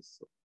opinions on this.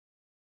 So,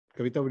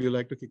 Kavita, would you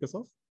like to kick us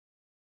off?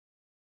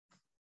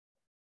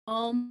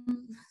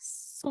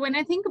 So when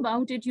I think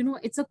about it,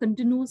 it's a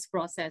continuous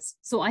process.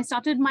 So I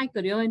started my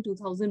career in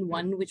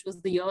 2001, which was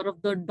the year of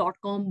the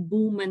dot-com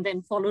boom, and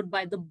then followed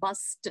by the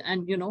bust.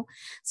 And,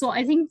 so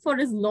I think for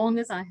as long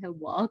as I have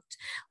worked,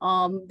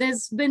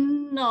 there's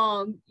been,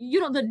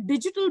 the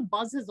digital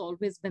buzz has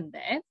always been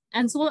there.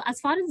 And so as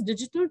far as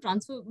digital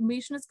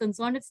transformation is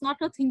concerned, it's not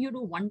a thing you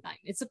do one time.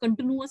 It's a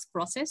continuous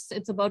process.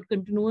 It's about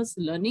continuous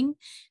learning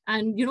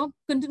and,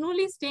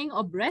 continually staying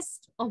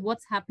abreast of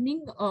what's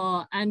happening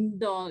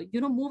and,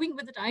 moving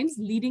with the times,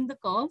 leading the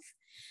curve.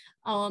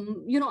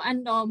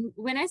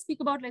 When I speak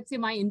about, let's say,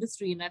 my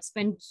industry, and I've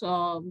spent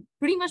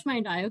pretty much my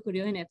entire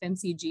career in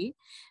FMCG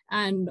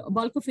and a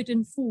bulk of it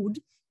in food,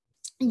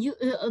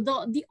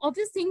 the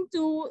obvious thing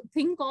to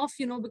think of,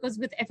 because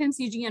with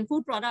FMCG and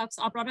food products,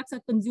 our products are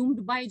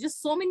consumed by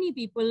just so many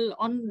people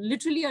on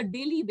literally a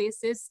daily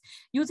basis.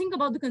 You think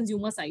about the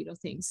consumer side of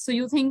things. So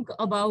you think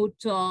about,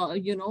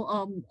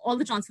 all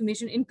the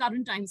transformation in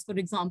current times, for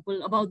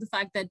example, about the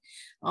fact that,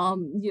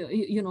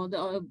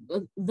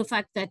 the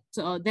fact that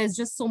there's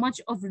just so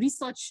much of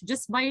research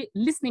just by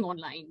listening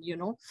online,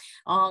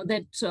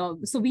 so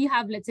we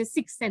have, let's say,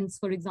 Sixth Sense,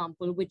 for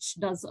example, which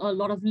does a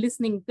lot of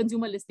listening,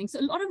 consumer listening. So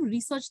a lot of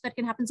research that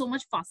can happen so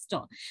much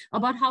faster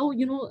about how,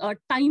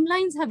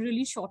 timelines have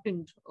really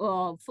shortened,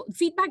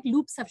 feedback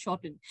loops have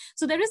shortened.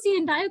 So there is the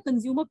entire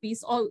consumer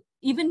piece, or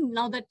even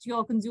now that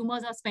your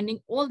consumers are spending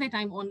all their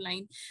time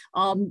online,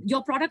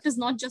 your product is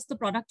not just the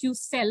product you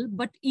sell,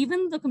 but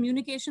even the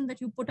communication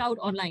that you put out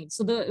online.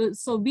 So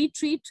we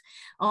treat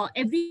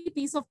every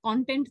piece of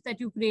content that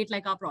you create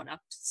like our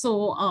product.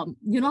 So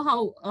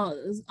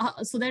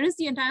so there is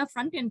the entire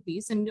front end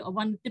piece, and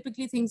one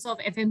typically thinks of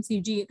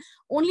FMCG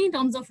only in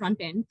terms of front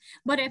end,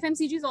 but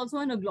FMCG is also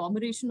an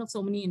agglomeration of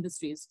so many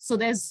industries. So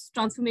there's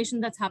transformation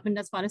that's happened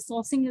as far as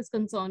sourcing is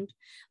concerned,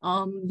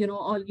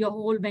 all your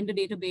whole vendor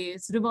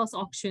database, reverse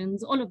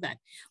auctions, all of that.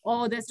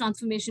 Or there's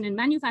transformation in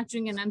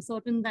manufacturing, and I'm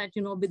certain that,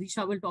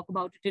 Vidisha will talk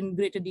about it in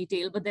greater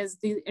detail, but there's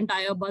the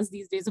entire buzz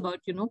these days about,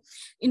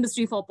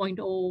 Industry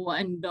 4.0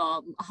 and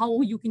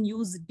how you can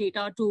use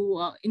data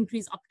to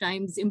increase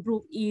uptimes,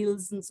 improve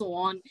yields, and so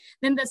on.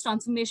 Then there's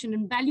transformation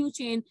in value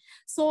chain.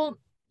 So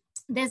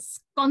there's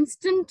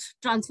constant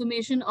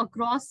transformation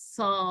across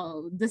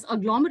this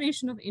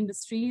agglomeration of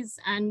industries.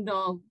 And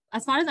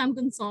as far as I'm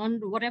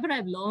concerned, whatever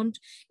I've learned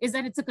is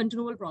that it's a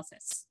continual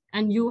process.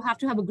 And you have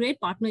to have a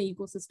great partner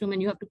ecosystem,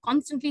 and you have to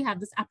constantly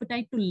have this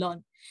appetite to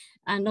learn.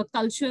 And a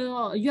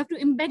culture, you have to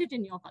embed it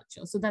in your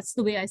culture. So that's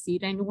the way I see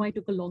it. I know I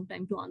took a long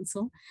time to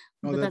answer,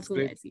 but that's the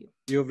way I see it.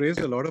 You've raised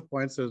a lot of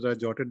points that I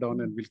jotted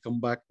down, and we'll come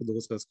back to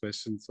those as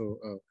questions. So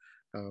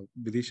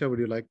Vidisha, would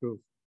you like to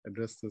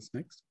address this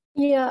next?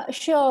 Yeah,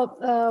 sure.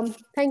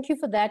 Thank you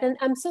for that. And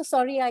I'm so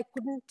sorry I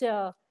couldn't,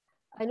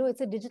 I know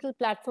it's a digital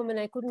platform and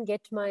I couldn't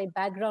get my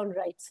background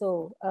right.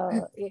 So,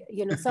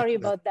 sorry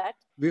about that.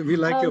 We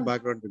like your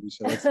background,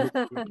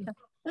 Vidisha.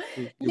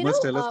 You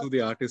must tell us who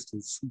the artist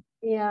is.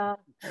 Yeah,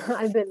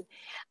 I will.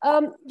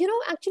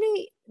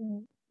 Actually,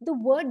 the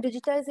word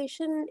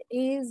digitization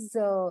is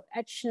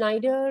at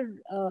Schneider,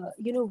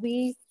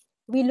 we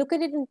look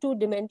at it in two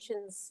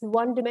dimensions.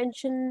 One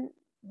dimension,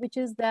 which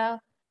is the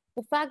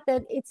fact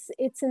that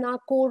it's in our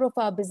core of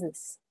our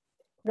business,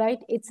 right?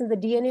 It's in the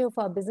DNA of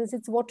our business.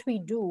 It's what we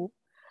do.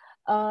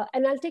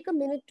 And I'll take a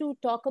minute to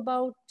talk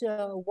about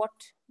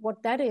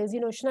what that is.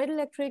 Schneider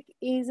Electric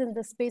is in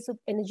the space of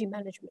energy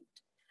management,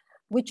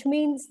 which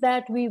means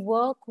that we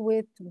work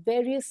with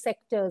various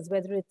sectors,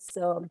 whether it's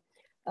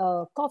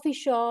coffee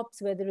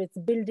shops, whether it's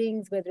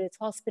buildings, whether it's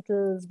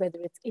hospitals, whether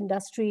it's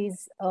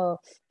industries,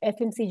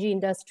 FMCG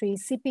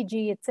industries,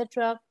 CPG,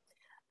 etc.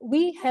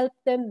 We help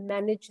them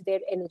manage their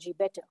energy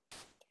better.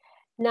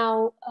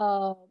 Now,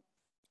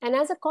 and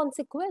as a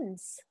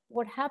consequence,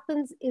 what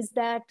happens is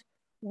that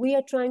we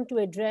are trying to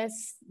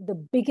address the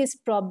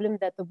biggest problem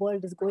that the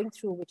world is going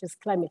through, which is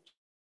climate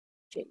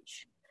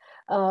change.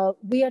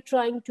 We are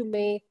trying to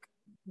make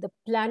the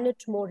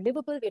planet more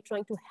livable. We're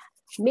trying to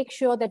make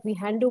sure that we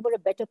hand over a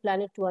better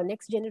planet to our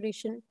next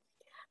generation,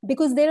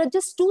 because there are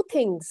just two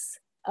things,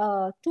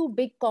 two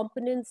big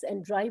components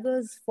and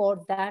drivers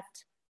for that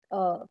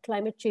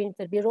climate change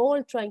that we're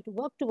all trying to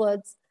work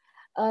towards.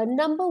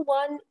 Number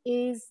one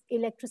is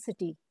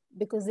electricity,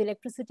 because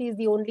electricity is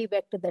the only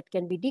vector that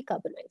can be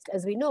decarbonized,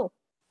 as we know.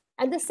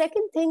 And the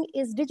second thing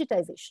is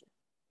digitization,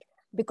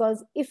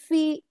 because if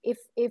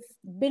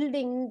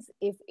buildings,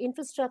 if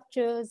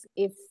infrastructures,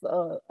 if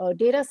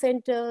data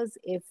centers,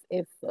 if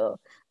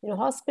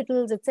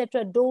hospitals,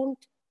 etc., don't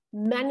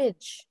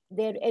manage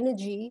their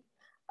energy,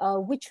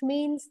 which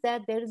means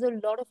that there is a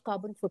lot of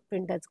carbon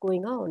footprint that's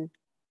going on.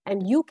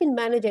 And you can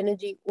manage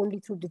energy only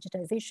through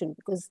digitization,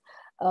 because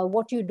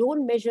what you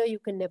don't measure, you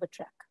can never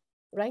track,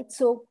 right?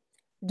 So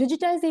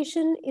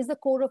digitization is the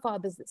core of our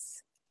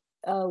business.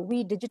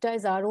 We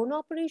digitize our own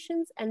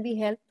operations, and we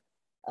help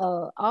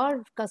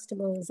our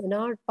customers and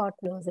our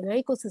partners and our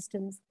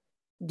ecosystems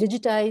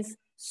digitize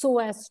so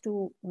as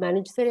to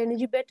manage their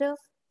energy better,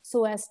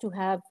 so as to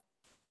have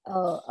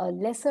a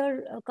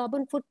lesser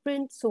carbon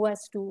footprint, so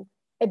as to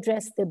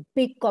address the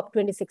big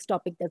COP26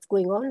 topic that's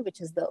going on,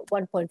 which is the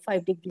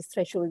 1.5 degrees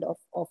threshold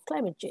of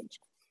climate change.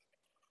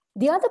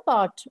 The other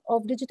part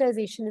of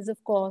digitization is,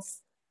 of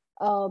course,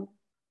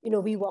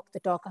 we walk the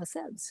talk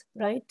ourselves,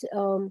 right?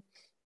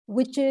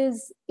 Which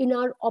is in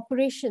our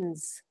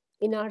operations,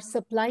 in our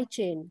supply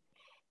chain,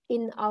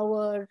 in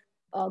our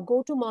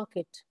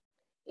go-to-market,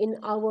 in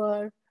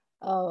our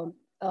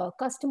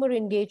customer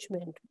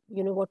engagement,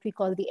 what we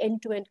call the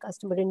end-to-end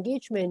customer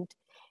engagement,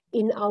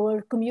 in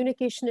our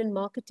communication and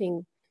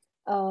marketing.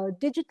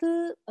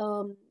 Digital,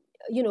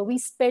 we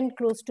spend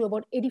close to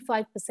about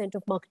 85%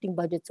 of marketing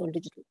budgets on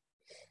digital,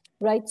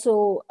 right?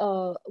 So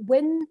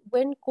when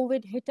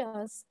COVID hit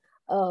us,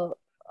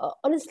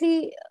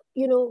 honestly,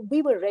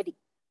 we were ready.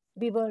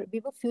 We were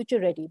future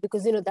ready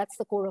because, that's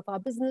the core of our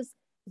business.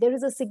 There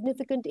is a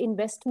significant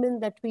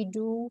investment that we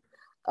do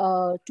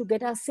to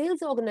get our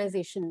sales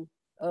organization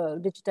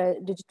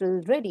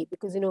digital ready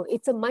because,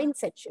 it's a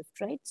mindset shift,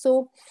 right?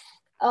 So,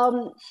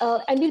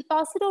 and we'll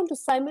pass it on to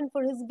Simon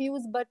for his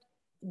views, but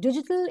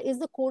digital is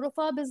the core of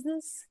our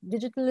business.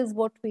 Digital is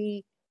what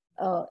we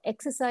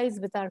exercise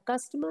with our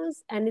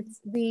customers, and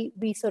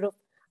we sort of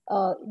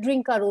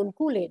drink our own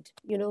Kool-Aid,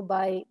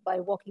 by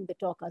walking the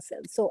talk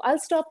ourselves. So I'll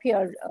stop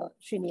here,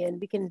 Srini, and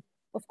we can,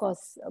 of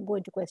course, go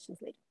into questions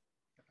later.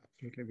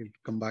 Absolutely, we'll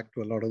come back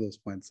to a lot of those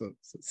points. So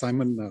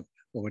Simon,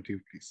 over to you,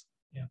 please.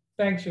 Yeah,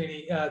 thanks,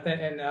 Srini,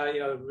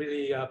 and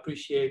really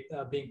appreciate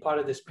being part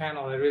of this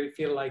panel. I really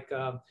feel like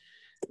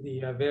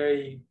the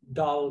very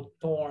dull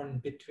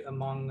thorn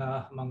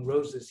among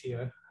roses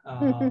here,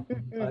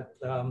 but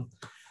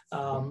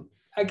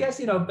I guess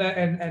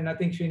and I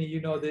think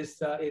Srini,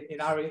 this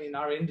in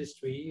our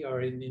industry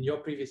or in your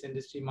previous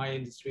industry, my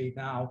industry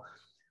now,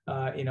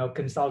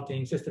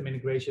 consulting, system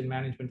integration,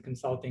 management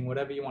consulting,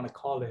 whatever you want to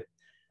call it.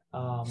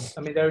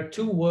 I mean, there are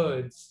two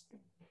words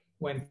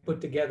when put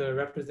together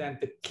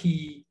represent the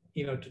key,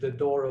 to the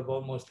door of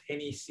almost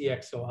any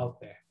CXO out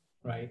there,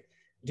 right?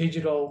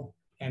 Digital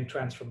and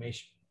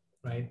transformation,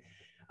 right?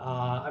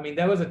 I mean,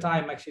 there was a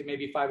time actually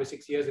maybe 5 or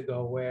 6 years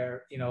ago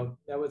where,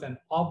 there was an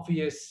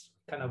obvious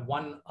kind of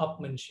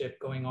one-upmanship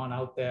going on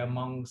out there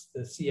amongst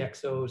the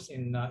CXOs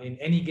in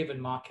any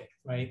given market,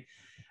 right?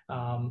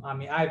 I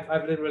mean,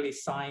 I've literally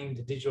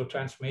signed digital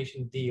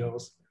transformation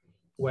deals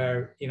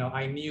where,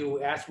 I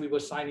knew as we were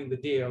signing the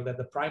deal that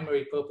the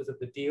primary purpose of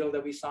the deal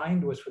that we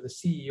signed was for the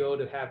CEO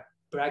to have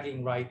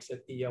bragging rights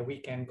at the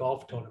weekend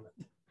golf tournament,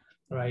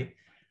 right?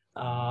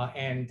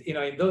 And,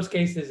 in those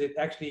cases, it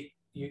actually,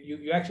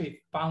 you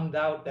actually found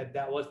out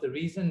that was the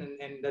reason,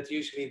 and that's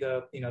usually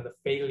the the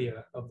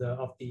failure of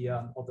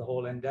the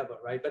whole endeavor,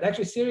 right? But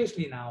actually,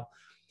 seriously now,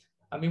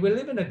 I mean, we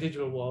live in a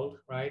digital world,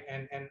 right?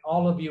 And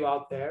all of you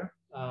out there,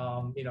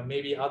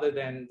 maybe other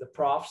than the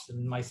profs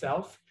and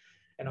myself,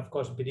 and of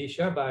course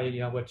Bidisha, by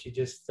what she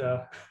just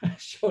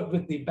showed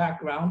with the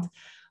background,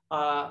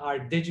 are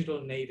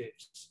digital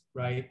natives,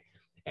 right?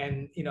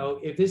 And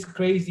if this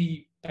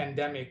crazy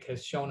pandemic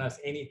has shown us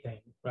anything,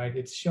 right?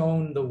 It's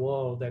shown the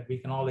world that we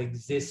can all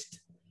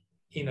exist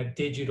in a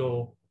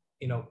digital,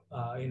 in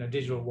a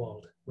digital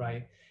world,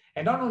 right?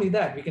 And not only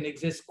that, we can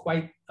exist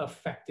quite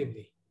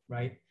effectively,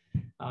 right?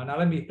 Now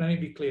let me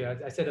be clear.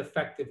 I said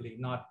effectively,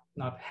 not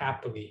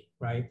happily,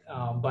 right?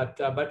 But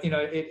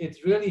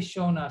it's really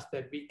shown us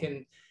that we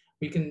can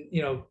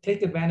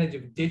take advantage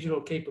of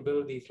digital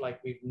capabilities like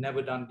we've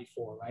never done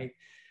before, right?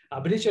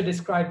 Bidisha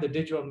described the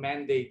digital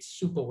mandate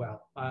super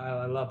well.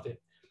 I loved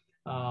it.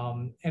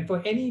 And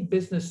for any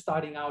business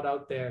starting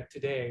out there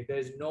today,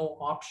 there's no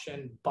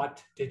option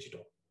but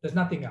digital. There's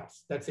nothing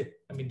else. That's it.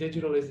 I mean,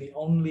 digital is the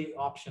only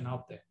option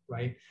out there,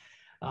 right?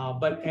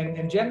 But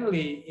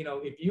generally,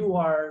 if you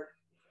are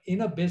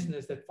in a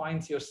business that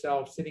finds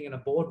yourself sitting in a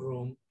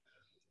boardroom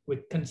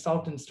with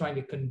consultants trying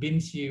to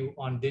convince you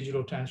on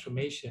digital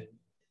transformation,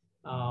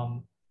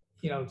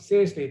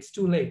 seriously, it's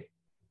too late.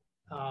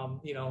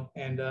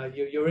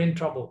 You're in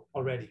trouble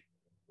already,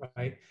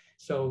 right?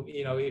 So,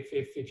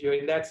 if you're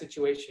in that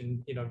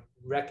situation,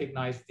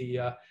 recognize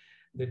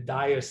the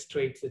dire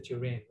straits that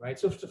you're in, right?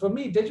 So for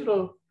me,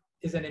 digital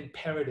is an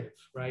imperative,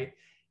 right?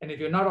 And if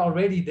you're not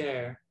already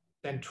there,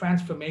 then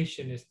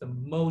transformation is the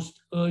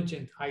most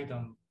urgent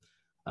item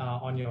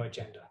on your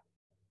agenda.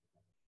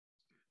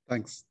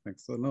 Thanks.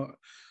 So no,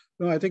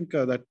 I think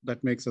that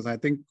makes sense. I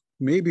think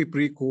maybe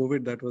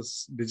pre-COVID,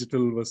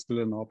 digital was still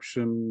an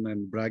option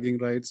and bragging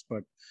rights,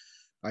 but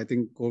I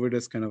think COVID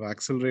has kind of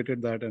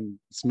accelerated that, and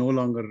it's no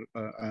longer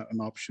an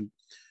option.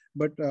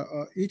 But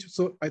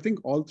so I think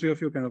all three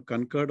of you kind of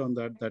concurred on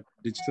that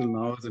digital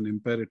now is an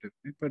imperative.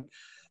 Right?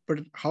 But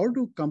how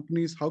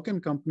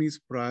can companies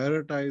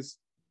prioritize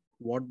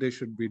what they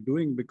should be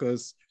doing?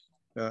 Because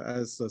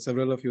as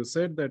several of you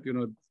said, that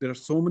there are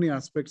so many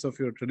aspects of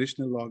your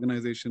traditional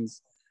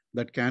organizations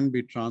that can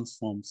be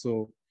transformed.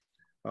 So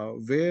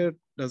where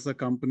does the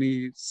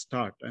company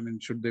start? I mean,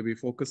 should they be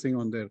focusing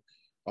on their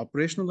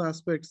operational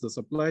aspects, the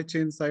supply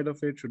chain side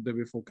of it? Should they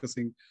be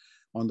focusing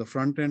on the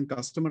front end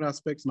customer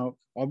aspects? Now,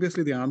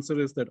 obviously, the answer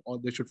is that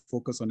they should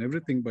focus on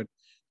everything, but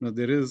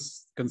there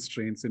is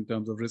constraints in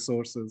terms of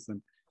resources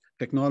and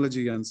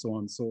technology and so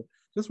on. So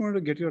just wanted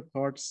to get your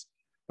thoughts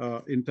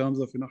in terms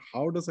of,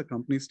 how does a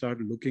company start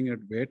looking at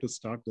where to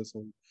start this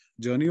whole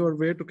journey, or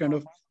where to kind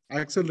of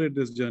accelerate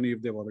this journey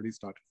if they've already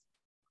started?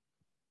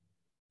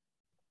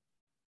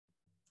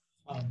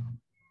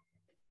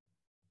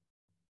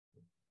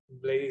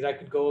 Ladies, I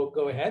could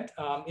go ahead.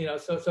 I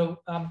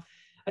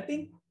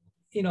think,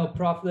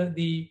 Prof,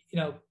 the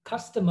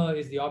customer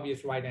is the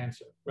obvious right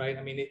answer, right?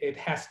 I mean, it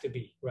has to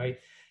be, right?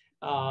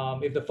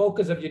 If the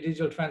focus of your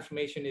digital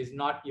transformation is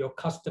not your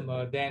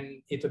customer,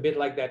 then it's a bit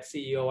like that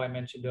CEO I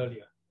mentioned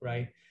earlier,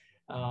 right?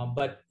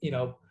 But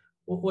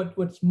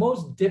what's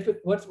most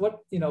difficult,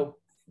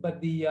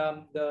 but the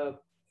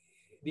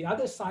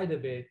other side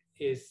of it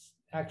is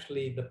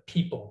actually the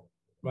people,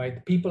 right?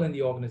 The people in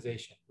the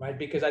organization, right?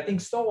 Because I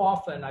think so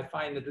often I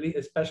find that,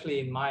 especially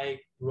in my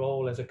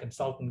role as a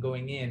consultant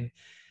going in,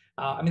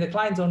 I mean, the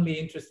client's only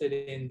interested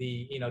in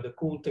the, the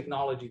cool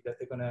technology that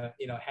they're going to,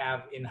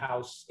 have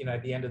in-house,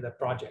 at the end of the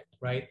project,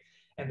 right?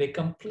 And they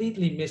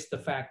completely miss the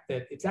fact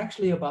that it's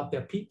actually about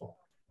their people,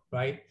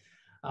 right?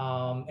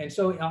 And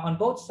so on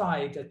both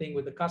sides, I think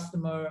with the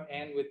customer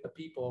and with the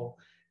people,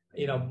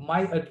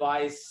 my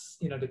advice,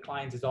 to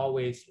clients is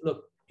always,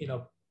 look,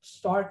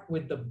 start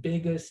with the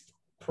biggest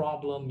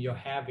problem you're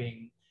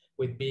having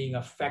with being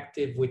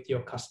effective with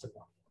your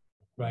customer,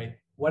 right?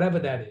 Whatever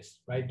that is,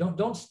 right?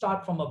 Don't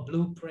start from a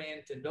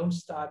blueprint, and don't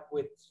start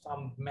with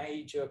some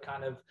major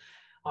kind of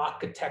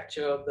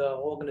architecture of the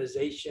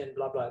organization,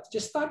 blah, blah.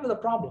 Just start with a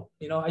problem.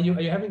 Are you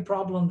having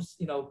problems,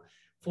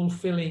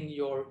 fulfilling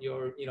your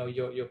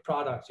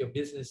products, your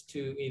business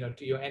to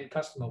your end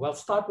customer? Well,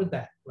 start with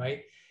that,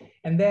 right?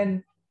 And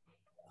then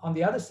on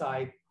the other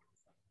side,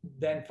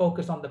 then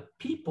focus on the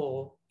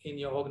people in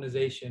your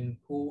organization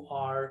who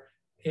are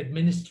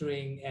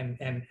administering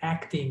and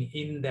acting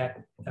in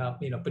that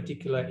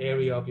particular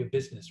area of your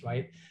business,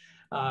 right?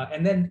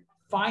 And then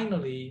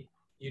finally,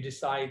 you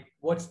decide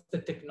what's the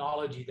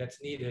technology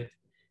that's needed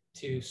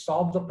to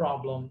solve the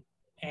problem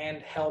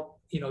and help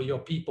your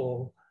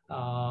people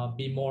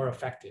be more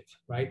effective,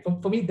 right?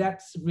 For me,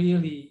 that's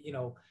really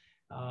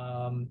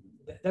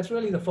that's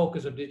really the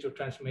focus of digital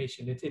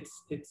transformation.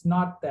 It's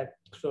not that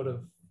sort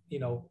of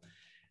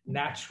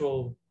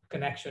natural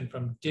connection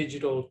from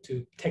digital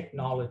to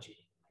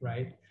technology,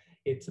 right?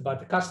 It's about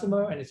the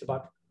customer, and it's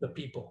about the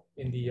people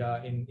in the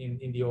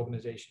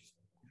organizations.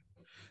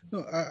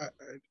 No,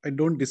 I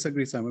don't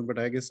disagree, Simon, but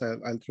I guess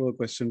I'll throw a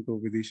question to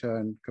Vidisha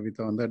and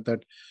Kavita on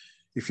that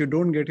if you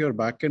don't get your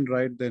backend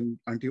right, then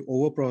aren't you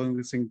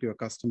over-promising to your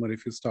customer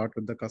if you start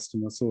with the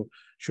customer? So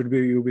should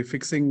you be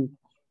fixing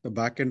the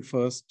backend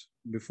first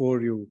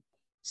before you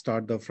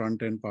start the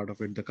front end part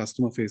of it, the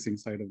customer-facing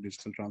side of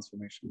digital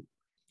transformation?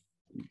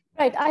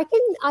 Right, I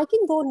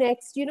can go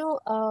next.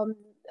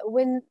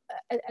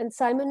 And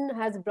Simon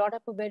has brought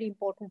up a very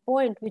important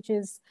point, which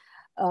is,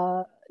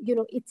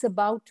 it's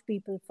about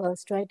people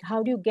first, right?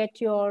 How do you get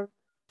your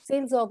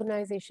sales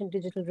organization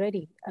digital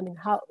ready? I mean,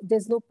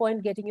 there's no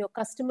point getting your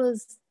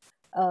customers,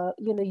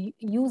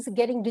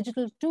 getting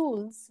digital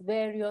tools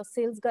where your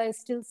sales guy is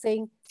still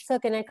saying, "Sir,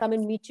 can I come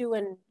and meet you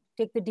and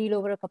take the deal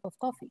over a cup of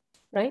coffee?"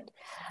 Right?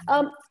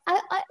 I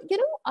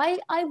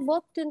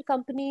worked in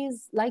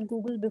companies like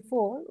Google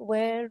before,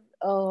 where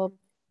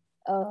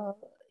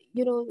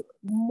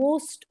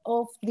most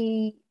of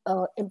the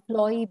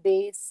employee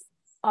base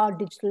are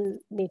digital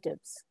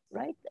natives,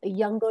 right? A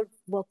younger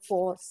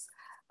workforce,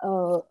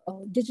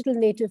 digital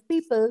native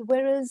people,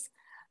 whereas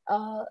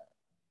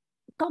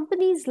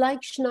companies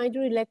like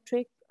Schneider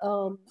Electric,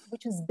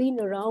 which has been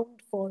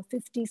around for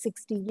 50,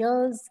 60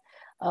 years,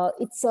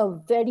 it's a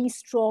very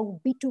strong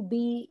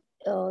B2B,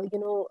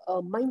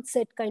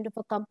 mindset kind of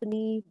a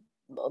company.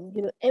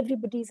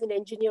 Everybody's an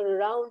engineer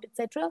around,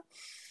 etc.,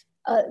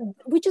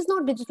 which is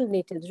not digital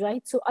natives,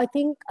 right? So I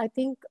think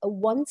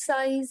one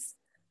size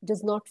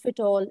does not fit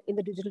all in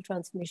the digital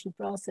transformation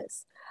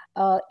process.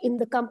 In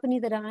the company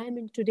that I am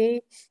in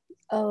today,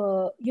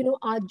 our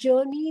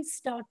journey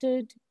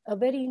started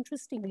very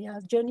interestingly.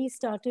 Our journey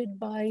started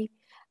by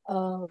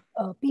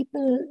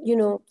people,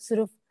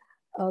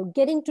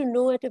 getting to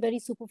know at a very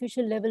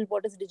superficial level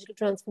what does digital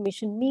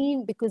transformation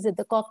mean, because at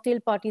the cocktail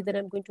party that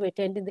I'm going to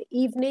attend in the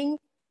evening,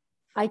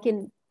 I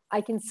can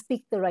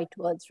speak the right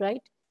words,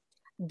 right?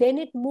 Then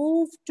it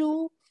moved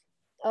to,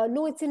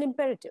 no, it's an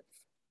imperative.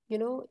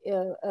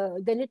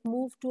 Then it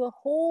moved to a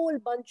whole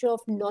bunch of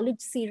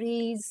knowledge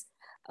series,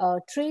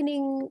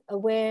 training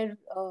where,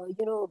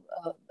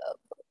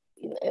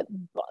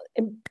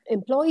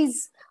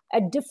 employees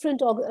at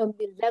different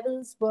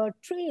levels were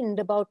trained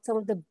about some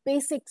of the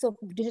basics of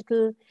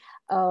digital,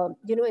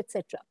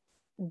 etc.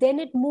 Then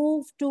it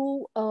moved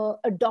to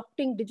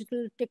adopting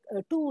digital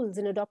tools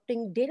and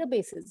adopting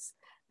databases,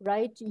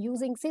 right?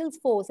 Using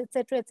Salesforce,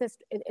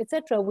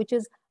 etc., which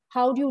is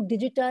how do you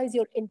digitize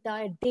your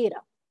entire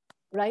data,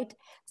 right?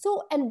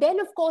 So, and then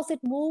of course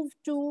it moved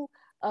to,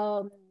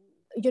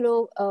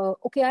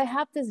 okay, I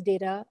have this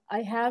data,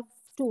 I have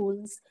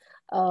tools,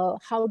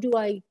 how do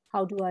I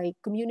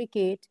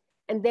communicate?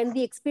 And then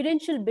the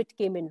experiential bit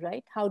came in,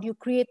 right? How do you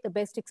create the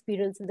best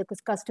experience and the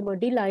customer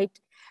delight,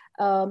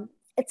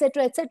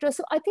 etc., etc.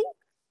 So I think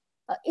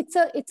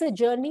it's a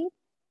journey.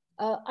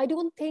 I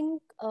don't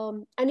think,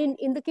 and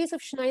in the case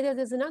of Schneider,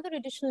 there's another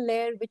additional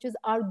layer, which is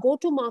our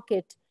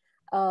go-to-market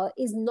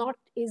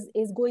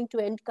is going to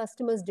end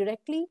customers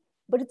directly,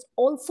 but it's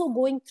also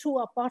going through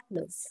our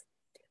partners,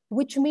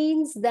 which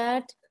means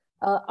that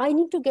I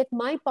need to get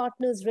my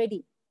partners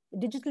ready,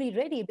 digitally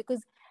ready,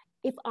 because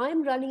if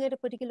I'm running at a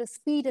particular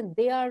speed and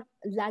they are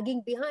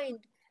lagging behind,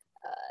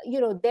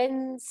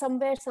 then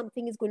somewhere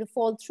something is going to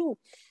fall through.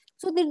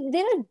 So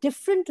there are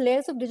different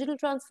layers of digital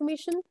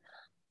transformation.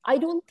 I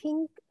don't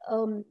think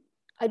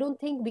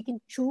we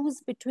can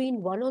choose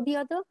between one or the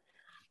other,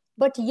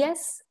 but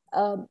yes,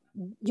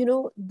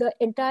 the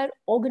entire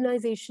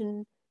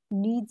organization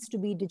needs to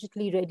be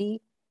digitally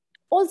ready.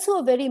 Also,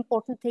 a very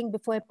important thing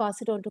before I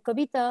pass it on to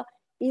Kavita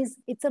is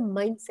it's a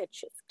mindset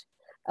shift,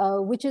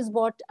 which is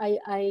what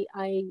I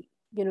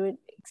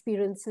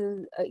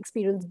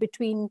experience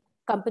between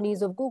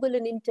companies of Google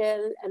and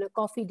Intel and a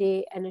Coffee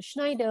Day and a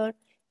Schneider.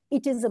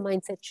 It is a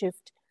mindset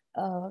shift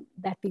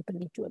that people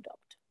need to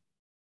adopt.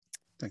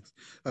 Thanks.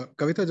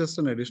 Kavita, just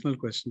an additional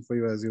question for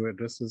you as you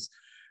address this.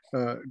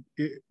 Do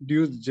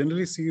you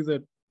generally see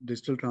that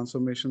digital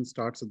transformation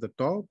starts at the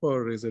top,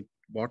 or is it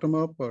bottom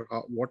up, or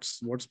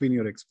what's been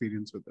your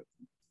experience with it?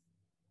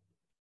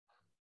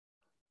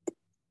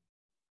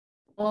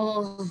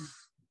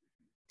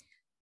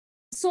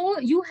 So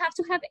you have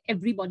to have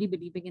everybody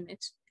believing in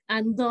it,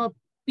 and the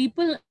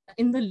people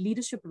in the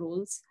leadership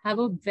roles have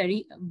a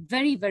very,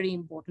 very, very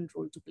important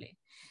role to play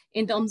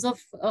in terms of,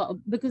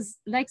 because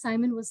like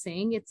Simon was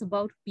saying, it's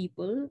about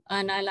people.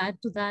 And I'll add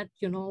to that,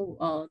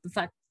 the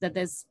fact that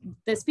there's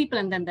people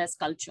and then there's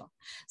culture.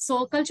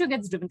 So culture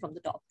gets driven from the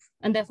top.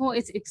 And therefore,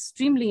 it's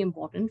extremely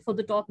important for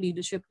the top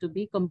leadership to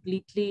be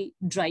completely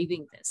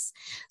driving this.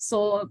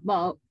 So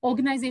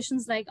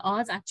organizations like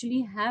ours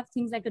actually have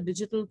things like a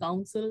digital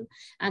council,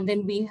 and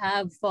then we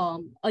have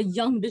a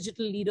young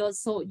digital leader.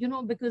 So,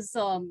 because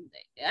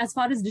as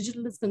far as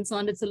digital is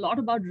concerned, it's a lot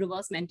about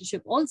reverse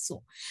mentorship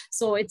also.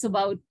 So it's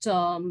about,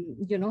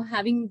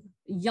 having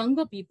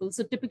younger people.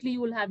 So typically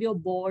you will have your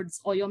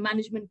boards or your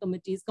management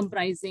committees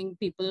comprising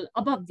people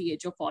above the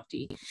age of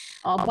 40.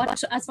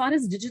 But as far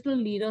as digital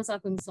leaders are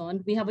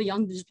concerned, we have a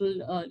young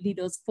digital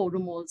leaders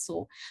forum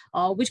also,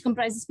 which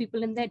comprises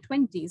people in their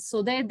 20s.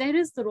 So there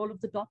is the role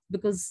of the top,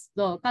 because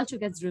the culture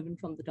gets driven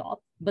from the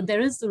top, but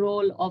there is the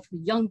role of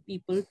young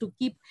people to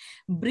keep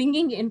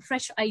bringing in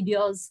fresh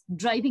ideas,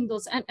 driving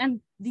those,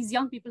 and these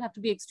young people have to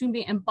be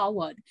extremely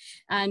empowered,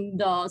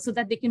 and so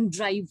that they can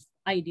drive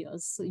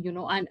ideas,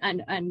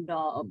 and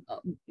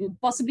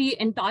possibly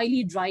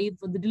entirely drive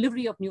the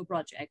delivery of new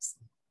projects.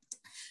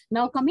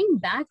 Now, coming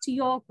back to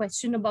your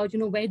question about,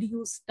 where do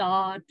you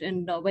start,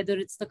 and whether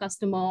it's the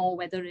customer or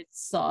whether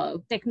it's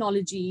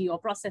technology or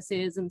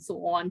processes and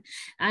so on.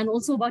 And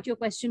also about your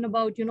question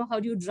about, how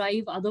do you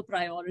drive other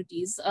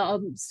priorities?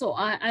 So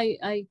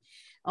I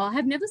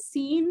have never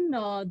seen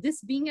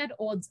this being at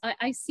odds.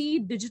 I see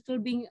digital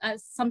being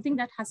as something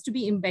that has to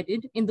be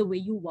embedded in the way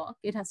you work.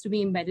 It has to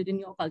be embedded in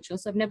your culture.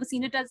 So I've never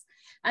seen it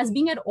as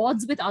being at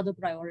odds with other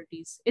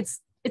priorities.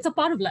 It's a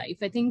part of life.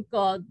 I think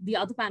the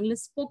other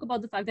panelists spoke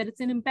about the fact that it's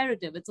an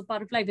imperative. It's a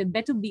part of life. It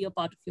better be a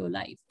part of your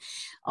life.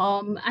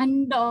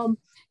 And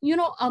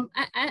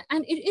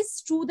it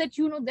is true that,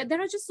 that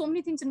there are just so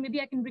many things, and maybe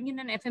I can bring in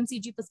an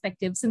FMCG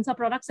perspective, since our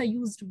products are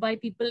used by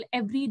people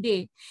every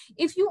day.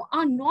 If you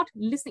are not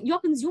listening, your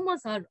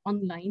consumers are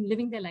online,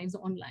 living their lives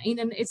online,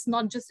 and it's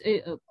not just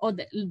or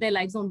their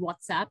lives on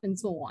WhatsApp and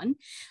so on.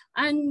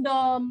 And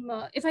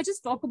if I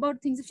just talk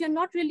about things, if you're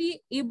not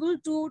really able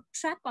to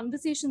track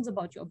conversations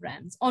about your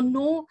brands or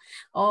know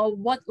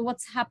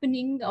what's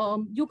happening,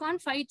 you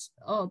can't fight.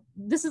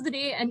 This is the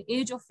day and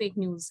age of fake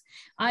news.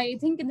 I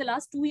think in the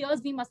last 2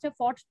 years, we must have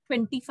fought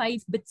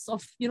 25 bits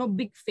of,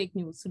 big fake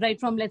news, right?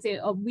 From, let's say,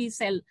 we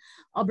sell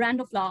a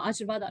brand of flour,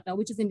 Ashirvad Atta,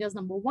 which is India's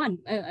 #1.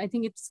 I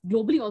think it's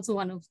globally also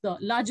one of the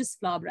largest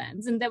flour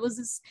brands. And there was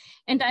this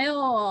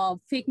entire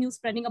fake news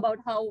spreading about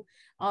how,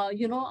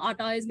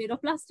 atta is made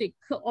of plastic,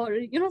 or,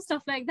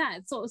 stuff like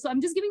that. So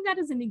I'm just giving that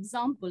as an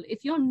example.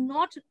 If you're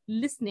not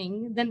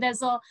listening, then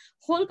there's a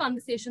whole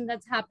conversation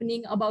that's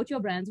happening about your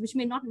brands, which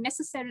may not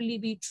necessarily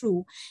be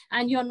true.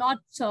 And you're not,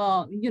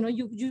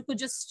 you could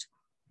just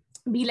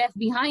be left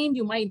behind.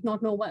 You might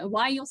not know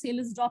why your sale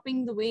is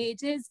dropping the way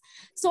it is.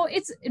 So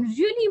it's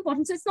really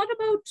important. So it's not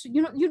about,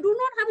 you do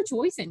not have a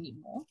choice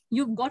anymore.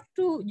 You've got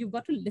to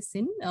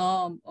listen.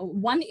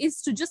 One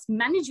is to just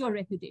manage your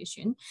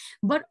reputation.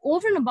 But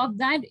over and above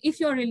that, if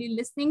you're really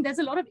listening, there's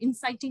a lot of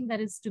insighting that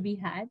is to be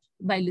had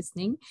by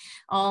listening.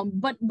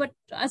 But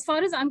as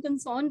far as I'm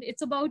concerned,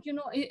 it's about,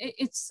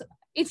 it's,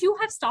 if you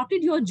have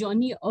started your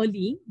journey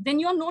early, then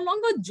you're no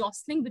longer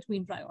jostling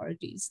between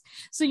priorities.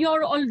 So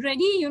you're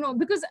already,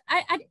 because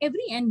at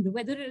every end,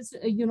 whether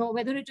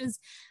it is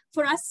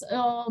for us,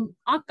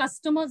 our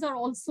customers are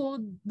also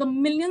the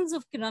millions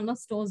of kirana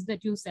stores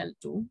that you sell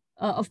to.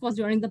 Of course,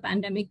 during the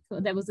pandemic,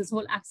 there was this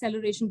whole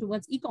acceleration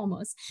towards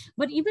e-commerce.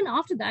 But even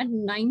after that,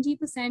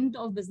 90%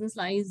 of business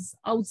lies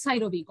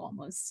outside of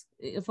e-commerce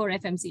for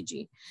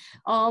FMCG.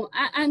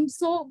 And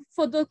so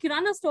for the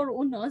Kirana store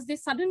owners, they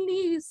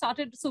suddenly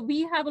started, so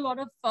we have a lot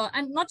of,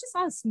 and not just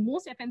us,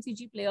 most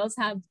FMCG players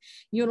have,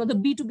 you know, the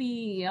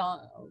B2B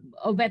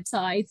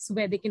websites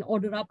where they can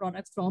order our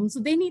products from. So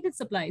they needed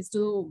supplies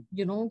to,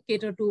 you know,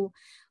 cater to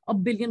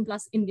 1 billion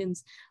plus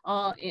Indians.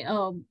 So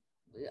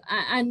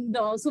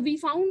we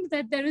found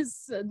that there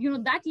is, you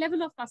know, that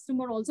level of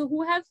customer also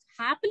who have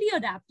happily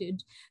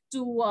adapted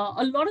to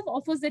a lot of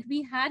offers that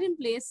we had in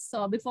place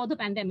before the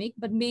pandemic,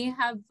 but may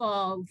have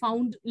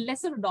found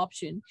lesser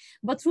adoption.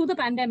 But through the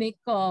pandemic,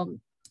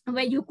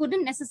 where you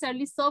couldn't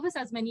necessarily service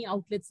as many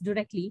outlets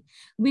directly,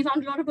 we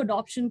found a lot of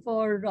adoption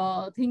for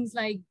things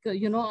like,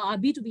 you know, our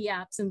B2B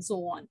apps and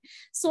so on.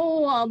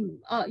 So,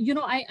 you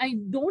know, I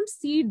don't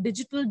see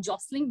digital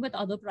jostling with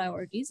other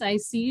priorities. I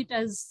see it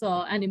as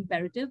an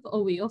imperative,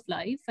 a way of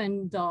life.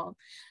 And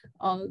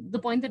the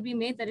point that we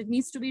made that it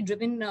needs to be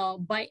driven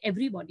by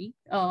everybody,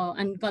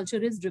 and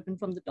culture is driven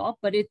from the top,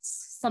 but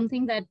it's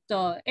something that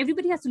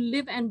everybody has to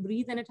live and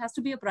breathe, and it has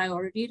to be a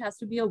priority. It has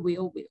to be a way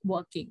of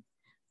working.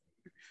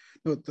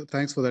 No,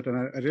 thanks for that. And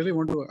I really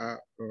want to have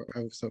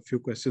a few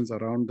questions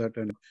around that,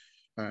 and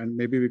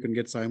maybe we can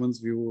get Simon's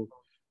view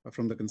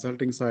from the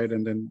consulting side,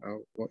 and then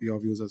your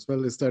views as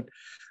well. Is that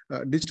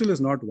digital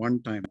is not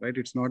one time, right?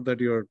 It's not that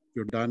you're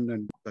done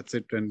and that's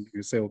it, and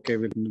you say, okay,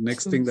 the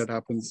next thing that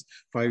happens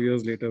 5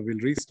 years later, we'll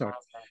restart.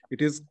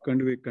 It is going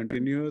to be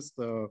continuous.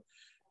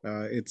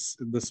 It's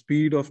the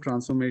speed of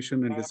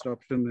transformation and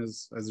disruption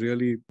has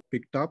really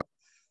picked up.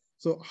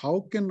 So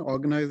how can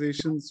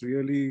organizations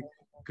really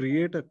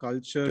create a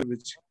culture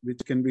which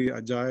can be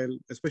agile,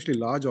 especially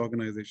large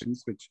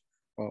organizations, which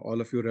all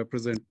of you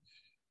represent?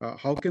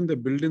 How can they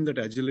build in that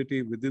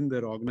agility within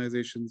their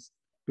organizations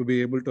to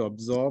be able to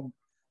absorb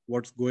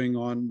what's going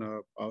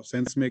on,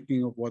 sense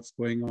making of what's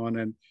going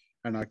on,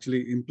 and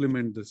actually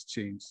implement this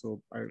change?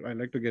 So I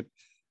like to get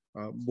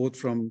both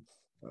from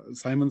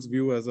Simon's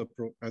view as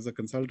a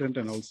consultant,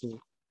 and also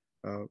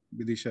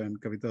Vidisha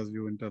and Kavita's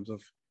view in terms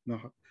of, you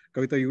know,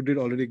 Kavita, you did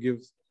already give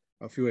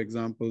a few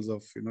examples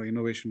of, you know,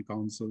 innovation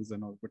councils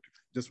and all, but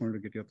just wanted to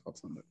get your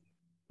thoughts on that.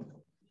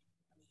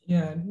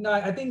 Yeah, no,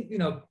 I think, you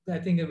know, I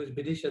think it was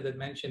Vidisha that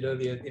mentioned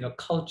earlier, you know,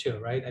 culture,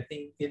 right? I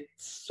think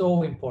it's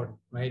so important,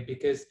 right?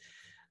 Because,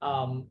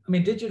 I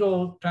mean,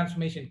 digital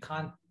transformation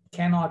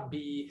cannot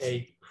be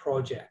a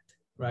project,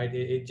 right?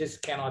 It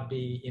just cannot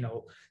be, you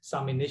know,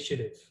 some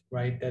initiative,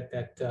 right?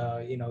 That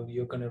you know,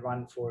 you're going to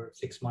run for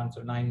 6 months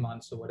or 9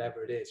 months or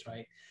whatever it is,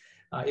 right?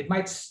 It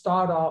might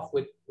start off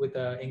with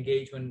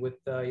engagement with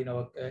you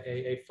know,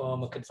 a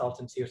firm, a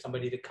consultancy, or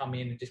somebody to come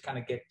in and just kind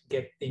of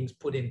get things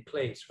put in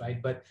place,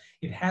 right? But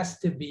it has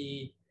to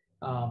be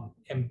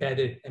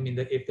embedded. I mean,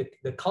 if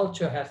the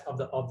culture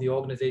of the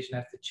organization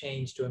has to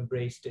change to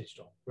embrace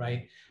digital,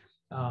 right?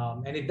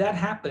 And if that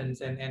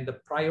happens, and the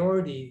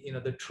priority, you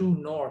know, the true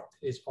north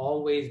is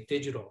always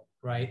digital,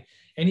 right?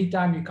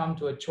 Anytime you come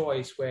to a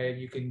choice where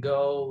you can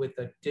go with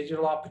a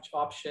digital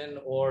option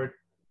or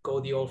go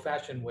the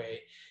old-fashioned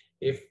way,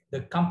 if the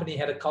company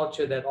had a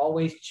culture that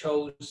always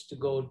chose to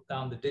go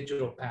down the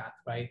digital path,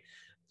 right,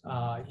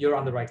 you're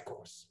on the right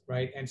course,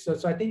 right? And so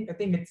I think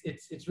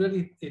it's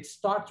really, it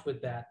starts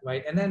with that,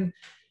 right? And then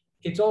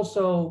it's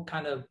also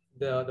kind of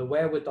the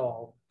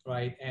wherewithal,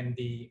 right, and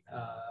the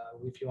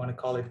if you want to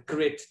call it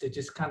grit, to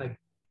just kind of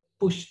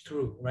push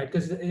through, right?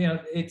 Because, you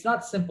know, it's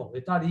not simple,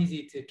 it's not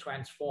easy to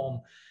transform.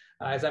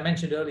 As I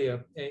mentioned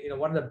earlier, you know,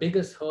 one of the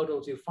biggest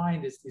hurdles you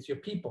find is your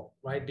people,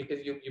 right?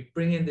 Because you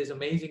bring in this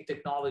amazing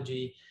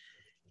technology,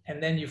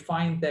 and then you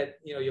find that,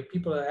 you know, your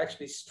people are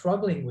actually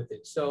struggling with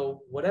it.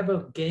 So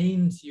whatever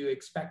gains you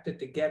expected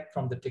to get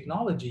from the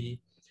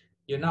technology,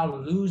 you're now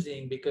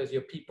losing because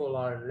your people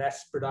are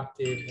less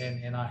productive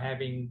and are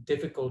having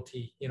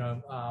difficulty, you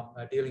know,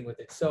 dealing with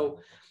it.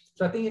 So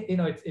I think, you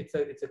know,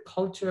 it's a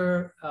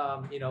culture,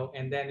 you know,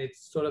 and then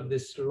it's sort of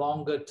this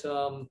longer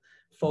term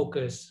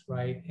focus,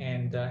 right,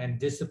 and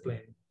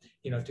discipline,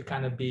 you know, to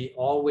kind of be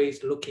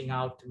always looking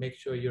out to make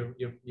sure you're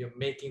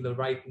making the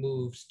right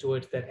moves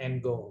towards that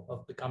end goal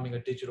of becoming a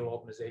digital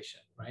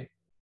organization, right?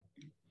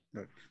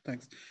 Right.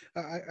 Thanks.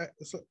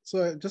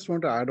 So I just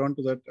want to add on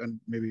to that, and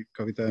maybe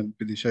Kavita and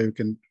Vidisha, you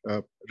can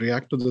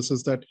react to this,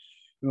 is that,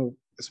 you know,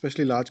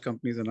 especially large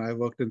companies, and I've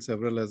worked in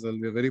several as well,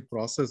 we're very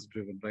process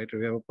driven, right?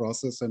 We have a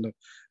process and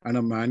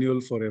a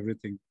manual for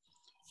everything.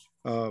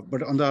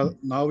 But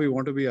now we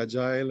want to be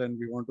agile, and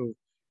we want to,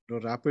 you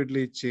know,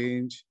 rapidly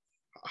change.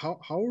 How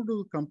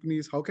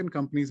can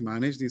companies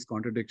manage these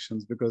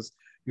contradictions? Because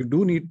you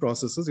do need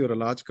processes. You're a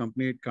large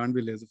company. It can't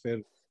be laissez-faire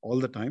all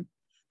the time.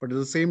 But at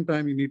the same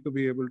time, you need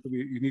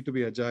to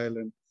be agile.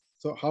 And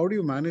so how do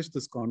you manage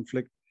this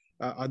conflict?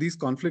 Are these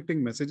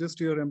conflicting messages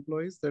to your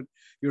employees that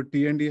your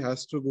T&D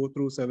has to go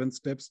through 7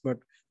 steps, but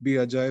be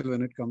agile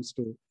when it comes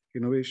to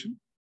innovation?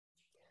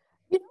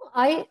 You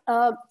know,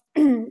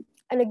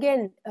 and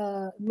again,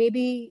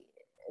 maybe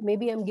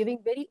I'm giving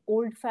very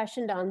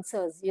old-fashioned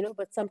answers, you know,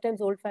 but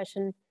sometimes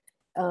old-fashioned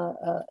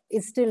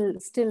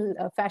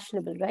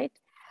fashionable, right?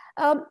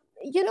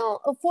 You know,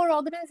 for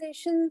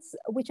organizations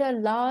which are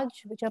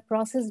large, which are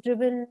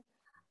process-driven,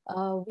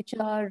 which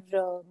are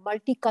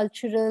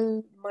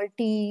multicultural,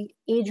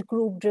 multi-age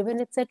group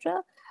driven,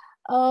 etc.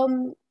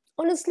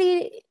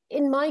 Honestly,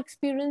 in my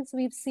experience,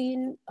 we've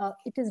seen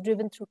it is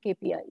driven through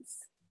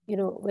KPIs, you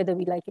know, whether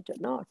we like it or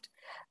not.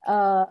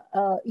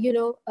 You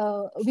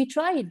know, we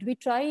tried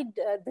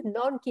the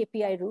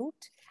non-KPI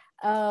route,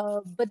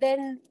 but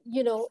then,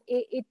 you know,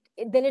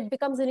 then it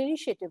becomes an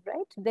initiative,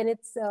 right? Then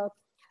it's,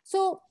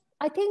 so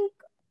I think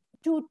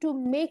to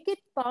make it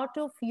part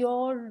of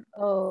your,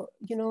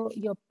 you know,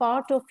 your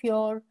part of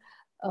your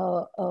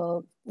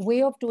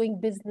way of doing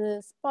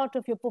business, part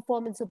of your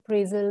performance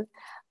appraisal,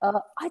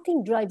 I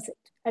think drives it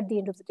at the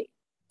end of the day.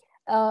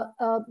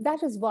 That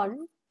is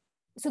one.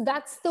 So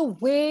that's the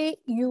way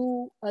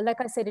you,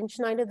 like I said, in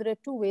Schneider, there are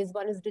two ways.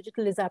 One is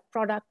digital is our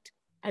product,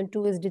 and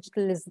two is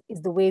digital is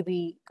the way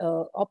we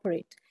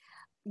operate.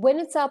 When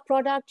it's our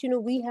product, you know,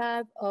 we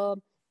have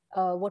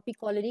what we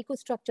call an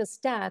EcoStruxure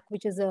stack,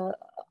 which is a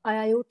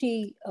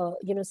IIoT,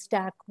 you know,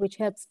 stack, which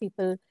helps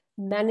people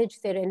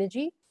manage their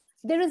energy.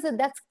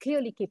 That's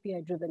clearly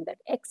KPI driven, that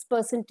X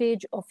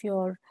percentage of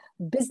your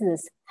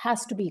business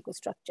has to be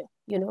EcoStruxure,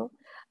 you know,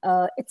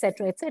 et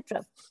cetera, et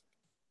cetera.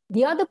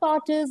 The other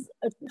part is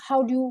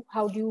how do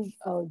you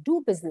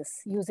do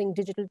business using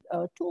digital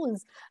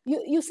tools?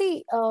 You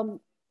see,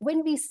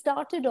 when we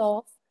started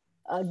off,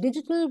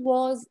 digital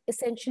was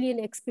essentially an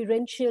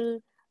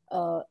experiential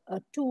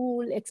a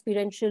tool,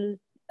 experiential,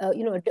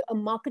 you know, a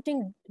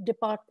marketing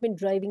department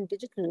driving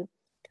digital.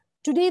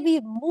 Today,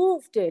 we've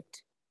moved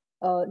it,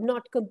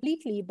 not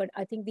completely, but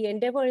I think the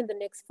endeavor in the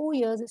next 4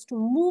 years is to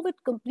move it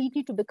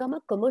completely to become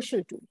a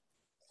commercial tool,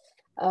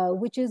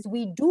 which is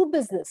we do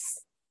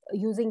business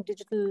using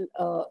digital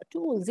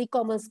tools,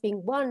 e-commerce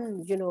being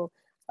one, you know,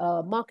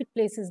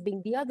 marketplaces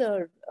being the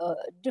other,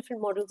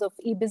 different models of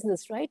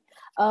e-business, right?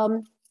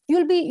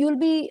 You'll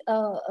be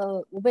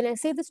when I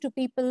say this to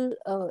people,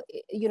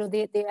 you know,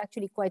 they're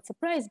actually quite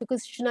surprised,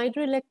 because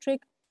Schneider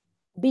Electric,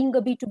 being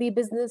a B2B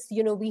business,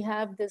 you know, we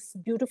have this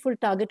beautiful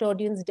target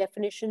audience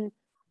definition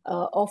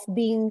of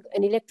being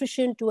an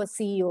electrician to a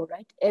CEO,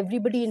 right?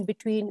 Everybody in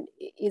between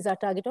is our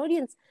target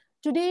audience.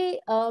 Today,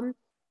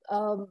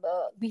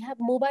 we have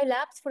mobile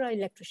apps for our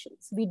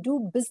electricians. We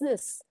do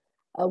business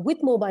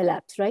with mobile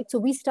apps, right? So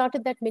we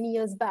started that many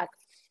years back.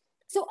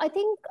 So I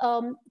think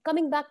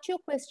coming back to your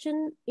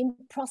question, in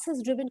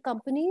process-driven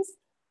companies,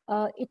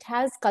 it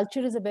has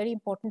culture is a very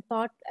important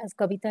part, as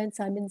Kavita and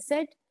Simon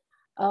said.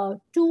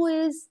 Two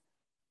is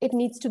it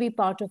needs to be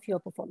part of your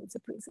performance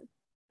appraisal.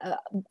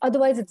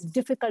 Otherwise, it's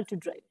difficult to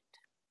drive it.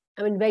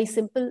 I mean, very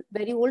simple,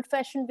 very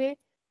old-fashioned way,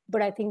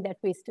 but I think that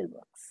way still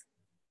works.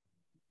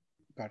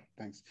 Got it.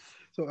 Thanks.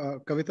 So,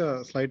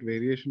 Kavita, a slight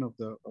variation of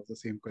the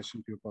same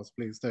question to you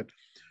possibly is that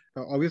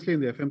obviously in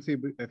the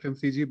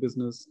FMCG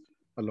business,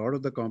 a lot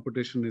of the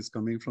competition is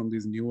coming from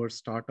these newer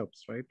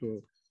startups, right?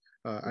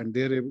 And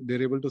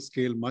they're able to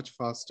scale much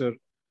faster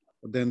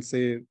than,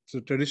 say,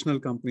 traditional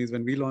companies.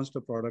 When we launched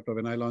a product, or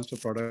when I launched a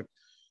product,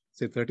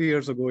 say 30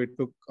 years ago, it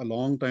took a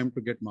long time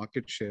to get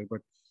market share.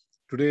 But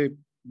today,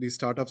 these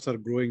startups are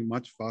growing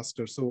much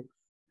faster. So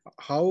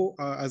how,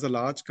 as a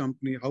large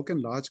company, how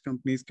can large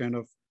companies kind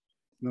of,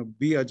 you know,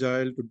 be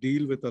agile to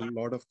deal with a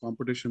lot of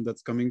competition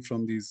that's coming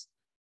from these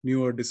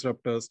newer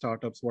disruptors,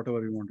 startups,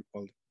 whatever you want to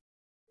call them?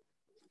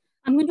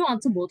 I'm going to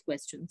answer both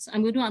questions.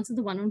 I'm going to answer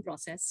the one on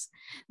process,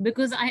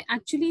 because I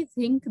actually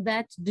think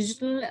that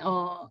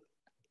digital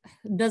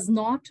does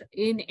not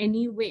in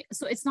any way,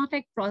 so it's not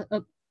like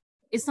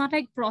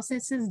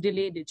processes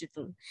delay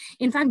digital.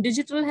 In fact,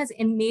 digital has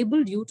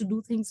enabled you to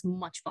do things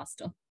much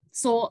faster.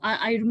 So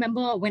I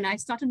remember when I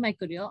started my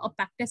career, a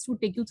pack test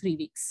would take you 3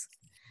 weeks.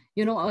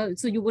 You know,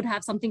 so you would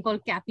have something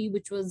called CAPI,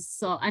 which was,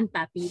 and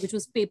PAPI, which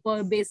was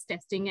paper-based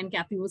testing, and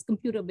CAPI was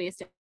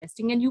computer-based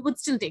testing, and you would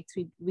still take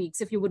 3 weeks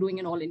if you were doing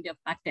an all-India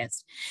pack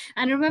test.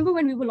 And I remember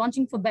when we were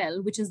launching for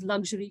Bell, which is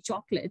luxury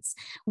chocolates,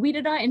 we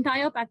did our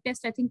entire pack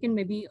test, I think, in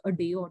maybe a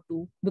day or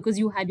two, because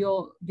you had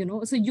your, you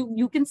know, so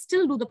you can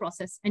still do the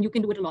process and you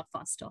can do it a lot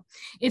faster.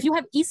 If you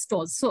have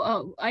e-stores,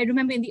 so I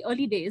remember in the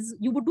early days,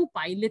 you would do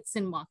pilots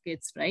in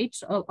markets, right?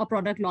 A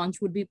product launch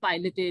would be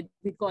piloted,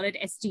 we call it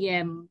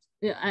STM,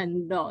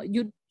 and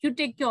you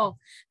take your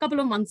couple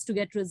of months to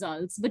get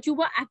results, but you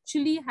were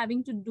actually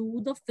having to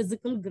do the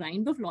physical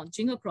grind of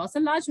launching across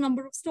a large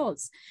number of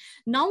stores.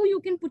 Now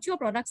you can put your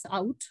products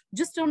out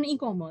just on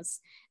e-commerce,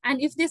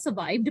 and if they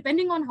survive,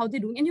 depending on how they're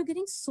doing, and you're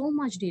getting so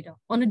much data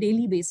on a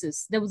daily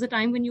basis. There was a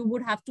time when you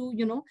would have to,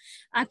 you know,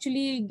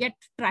 actually get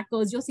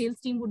trackers. Your sales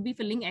team would be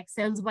filling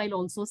Excels while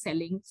also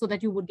selling, so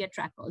that you would get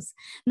trackers.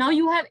 Now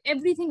you have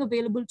everything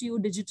available to you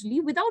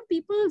digitally without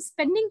people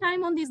spending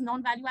time on these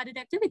non-value-added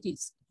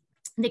activities.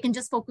 They can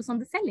just focus on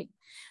the selling.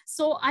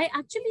 So I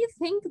actually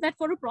think that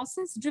for a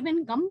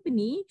process-driven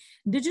company,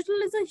 digital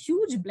is a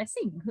huge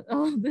blessing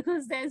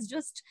because there's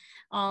just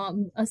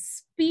a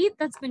speed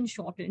that's been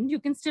shortened. You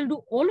can still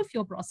do all of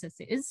your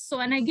processes. So,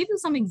 and I give you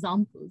some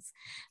examples.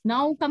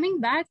 Now,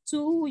 coming back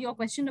to your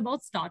question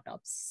about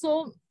startups.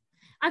 So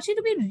actually,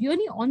 to be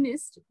really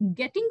honest,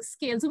 getting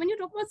scale. So when you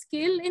talk about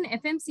scale in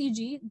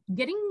FMCG,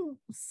 getting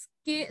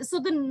scale, so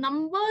the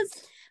numbers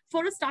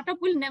for a startup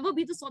will never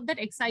be the sort that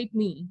excite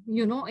me,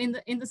 you know, in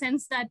the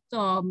sense that,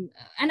 and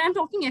I'm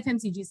talking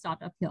FMCG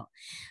startup here,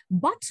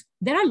 but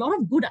there are a lot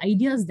of good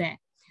ideas there.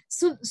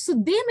 So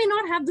they may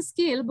not have the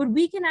scale, but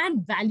we can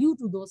add value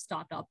to those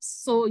startups.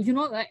 So, you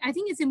know, I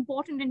think it's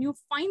important, and you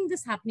find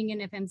this happening in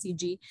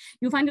FMCG.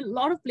 You find a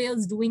lot of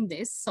players doing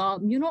this,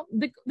 you know,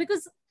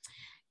 because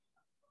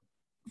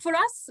for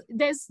us,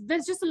 there's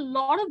just a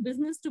lot of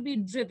business to be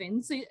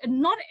driven. So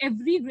not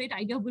every great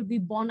idea will be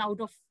born out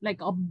of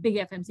like a big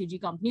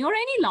FMCG company or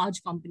any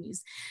large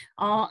companies.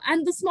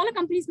 And the smaller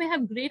companies may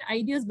have great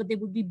ideas, but they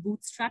would be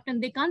bootstrapped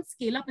and they can't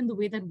scale up in the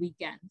way that we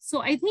can.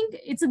 So I think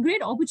it's a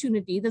great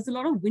opportunity. There's a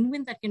lot of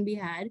win-win that can be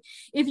had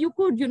if you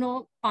could, you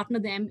know, partner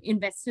them,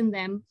 invest in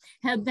them,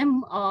 help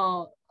them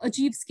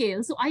achieve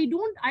scale. So I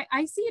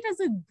see it as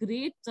a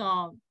great,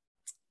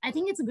 I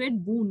think it's a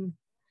great boon.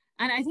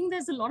 And I think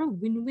there's a lot of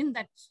win-win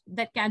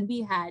that can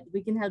be had.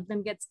 We can help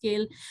them get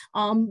scale.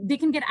 They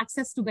can get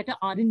access to better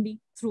R&D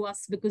through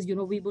us because, you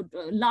know, we would,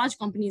 large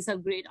companies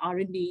have great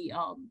R&D.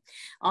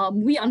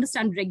 We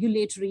understand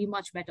regulatory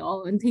much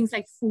better and things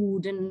like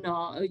food and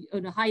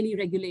highly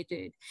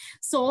regulated.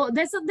 So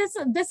there's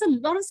a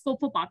lot of scope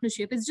for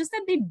partnership. It's just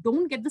that they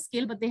don't get the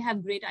scale, but they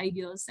have great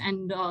ideas.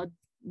 And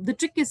the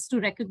trick is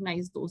to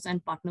recognize those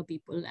and partner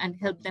people and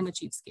help them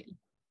achieve scale.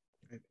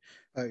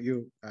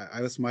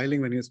 I was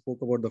smiling when you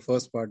spoke about the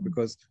first part,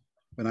 because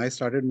when I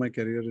started my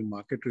career in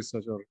market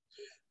research, or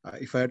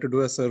if I had to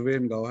do a survey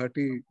in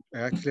Guwahati, I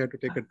actually had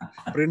to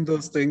print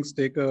those things,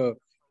 take a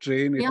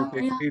train. It would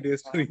take 3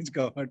 days to reach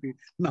Guwahati.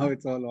 Now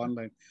it's all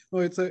online. No,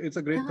 it's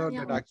a great thought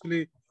that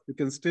actually you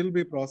can still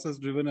be process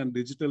driven, and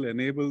digital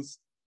enables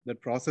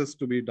that process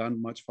to be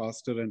done much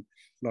faster and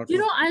you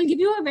know, I'll give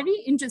you a very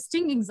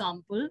interesting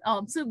example.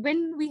 So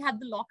when we had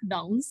the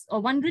lockdowns,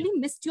 one really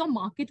missed your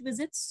market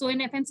visits. So in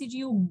FMCG,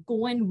 you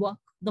go and work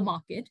the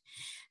market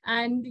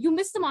and you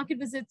miss the market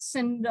visits.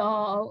 And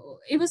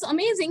it was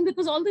amazing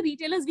because all the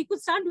retailers, we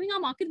could start doing our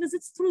market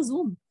visits through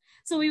Zoom.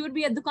 So we would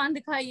be at Dukaan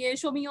Dikhaiye,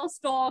 show me your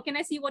stock, and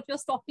I see what you're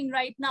stocking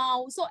right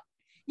now. So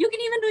you can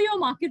even do your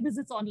market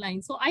visits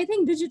online. So I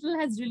think digital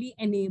has really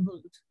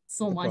enabled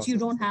so much. You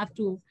don't have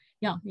to,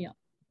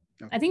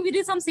 I think we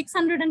did some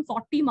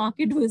 640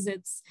 market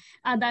visits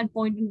at that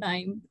point in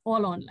time,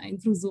 all online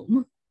through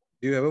Zoom.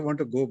 Do you ever want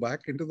to go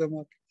back into the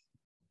market?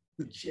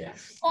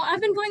 Yes. Oh,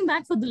 I've been going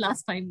back for the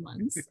last 5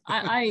 months.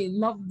 I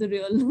love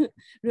the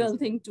real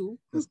thing too.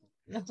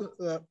 Yes.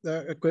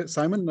 So,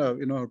 Simon,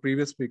 you know, our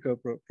previous speaker,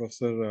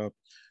 Professor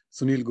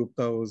Sunil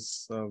Gupta,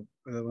 was one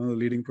of the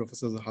leading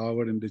professors at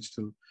Harvard in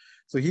digital.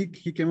 So he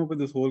came up with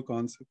this whole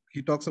concept.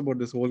 He talks about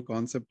this whole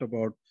concept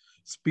about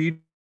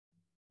speed.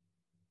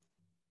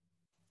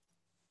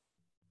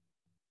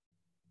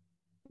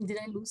 Did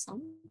I lose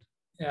sound?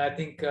 Yeah, I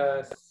think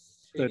that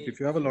if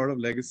you have a lot of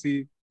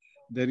legacy,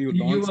 then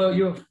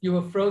you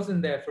were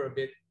frozen there for a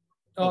bit.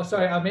 Oh, okay.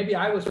 Sorry. Maybe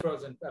I was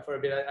frozen for a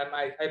bit.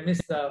 I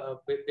missed a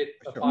bit.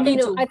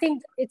 No, I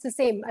think it's the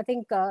same. I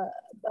think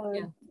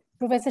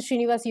Professor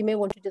Srinivas, you may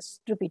want to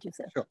just repeat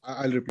yourself. Sure,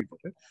 I'll repeat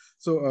it.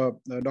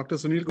 So Dr.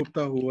 Sunil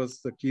Gupta, who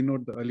was the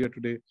keynote earlier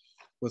today,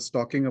 was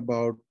talking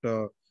about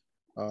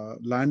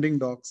landing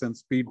docks and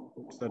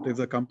speedboats. That if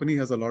a company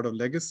has a lot of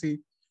legacy,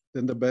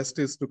 then the best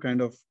is to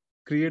kind of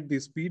create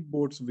these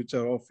speedboats which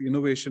are of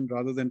innovation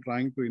rather than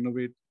trying to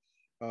innovate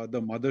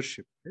the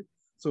mothership. Right?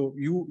 So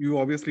you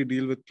obviously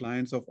deal with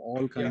clients of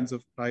all kinds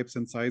of types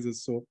and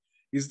sizes. So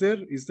is there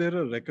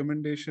a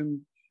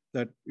recommendation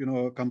that, you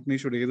know, a company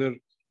should either,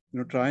 you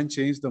know, try and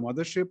change the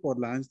mothership or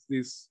launch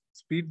these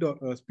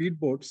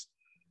speedboats?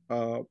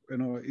 You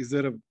know, is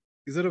there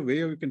a way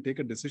you can take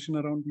a decision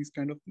around these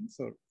kind of things?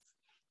 Or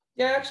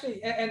yeah,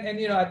 actually, and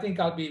you know, I think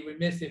I'll be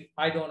remiss if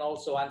I don't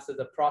also answer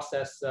the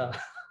process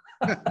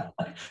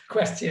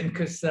question,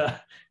 because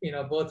you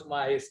know, both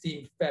my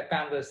esteemed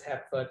panelists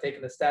have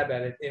taken a stab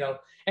at it. You know,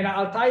 and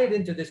I'll tie it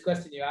into this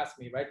question you asked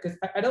me, right? Because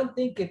I don't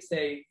think it's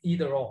a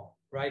either or,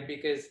 right?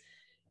 Because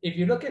if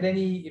you look at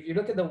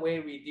the way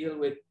we deal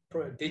with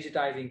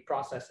digitizing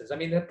processes, I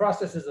mean, the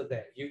processes are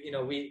there. You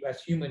know, we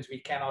as humans, we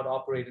cannot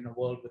operate in a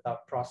world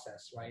without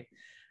process, right?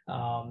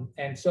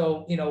 And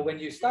so, you know, when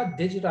you start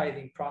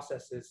digitizing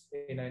processes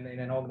in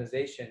an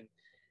organization,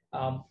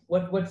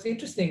 what's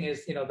interesting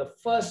is, you know, the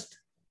first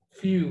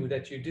few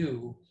that you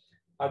do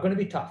are going to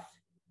be tough,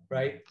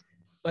 right?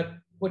 But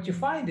what you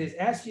find is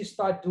as you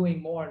start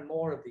doing more and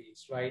more of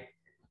these, right,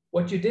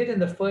 what you did in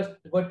the first,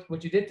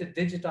 what you did to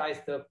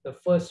digitize the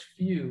first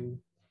few,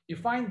 you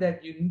find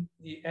that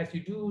as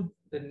you do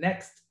the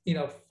next, you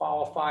know,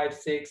 4, 5,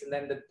 6, and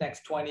then the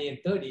next 20 and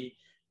 30,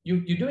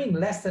 you're doing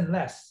less and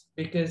less,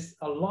 because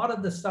a lot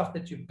of the stuff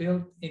that you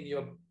built in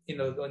your, you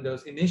know, in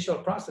those initial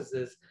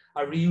processes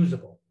are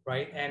reusable,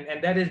 right?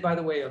 And that is, by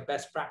the way, a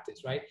best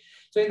practice, right?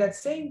 So in that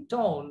same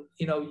tone,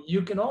 you know,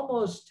 you can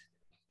almost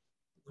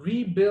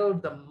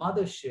rebuild the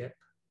mothership,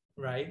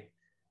 right,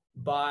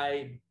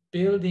 by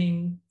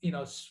building, you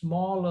know,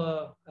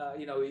 smaller,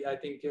 you know, I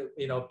think,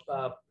 you know,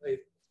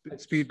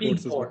 Speedboats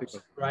is what you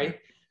call. Right?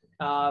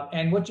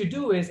 And what you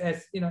do is,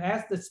 as you know,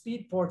 as the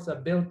speed ports are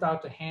built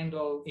out to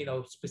handle, you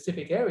know,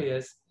 specific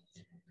areas,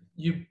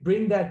 you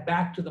bring that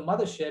back to the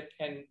mothership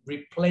and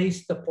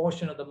replace the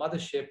portion of the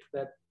mothership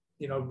that,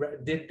 you know,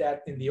 did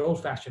that in the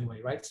old-fashioned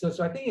way, right? So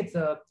I think it's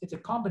a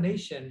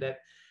combination that,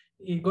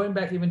 going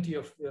back even to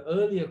your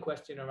earlier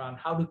question around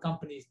how do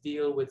companies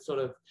deal with sort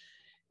of,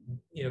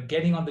 you know,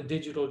 getting on the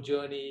digital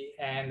journey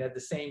and at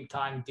the same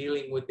time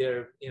dealing with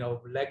their, you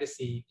know,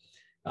 legacy.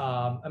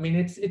 I mean,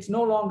 it's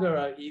no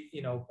longer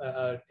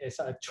it's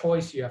a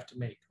choice you have to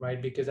make,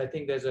 right? Because I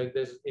think there's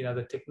you know,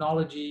 the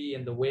technology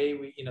and the way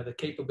we, you know, the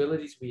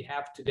capabilities we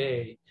have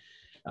today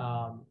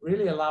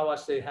really allow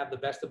us to have the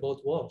best of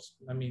both worlds.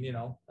 I mean, you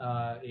know,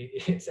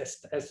 it's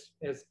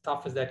as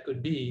tough as that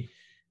could be.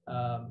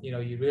 You know,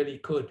 you really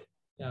could,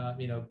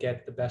 you know,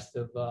 get the best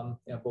of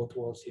you know, both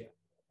worlds here.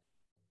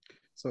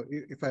 So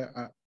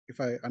if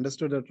I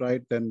understood that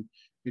right, then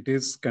it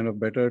is kind of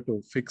better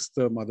to fix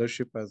the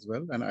mothership as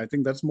well. And I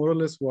think that's more or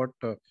less what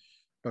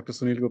Dr.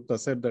 Sunil Gupta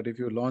said, that if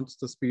you launch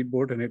the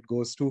speedboat and it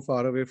goes too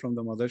far away from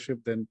the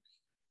mothership, then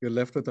you're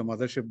left with a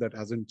mothership that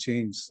hasn't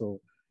changed. So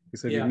he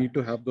said you need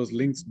to have those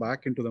links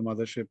back into the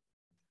mothership.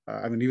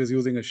 I mean, he was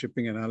using a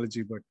shipping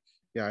analogy, but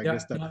yeah, I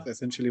guess that's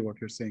essentially what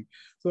you're saying.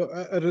 So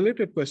a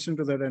related question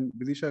to that, and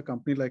Vidisha, a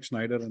company like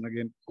Schneider, and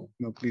again, you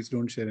know, please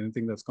don't share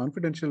anything that's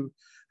confidential,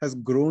 has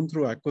grown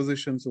through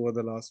acquisitions over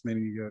the last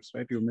many years,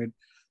 right? You made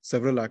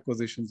several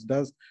acquisitions.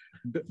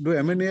 Do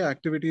M&A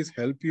activities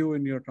help you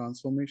in your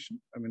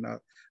transformation? I mean,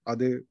 are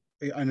they,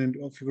 and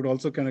if you could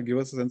also kind of give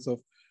us a sense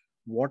of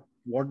what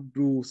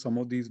do some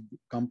of these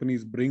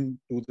companies bring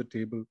to the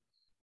table?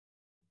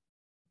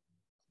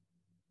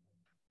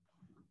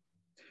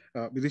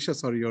 Vidisha,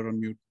 sorry, you're on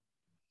mute.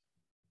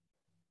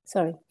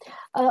 Sorry.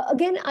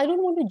 Again, I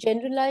don't want to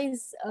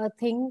generalize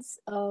things.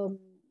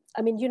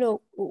 I mean, you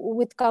know,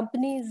 with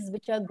companies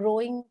which are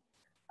growing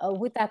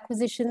with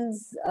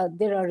acquisitions,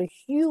 there are a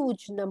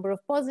huge number of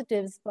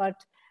positives, but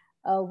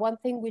one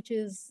thing which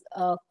is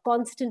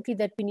constantly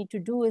that we need to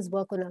do is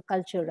work on our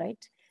culture,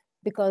 right?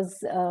 Because,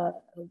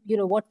 you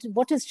know,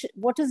 what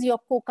is your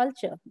core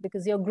culture?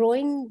 Because you're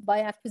growing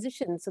by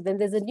acquisition. So then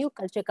there's a new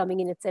culture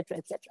coming in, et cetera,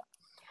 et cetera.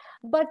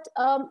 But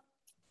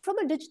from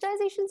a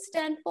digitization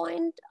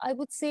standpoint, I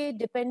would say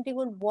depending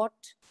on what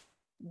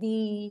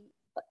the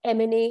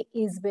M&A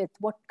is with,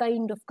 what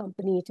kind of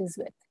company it is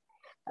with.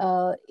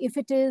 If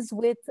it is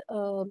with,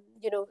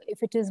 you know,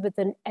 if it is with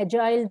an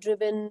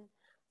agile-driven,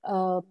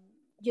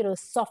 you know,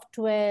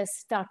 software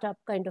startup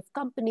kind of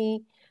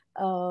company,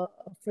 for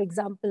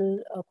example,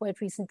 quite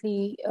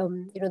recently,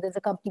 you know, there's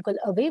a company called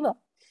Aveva,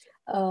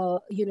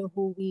 you know,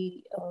 who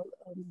we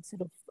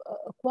sort of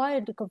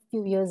acquired a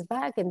few years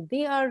back, and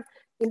they are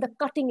in the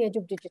cutting edge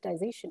of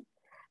digitization,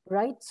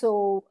 right?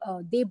 So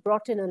they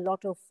brought in a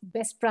lot of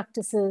best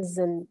practices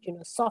and, you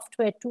know,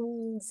 software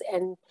tools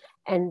and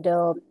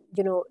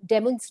you know,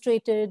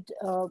 demonstrated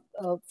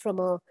from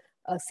a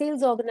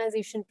sales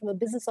organization, from a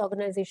business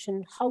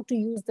organization, how to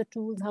use the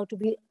tools, how to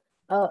be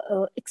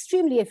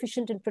extremely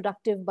efficient and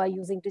productive by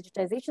using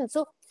digitization.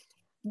 So,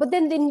 but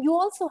then you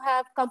also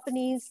have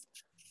companies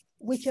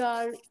which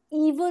are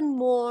even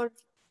more,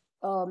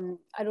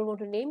 I don't want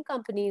to name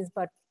companies,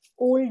 but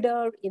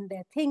older in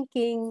their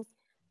thinking,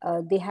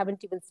 they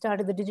haven't even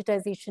started the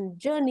digitization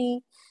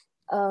journey,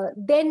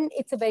 then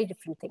it's a very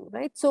different thing,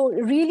 right? So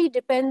it really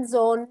depends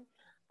on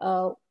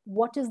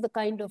what is the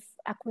kind of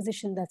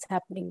acquisition that's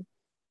happening.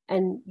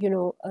 And, you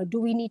know,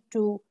 do we need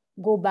to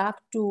go back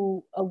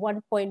to a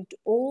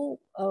 1.0,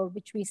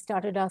 which we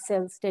started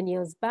ourselves 10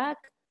 years back,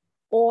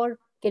 or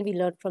can we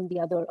learn from the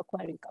other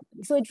acquiring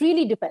companies? So it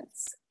really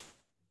depends.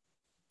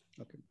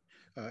 Okay.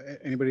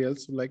 Anybody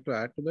else would like to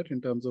add to that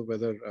in terms of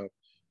whether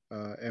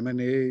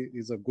M&A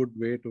is a good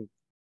way to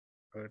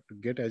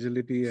get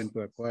agility and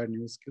to acquire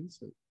new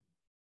skills?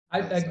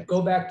 I'd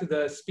go back to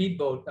the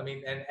speedboat. I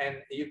mean,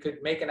 and you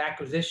could make an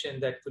acquisition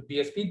that could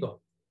be a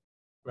speedboat,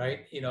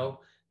 right? You know,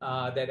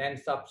 that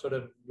ends up sort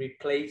of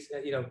replacing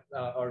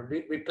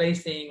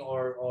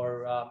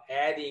or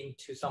adding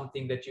to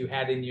something that you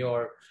had in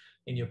your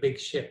big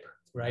ship,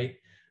 right?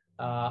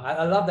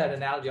 I love that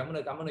analogy. I'm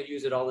gonna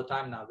use it all the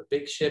time now. The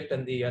big ship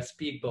and the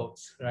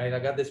speedboats, right? I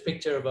got this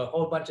picture of a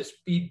whole bunch of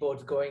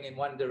speedboats going in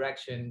one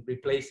direction,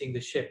 replacing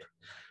the ship,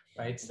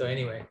 right? So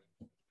anyway.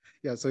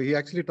 Yeah, so he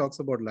actually talks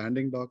about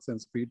landing docks and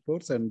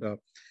speedboats, and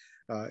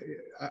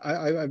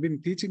I've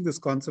been teaching this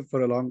concept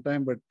for a long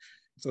time, but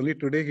it's only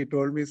today he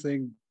told me,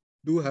 saying,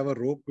 do have a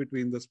rope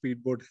between the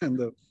speedboat and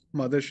the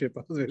mothership,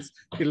 otherwise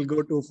it'll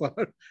go too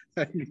far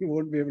and you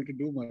won't be able to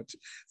do much.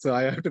 So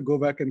I have to go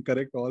back and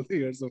correct all the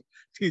years of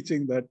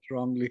teaching that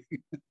wrongly.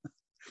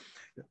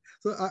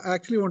 So I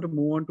actually want to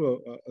move on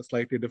to a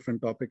slightly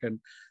different topic, and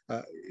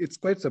it's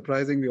quite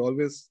surprising. We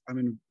always, I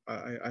mean,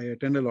 I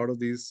attend a lot of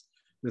these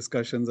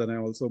discussions and I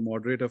also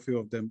moderate a few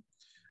of them.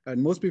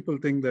 And most people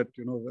think that,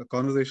 you know, a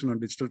conversation on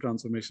digital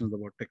transformation is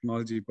about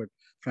technology, but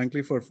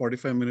frankly, for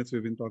 45 minutes,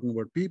 we've been talking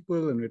about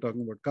people and we're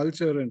talking about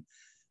culture. And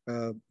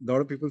a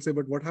lot of people say,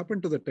 but what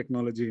happened to the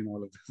technology in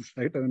all of this,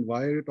 right? I mean,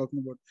 why are you talking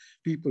about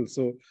people?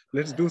 So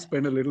let's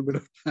spend a little bit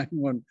of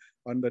time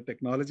on the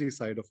technology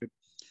side of it.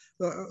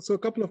 So a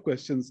couple of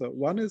questions.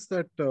 One is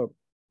that,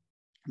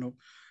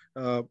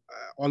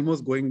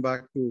 almost going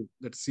back to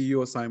that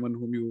CEO Simon,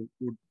 who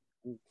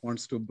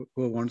wants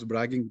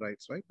bragging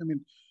rights, right? I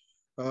mean,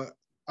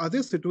 are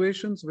there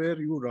situations where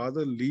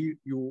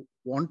you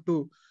want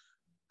to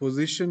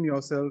position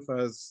yourself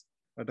as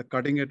at a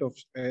cutting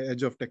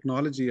edge of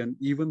technology, and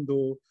even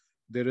though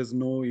there is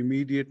no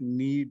immediate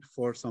need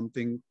for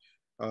something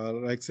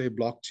like, say,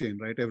 blockchain,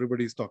 right?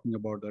 Everybody's talking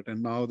about that,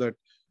 and now that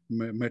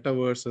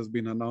metaverse has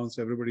been announced,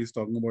 everybody's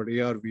talking about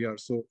AR, VR.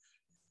 So,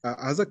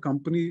 as a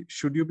company,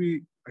 should you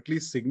be at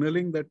least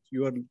signaling that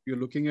you're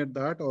looking at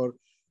that, or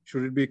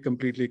should it be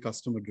completely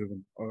customer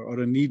driven or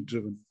a need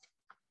driven?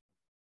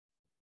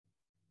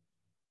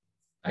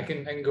 I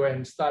can go ahead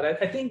and start.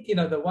 I think,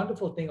 the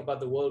wonderful thing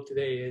about the world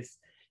today is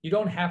you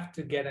don't have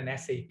to get an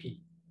SAP,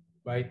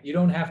 right? You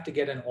don't have to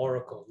get an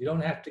Oracle. You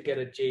don't have to get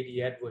a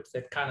JD Edwards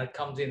that kind of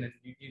comes in and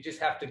you just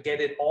have to get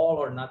it all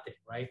or nothing,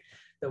 right?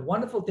 The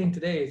wonderful thing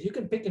today is you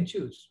can pick and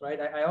choose, right?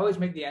 I always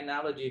make the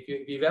analogy,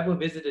 if you've ever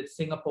visited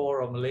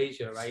Singapore or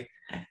Malaysia, right?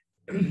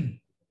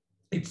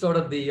 It's sort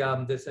of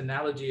this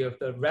analogy of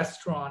the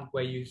restaurant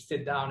where you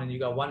sit down and you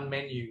got one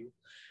menu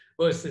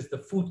versus the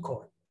food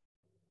court,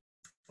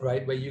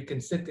 right? Where you can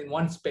sit in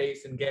one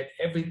space and get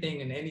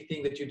everything and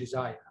anything that you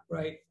desire,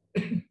 right?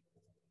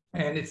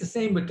 And it's the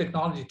same with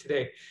technology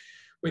today,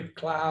 with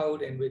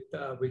cloud and with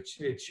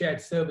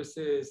shared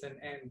services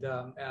and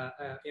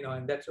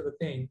that sort of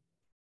thing.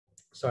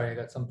 Sorry, I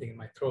got something in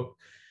my throat.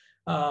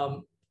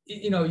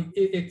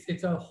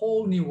 It's a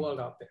whole new world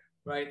out there,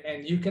 right?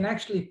 And you can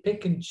actually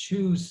pick and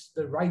choose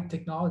the right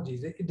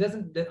technologies. It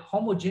doesn't, the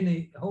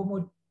homogeneity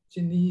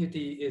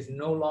is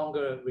no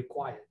longer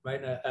required,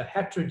 right? A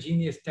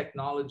heterogeneous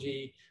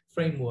technology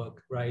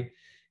framework, right,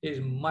 is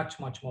much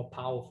more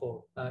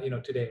powerful,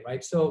 today,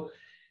 right? So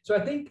I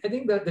think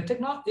that the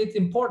technology, it's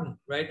important,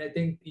 right? I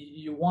think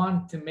you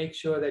want to make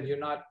sure that you're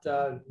not,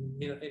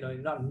 you're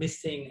not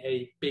missing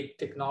a big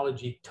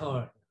technology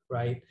turn,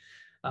 right?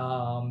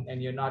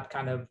 And you're not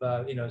kind of,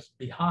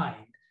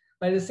 behind.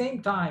 But at the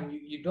same time,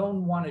 you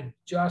don't want to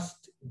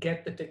just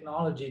get the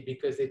technology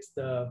because it's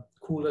the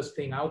coolest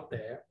thing out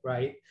there,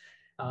 right?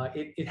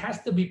 It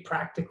has to be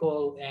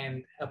practical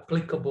and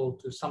applicable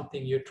to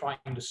something you're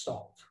trying to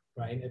solve,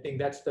 right? I think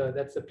that's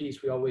the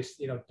piece we always,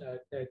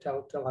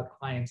 tell our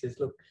clients is,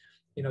 look,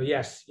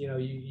 yes,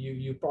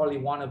 you probably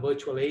want a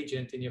virtual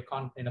agent in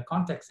a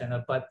contact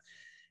center, but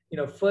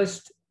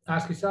first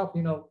ask yourself,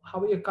 how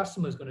are your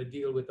customers going to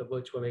deal with a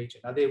virtual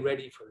agent? Are they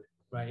ready for it,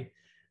 right?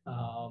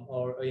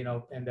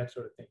 And that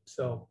sort of thing.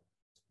 So,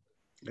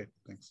 great,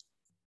 thanks.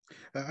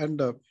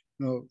 And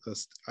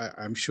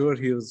I'm sure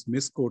he was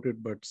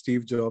misquoted, but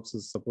Steve Jobs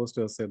is supposed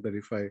to have said that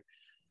if I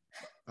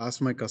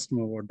ask my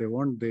customer what they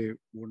want, they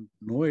wouldn't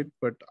know it.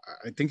 But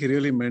I think he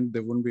really meant they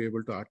wouldn't be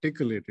able to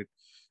articulate it.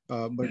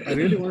 But I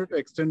really wanted to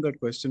extend that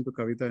question to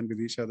Kavita and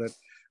Vidisha, that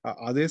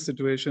are there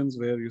situations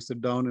where you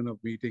sit down in a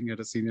meeting at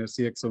a senior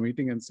CXO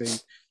meeting and saying,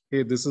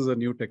 hey, this is a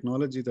new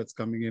technology that's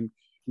coming in,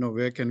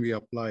 where can we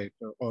apply it?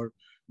 Or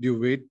do you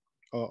wait,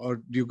 or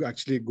do you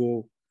actually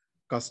go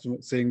customer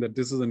saying that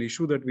this is an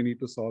issue that we need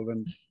to solve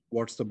and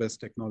what's the best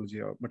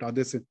technology? But are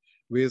there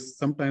ways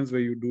sometimes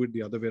where you do it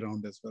the other way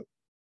around as well?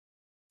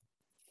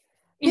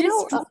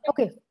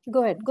 Okay,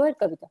 go ahead,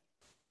 Kavita.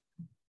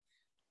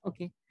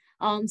 Okay.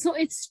 So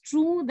it's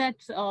true that,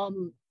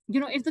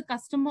 if the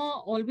customer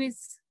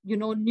always,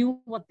 knew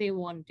what they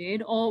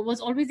wanted or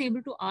was always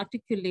able to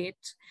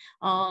articulate,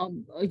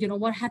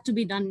 what had to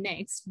be done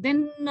next,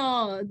 then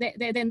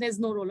there's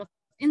no role of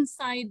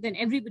insight, then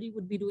everybody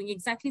would be doing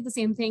exactly the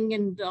same thing.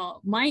 And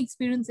my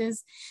experience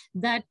is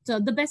that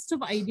the best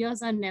of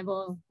ideas have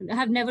never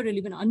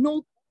really been,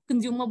 no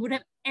consumer would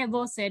have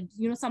ever said,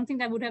 something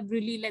that would have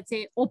really, let's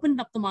say,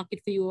 opened up the market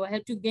for you or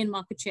helped you gain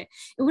market share.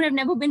 It would have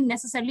never been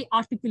necessarily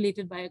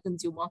articulated by a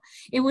consumer.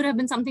 It would have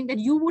been something that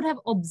you would have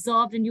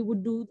observed and you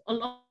would do a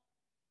lot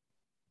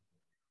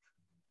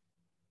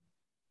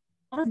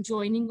of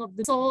joining of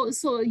the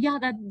so yeah,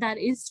 that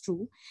is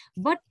true,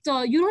 but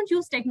you don't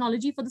use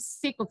technology for the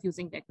sake of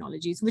using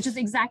technologies, which is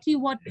exactly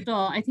what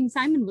I think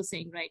Simon was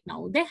saying right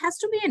now. There has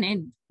to be an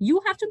end. You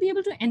have to be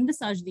able to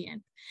envisage the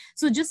end.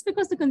 So just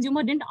because the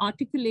consumer didn't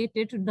articulate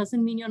it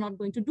doesn't mean you're not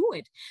going to do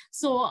it.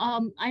 So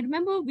I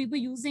remember we were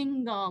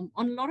using on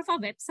a lot of our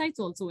websites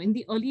also in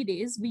the early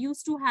days, we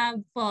used to have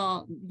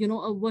a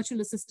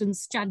virtual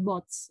assistants,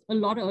 chatbots a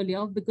lot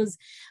earlier, because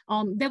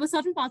there were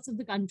certain parts of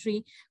the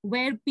country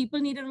where people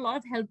needed a lot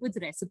of help with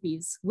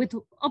recipes, with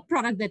a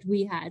product that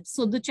we had.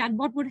 So the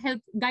chatbot would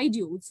help guide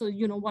you. So,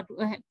 what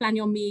plan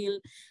your meal,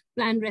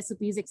 plan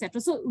recipes,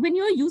 etc. So when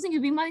you're using it,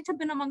 we might have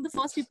been among the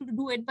first people to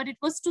do it, but it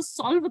was to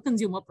solve a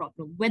consumer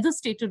problem, whether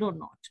stated or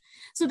not.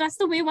 So that's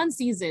the way one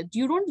sees it.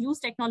 You don't use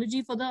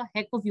technology for the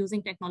heck of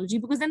using technology,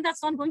 because then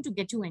that's not going to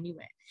get you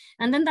anywhere.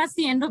 And then that's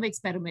the end of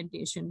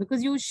experimentation,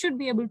 because you should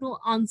be able to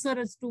answer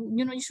as to,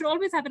 you should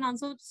always have an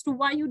answer as to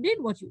why you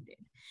did what you did.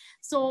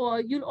 So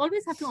you'll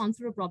always have to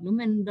answer a problem.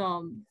 And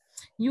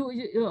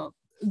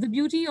the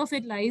beauty of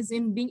it lies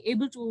in being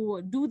able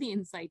to do the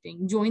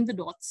inciting, join the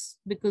dots,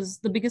 because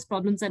the biggest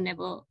problems are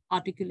never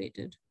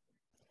articulated.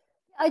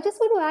 I just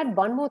want to add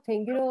one more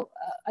thing.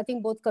 I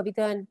think both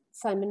Kavita and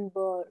Simon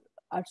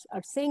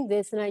are saying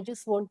this, and I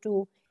just want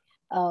to,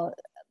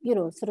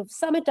 sort of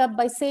sum it up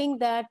by saying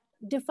that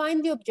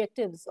define the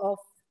objectives of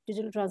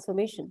digital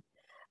transformation.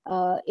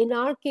 In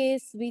our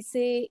case, we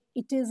say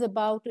it is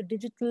about a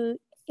digital,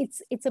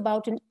 it's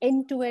about an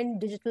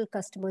end-to-end digital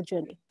customer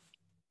journey,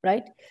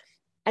 right?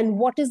 And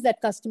what is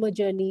that customer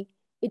journey?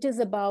 It is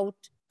about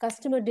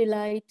customer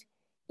delight.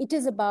 It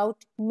is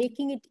about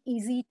making it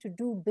easy to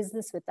do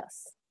business with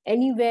us,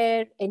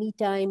 anywhere,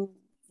 anytime,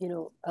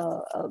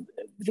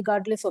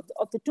 regardless of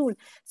the tool.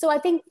 So I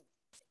think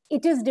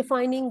it is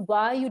defining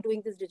why you're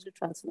doing this digital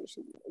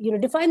transformation.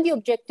 Define the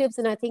objectives,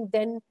 and I think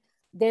then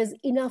there's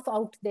enough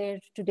out there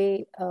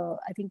today.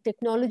 I think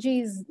technology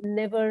is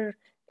never,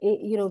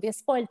 we're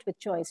spoiled with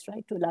choice,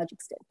 right, to a large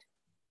extent.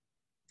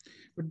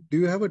 But do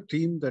you have a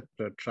team that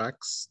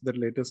tracks the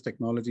latest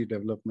technology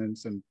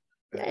developments? And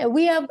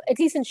we have, at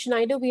least in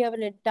Schneider, we have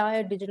an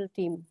entire digital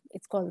team.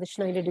 It's called the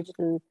Schneider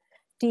Digital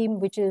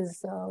Team, which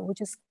is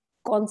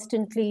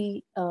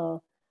constantly,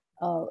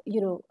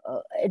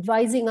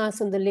 advising us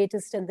on the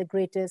latest and the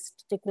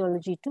greatest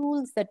technology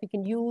tools that we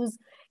can use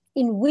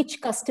in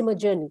which customer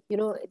journey.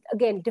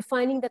 Again,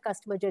 defining the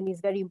customer journey is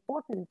very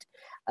important.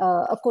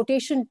 A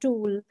quotation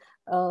tool,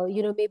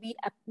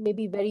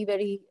 maybe very,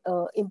 very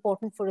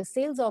important for a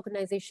sales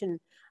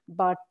organization,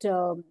 but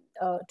to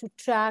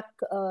track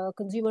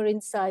consumer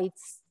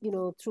insights,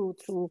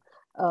 through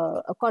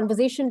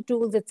conversation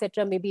tools,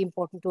 etc., may be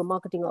important to a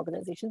marketing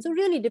organization. So it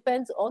really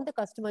depends on the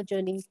customer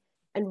journey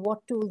and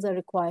what tools are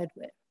required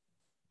where.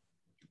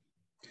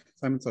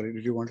 Simon, sorry,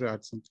 did you want to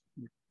add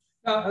something?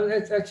 I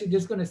was actually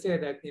just going to say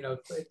that,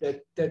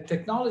 that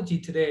technology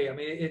today, I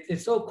mean,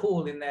 it's so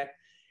cool in that,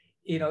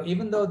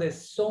 even though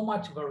there's so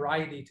much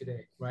variety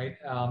today, right?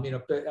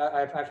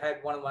 I've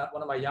had one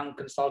of my young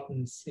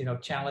consultants,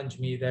 challenge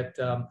me that,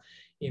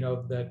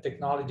 the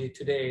technology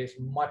today is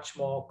much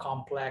more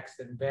complex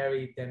and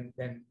varied than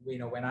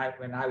when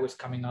I was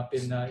coming up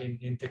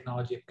in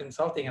technology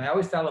consulting. And I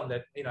always tell them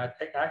that,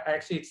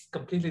 actually it's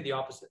completely the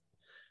opposite,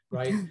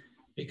 right?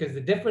 Because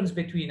the difference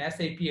between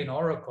SAP and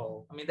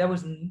Oracle, I mean, there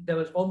was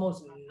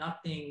almost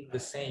nothing the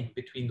same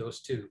between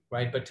those two,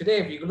 right? But today,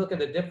 if you look at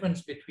the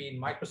difference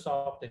between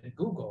Microsoft and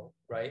Google,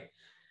 right,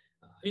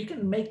 you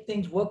can make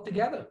things work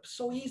together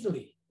so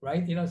easily,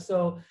 right?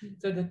 So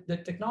the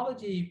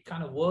technology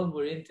kind of world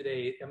we're in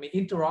today, I mean,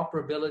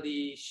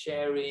 interoperability,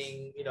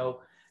 sharing,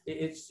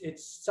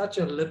 it's such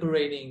a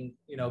liberating,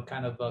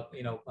 kind of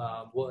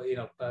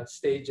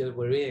stage that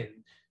we're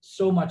in.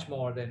 So much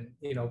more than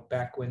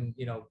back when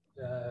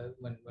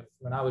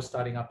when I was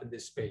starting up in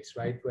this space,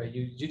 right? Where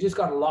you just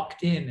got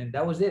locked in and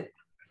that was it,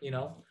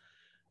 So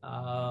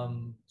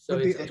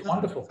it's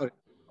wonderful. Sorry.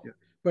 Yeah.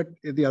 But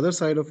the other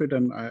side of it,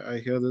 and I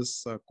hear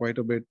this quite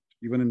a bit,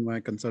 even in my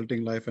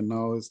consulting life and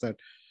now, is that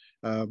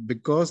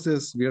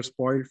because we are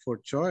spoiled for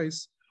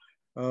choice,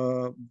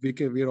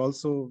 we are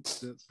also,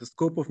 the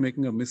scope of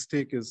making a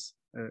mistake is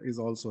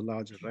also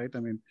larger, right? I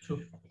mean, Sure.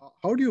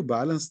 How do you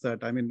balance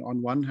that? I mean,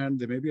 on one hand,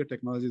 there may be a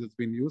technology that's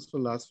been used for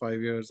the last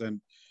 5 years and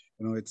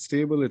it's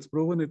stable, it's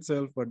proven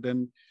itself, but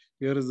then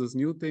here is this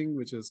new thing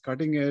which is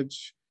cutting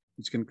edge,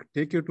 which can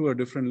take you to a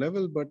different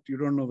level, but you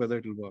don't know whether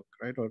it'll work,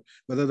 right? Or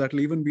whether that'll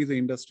even be the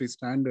industry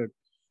standard.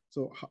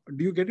 So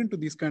do you get into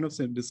these kind of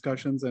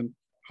discussions, and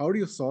how do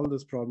you solve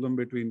this problem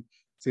between,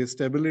 say,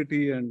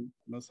 stability and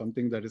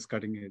something that is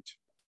cutting edge?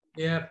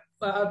 Yeah,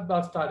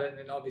 I'll start, and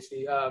then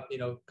obviously,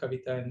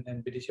 Kavita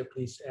and Vidisha,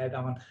 please add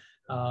on.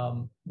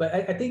 But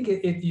I think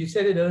you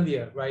said it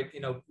earlier, right?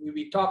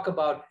 We talk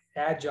about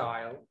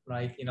agile,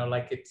 right?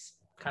 Like it's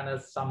kind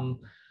of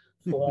some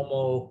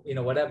formal,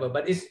 whatever,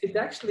 but it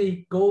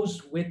actually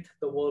goes with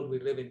the world we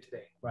live in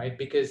today, right?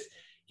 Because,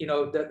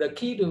 the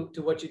key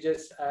to what you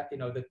just,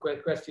 the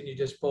question you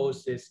just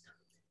posed is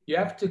you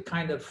have to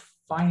kind of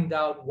find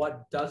out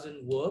what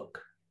doesn't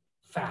work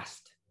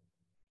fast,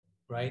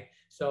 right?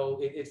 So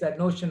it's that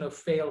notion of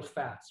fail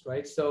fast,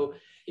 right? So,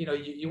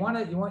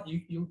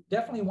 you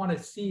definitely want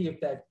to see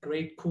if that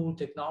great, cool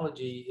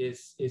technology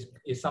is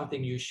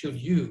something you should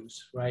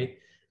use, right?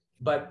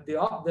 But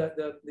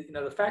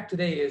the fact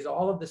today is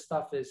all of this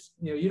stuff is,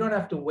 you don't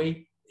have to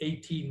wait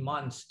 18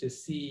 months to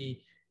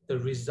see the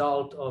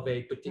result of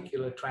a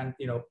particular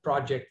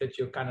project that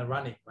you're kind of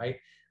running, right?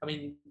 I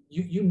mean,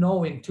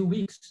 in 2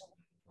 weeks.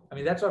 I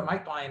mean, that's what my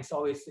clients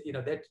always,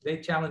 they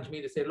challenge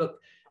me to say, look,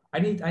 I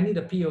need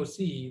a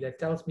POC that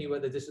tells me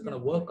whether this is going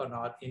to work or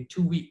not in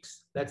 2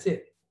 weeks. That's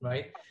it,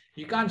 right?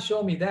 You can't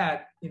show me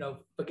that,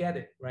 forget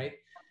it, right?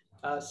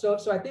 So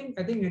I think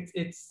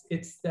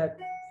it's that,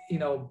 you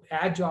know,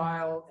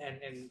 agile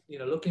and you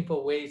know, looking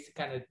for ways to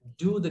kind of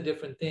do the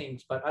different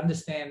things, but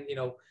understand, you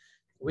know,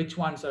 which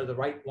ones are the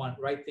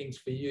right things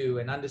for you,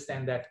 and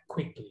understand that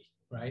quickly,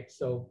 right?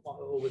 So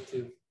over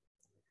to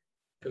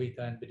Kavita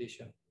and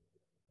Vidisha.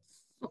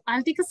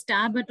 I'll take a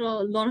stab at a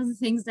lot of the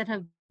things that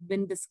have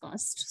been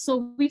discussed.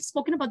 So we've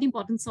spoken about the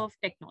importance of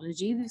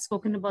technology. We've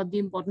spoken about the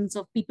importance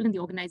of people in the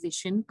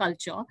organization,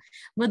 culture,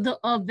 but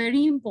a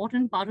very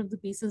important part of the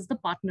piece is the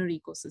partner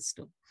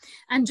ecosystem.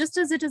 And just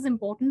as it is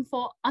important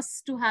for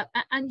us to have,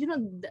 and you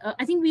know,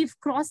 I think we've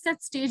crossed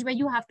that stage where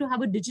you have to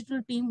have a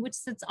digital team which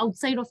sits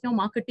outside of your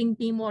marketing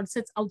team or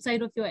sits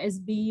outside of your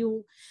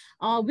SBU.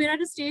 We're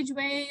at a stage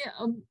where,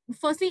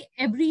 firstly,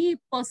 every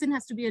person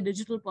has to be a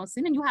digital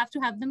person, and you have to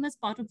have them as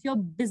part of your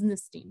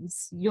business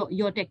teams,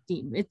 your tech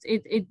team.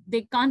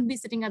 They can't be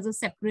sitting as a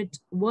separate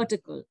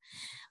vertical.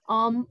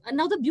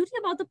 Now, the beauty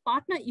about the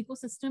partner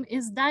ecosystem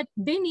is that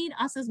they need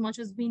us as much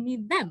as we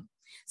need them.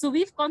 So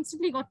we've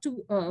constantly got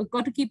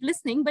to keep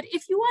listening. But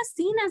if you are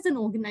seen as an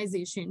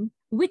organization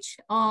which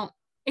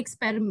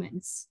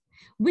experiments,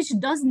 which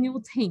does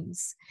new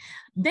things,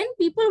 then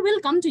people will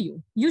come to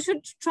you. You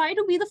should try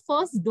to be the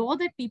first door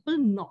that people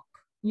knock,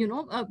 you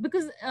know,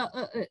 because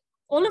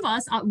all of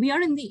us,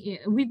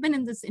 we've been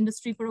in this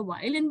industry for a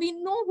while, and we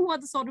know who are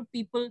the sort of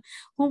people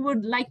who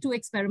would like to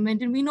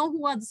experiment, and we know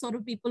who are the sort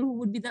of people who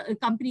would be the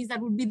companies that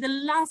would be the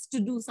last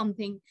to do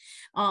something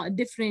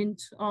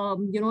different,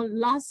 you know,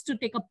 last to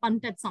take a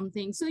punt at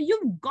something. So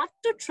you've got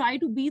to try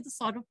to be the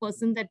sort of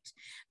person that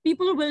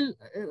people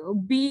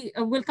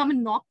will come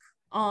and knock.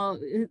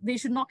 They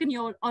should knock at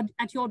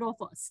your door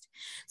first.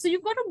 So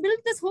you've got to build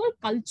this whole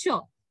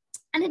culture.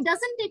 And it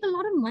doesn't take a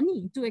lot of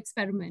money to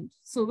experiment.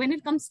 So when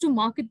it comes to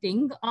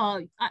marketing,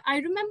 I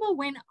remember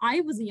when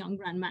I was a young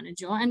brand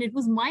manager, and it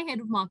was my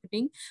head of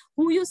marketing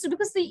who used to,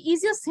 because the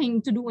easiest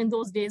thing to do in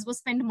those days was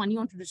spend money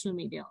on traditional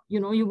media. You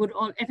know,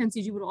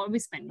 FMCG would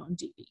always spend on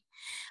TV.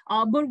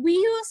 But we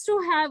used to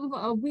have,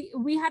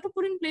 we had to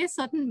put in place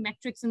certain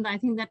metrics. And I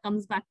think that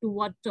comes back to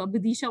what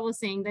Vidisha was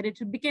saying, that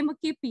it became a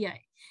KPI.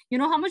 You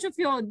know, how much of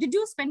did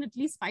you spend at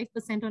least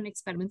 5% on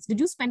experiments? Did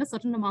you spend a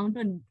certain amount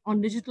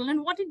on digital?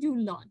 And what did you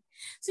learn?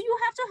 So you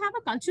have to have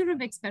a culture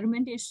of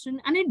experimentation,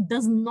 and it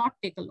does not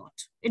take a lot.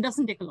 It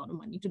doesn't take a lot of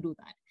money to do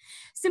that.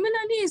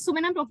 Similarly, so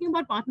when I'm talking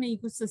about partner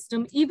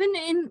ecosystem, even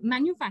in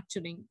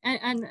manufacturing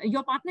and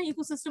your partner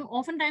ecosystem,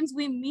 oftentimes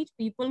we meet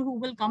people who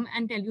will come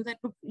and tell you that,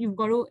 look, you've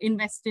got to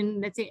invest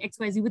in, let's say,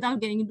 XYZ without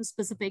getting into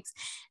specifics.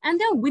 And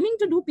they're willing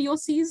to do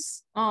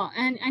POCs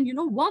and you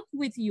know, work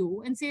with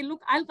you and say,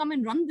 look, I'll come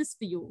and run this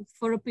for you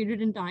for a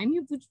period in time.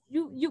 It's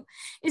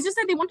just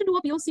that they want to do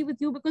a POC with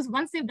you, because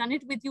once they've done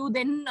it with you,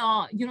 then,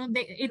 you know,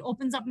 it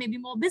opens up maybe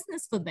more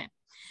business for them.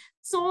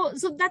 So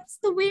that's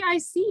the way I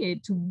see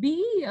it.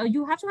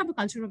 You have to have a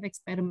culture of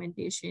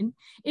experimentation.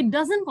 It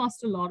doesn't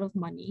cost a lot of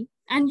money,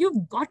 and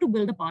you've got to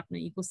build a partner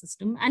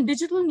ecosystem, and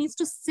digital needs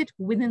to sit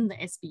within the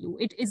SBU.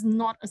 It is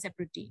not a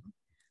separate team.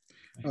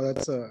 Oh,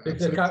 that's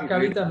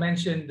Kavita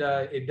mentioned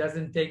it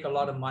doesn't take a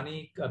lot of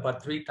money,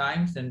 but 3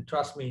 times, and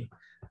trust me,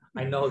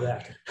 I know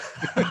that.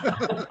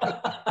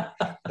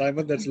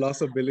 Simon, that's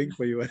loss of billing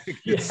for you, I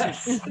guess.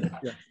 Yes.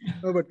 Yeah.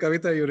 No, but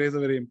Kavita, you raise a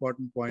very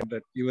important point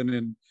that even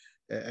in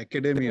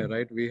academia,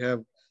 right, we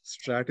have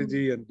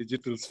strategy and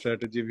digital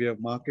strategy. We have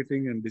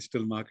marketing and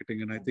digital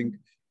marketing. And I think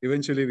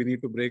eventually we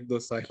need to break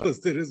those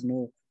silos. There is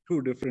no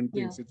 2 different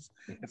things.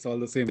 Yeah. It's all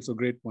the same. So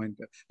great point.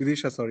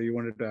 Vidisha, sorry, you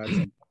wanted to add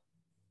something.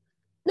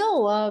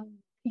 No,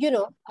 you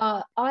know,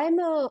 I'm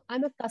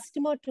a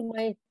customer to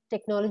my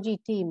technology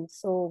team.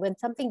 So when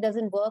something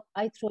doesn't work,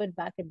 I throw it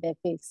back at their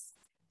face.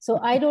 So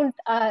I don't,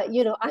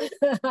 you know,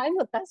 I'm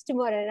a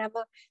customer, and I'm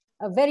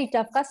a very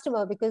tough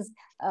customer, because,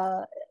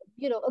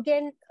 you know,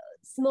 again,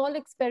 small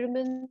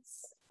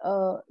experiments,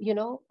 you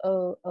know,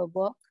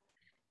 work.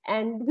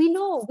 And we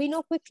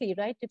know quickly,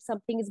 right, if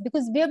something is,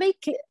 because we are very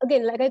clear,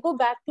 again, like I go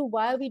back to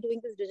why are we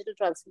doing this digital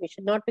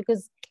transformation? Not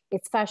because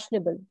it's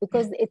fashionable,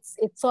 because it's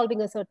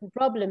solving a certain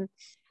problem,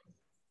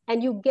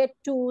 and you get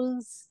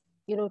tools,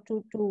 you know,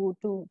 to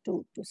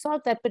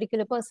solve that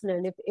particular person.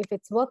 And if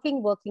it's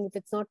working, if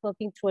it's not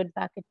working, throw it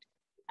back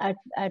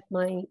at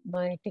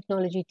my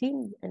technology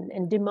team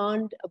and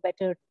demand a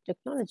better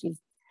technology.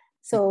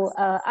 So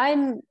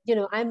I'm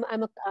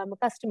a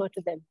customer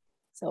to them.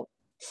 So.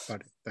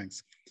 Got it.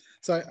 Thanks.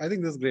 So I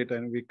think this is great.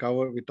 And we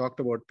talked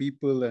about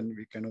people, and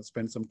we kind of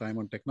spent some time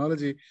on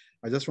technology.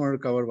 I just wanted to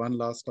cover one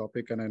last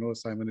topic. And I know,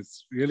 Simon,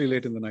 it's really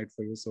late in the night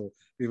for you, so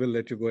we will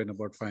let you go in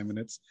about 5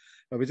 minutes,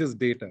 which is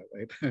data,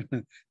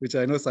 right? Which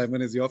I know,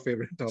 Simon, is your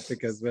favorite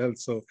topic as well.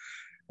 So,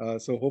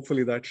 so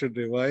hopefully that should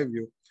revive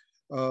you.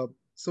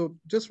 So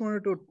just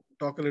wanted to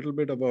talk a little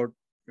bit about,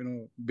 you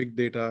know, big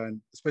data, and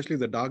especially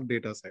the dark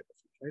data side of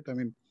it, right? I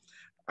mean,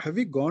 have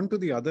we gone to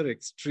the other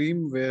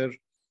extreme where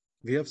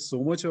we have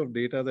so much of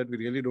data that we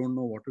really don't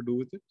know what to do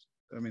with it?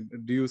 I mean,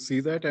 do you see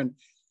that? And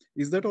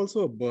is that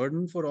also a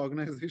burden for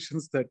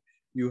organizations, that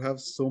you have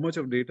so much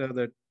of data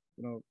that,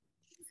 you know,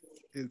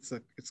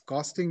 it's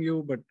costing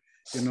you, but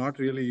you're not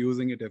really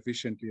using it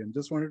efficiently? And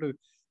just wanted to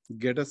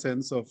get a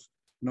sense of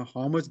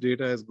how much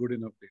data is good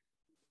enough data?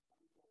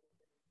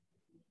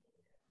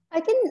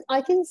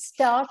 I can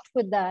start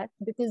with that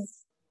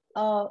because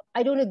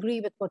I don't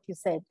agree with what you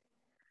said.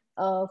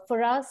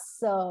 For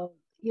us,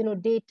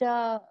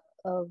 data,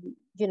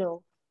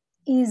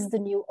 is the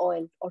new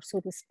oil, or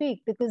so to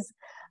speak, because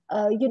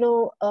for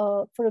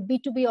a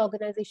B2B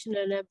organization,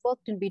 and I've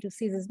worked in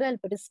B2Cs as well,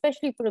 but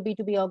especially for a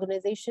B2B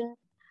organization,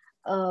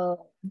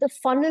 the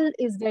funnel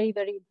is very,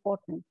 very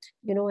important,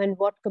 and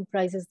what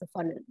comprises the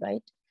funnel,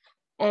 right?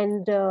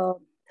 And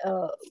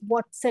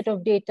what set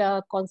of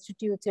data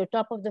constitutes your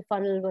top of the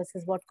funnel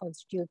versus what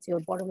constitutes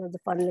your bottom of the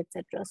funnel,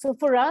 etc. So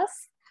for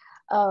us,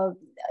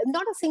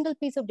 not a single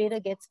piece of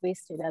data gets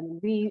wasted. I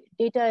mean,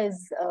 data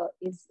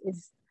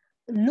is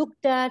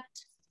looked at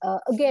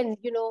again.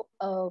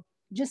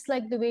 Just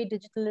like the way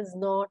digital is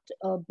not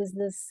a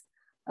business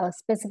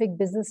specific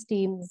business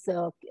teams,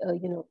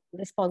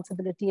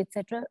 responsibility,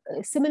 etc.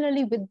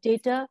 Similarly, with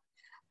data,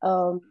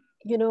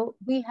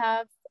 we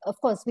have,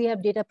 of course, we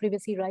have data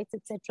privacy rights,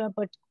 etc.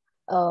 But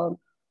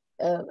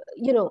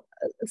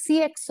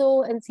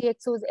CXO and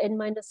CXO's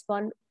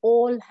N-1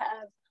 all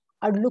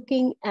are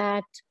looking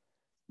at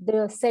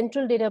the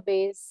central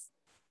database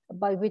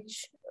by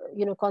which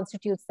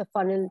constitutes the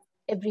funnel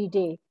every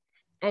day,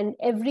 and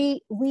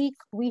every week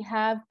we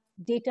have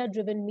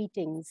data-driven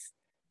meetings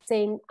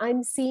saying,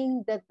 I'm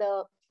seeing that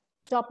the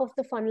top of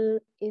the funnel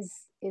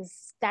is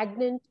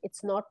stagnant,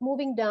 it's not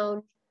moving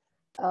down,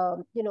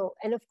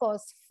 and of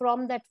course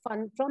from that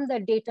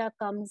data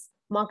comes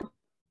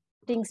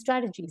marketing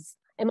strategies.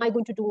 Am I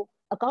going to do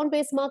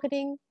account-based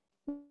marketing?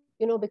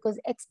 Because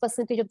X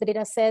percentage of the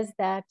data says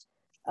that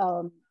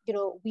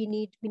we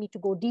need to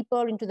go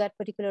deeper into that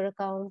particular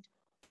account,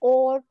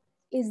 or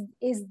is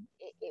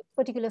a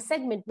particular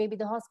segment, maybe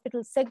the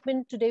hospital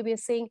segment today, we are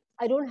saying,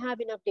 I don't have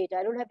enough data,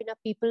 I don't have enough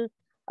people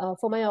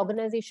for my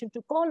organization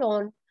to call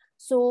on,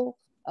 so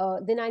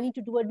then I need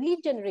to do a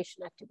lead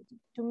generation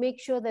activity to make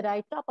sure that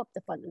I top up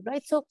the funnel,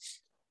 right? So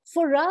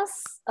for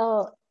us,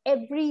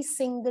 every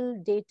single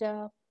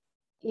data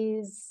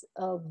is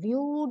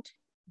viewed,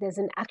 there's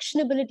an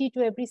actionability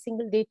to every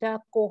single data,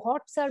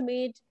 cohorts are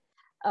made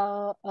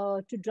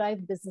to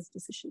drive business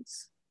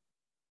decisions.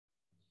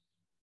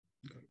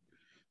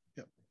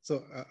 Yeah.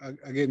 So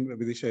again,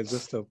 Vidisha, it's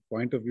just a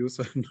point of view,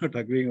 so I'm not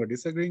agreeing or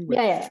disagreeing. But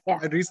yeah.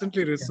 I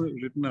recently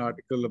written an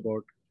article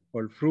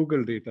called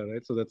frugal data,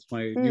 right? So that's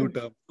my new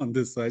term on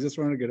this. So I just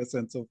want to get a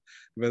sense of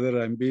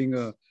whether I'm being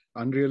a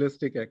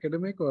unrealistic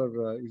academic,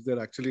 or is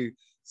there actually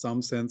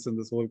some sense in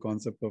this whole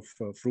concept of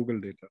frugal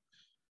data?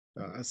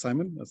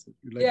 Simon,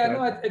 you'd like to add?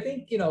 No, I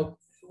think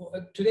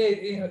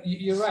today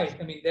you're right.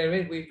 I mean,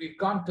 we've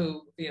gone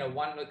to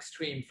one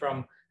extreme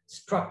from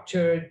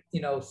structured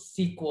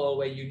SQL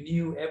where you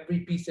knew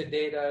every piece of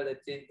data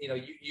that's in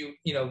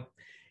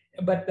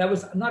but that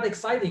was not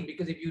exciting,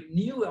 because if you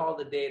knew all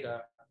the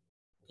data,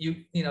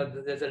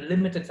 there's a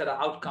limited set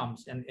of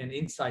outcomes and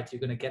insights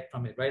you're going to get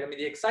from it, right? I mean,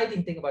 the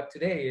exciting thing about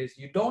today is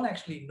you don't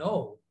actually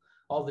know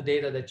all the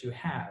data that you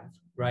have,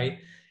 right?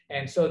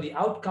 And so the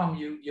outcome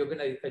you're going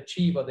to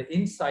achieve, or the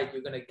insight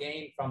you're going to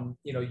gain from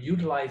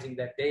utilizing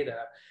that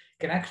data,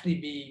 can actually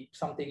be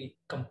something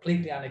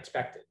completely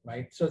unexpected,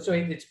 right? So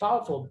it's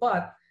powerful,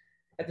 but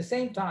at the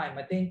same time,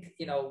 I think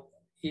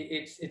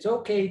it's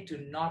okay to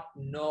not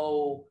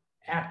know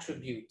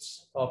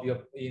attributes of your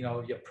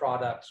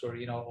products, or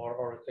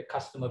or the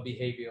customer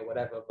behavior or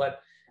whatever.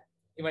 But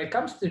when it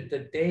comes to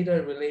the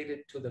data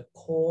related to the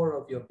core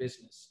of your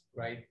business,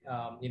 right?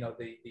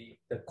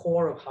 The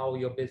core of how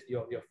your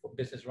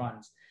business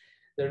runs.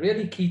 The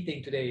really key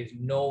thing today is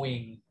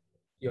knowing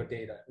your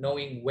data,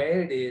 knowing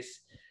where it is,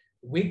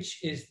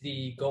 which is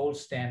the gold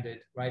standard,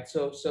 right?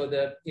 So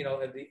the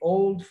the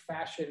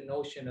old-fashioned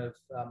notion of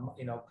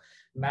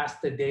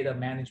master data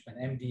management,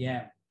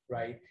 MDM,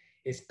 right,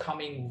 is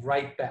coming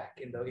right back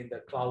in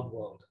the cloud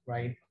world,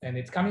 right? And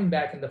it's coming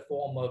back in the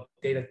form of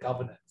data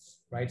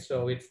governance, right?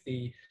 So it's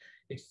the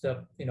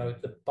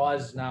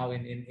buzz now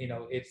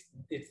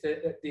it's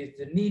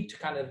the need to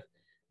kind of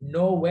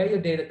know where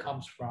your data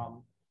comes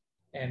from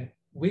and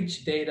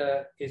which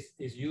data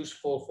is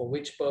useful for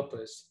which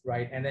purpose,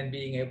 right? And then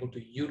being able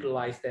to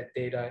utilize that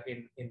data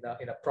in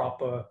a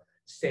proper,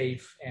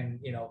 safe, and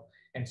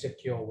and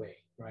secure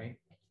way, right?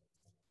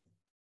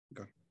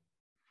 Okay.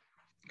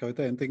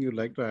 Kavita, anything you'd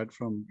like to add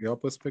from your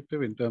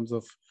perspective in terms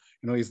of,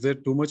 is there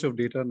too much of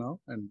data now,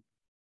 and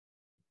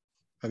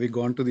have we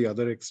gone to the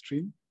other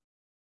extreme?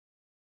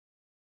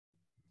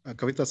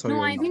 Kavita, sorry.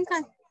 No, I think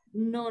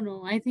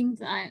I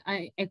think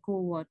I echo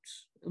what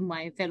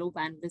my fellow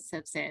panelists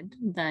have said,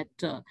 that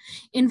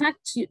in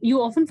fact, you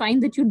often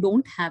find that you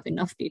don't have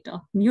enough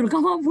data. You'll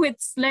come up with,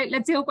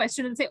 let's say, a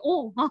question and say,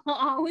 oh,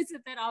 how is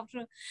it that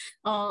after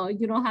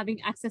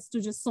having access to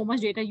just so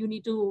much data, you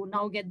need to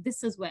now get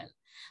this as well?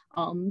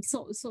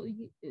 So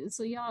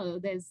yeah,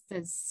 there's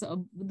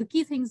the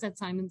key things that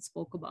Simon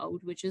spoke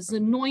about, which is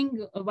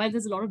knowing, while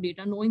there's a lot of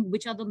data, knowing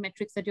which are the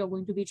metrics that you're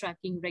going to be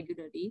tracking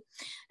regularly,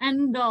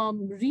 and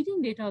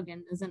reading data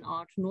again is an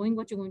art, knowing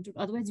what you're going to,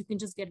 otherwise you can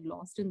just get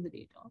lost in the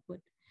data. But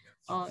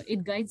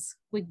It guides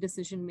quick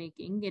decision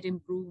making. It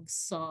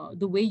improves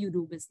the way you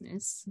do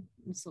business.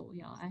 So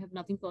yeah, I have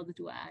nothing further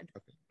to add.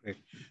 Okay, great.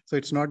 So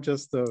it's not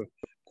just the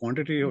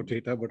quantity of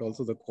data, but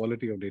also the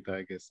quality of data,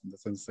 I guess, in the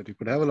sense that you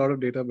could have a lot of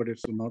data, but if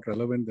it's not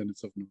relevant, then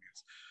it's of no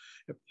use.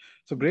 Yep.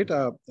 So great.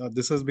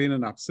 This has been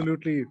an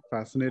absolutely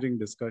fascinating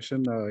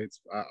discussion.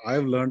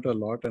 I've learned a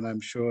lot, and I'm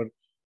sure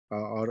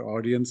our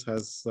audience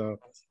has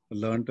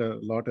learned a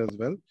lot as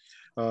well.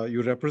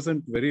 You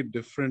represent very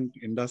different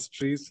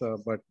industries,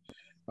 but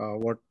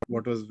what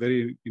was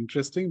very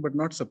interesting but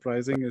not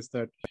surprising is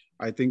that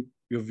I think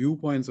your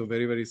viewpoints are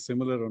very, very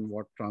similar on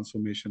what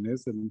transformation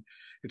is, and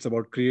it's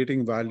about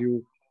creating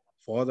value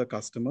for the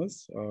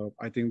customers.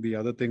 I think the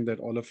other thing that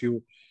all of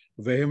you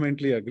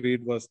vehemently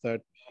agreed was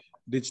that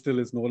digital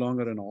is no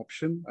longer an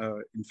option.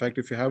 In fact,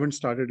 if you haven't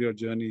started your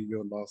journey,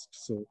 you're lost.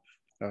 So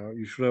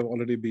you should have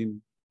already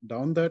been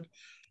down that.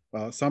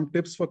 Some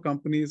tips for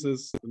companies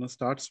is,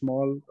 start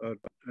small.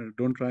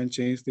 Don't try and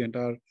change the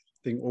entire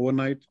thing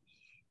overnight.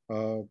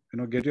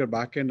 Get your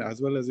backend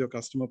as well as your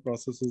customer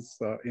processes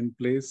in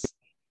place.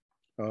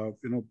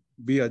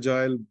 Be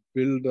agile,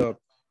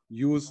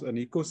 use an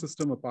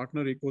ecosystem, a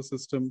partner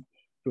ecosystem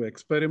to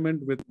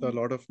experiment with a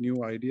lot of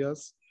new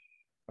ideas,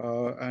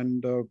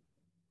 and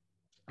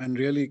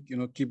really,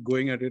 keep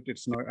going at it.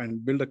 It's not,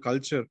 and build a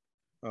culture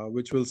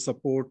which will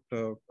support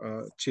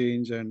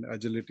change and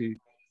agility,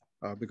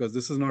 because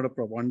this is not a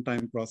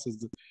one-time process.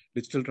 The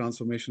digital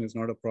transformation is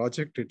not a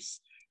project.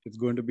 It's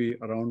going to be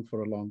around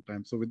for a long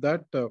time. So with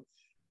that,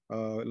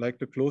 I'd like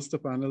to close the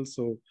panel.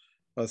 So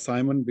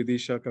Simon,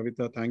 Vidisha,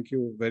 Kavita, thank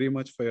you very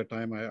much for your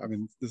time. I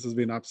mean, this has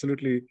been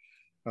absolutely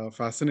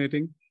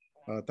fascinating.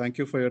 Thank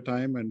you for your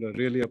time, and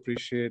really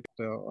appreciate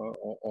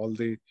all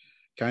the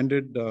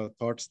candid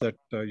thoughts that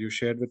you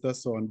shared with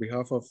us. So on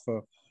behalf of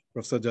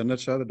Professor Janat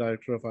Shah, the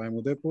Director of IIM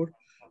Udaipur,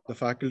 the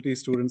faculty,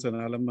 students, and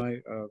alumni,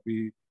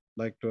 we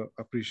like to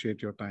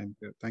appreciate your time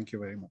here. Thank you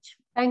very much.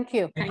 Thank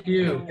you. Thank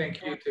you.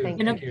 Thank you too. Thank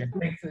you.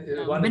 Thanks.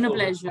 It's been a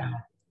pleasure.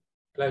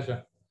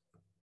 Pleasure.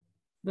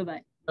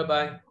 Bye-bye.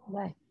 Bye-bye.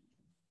 Bye.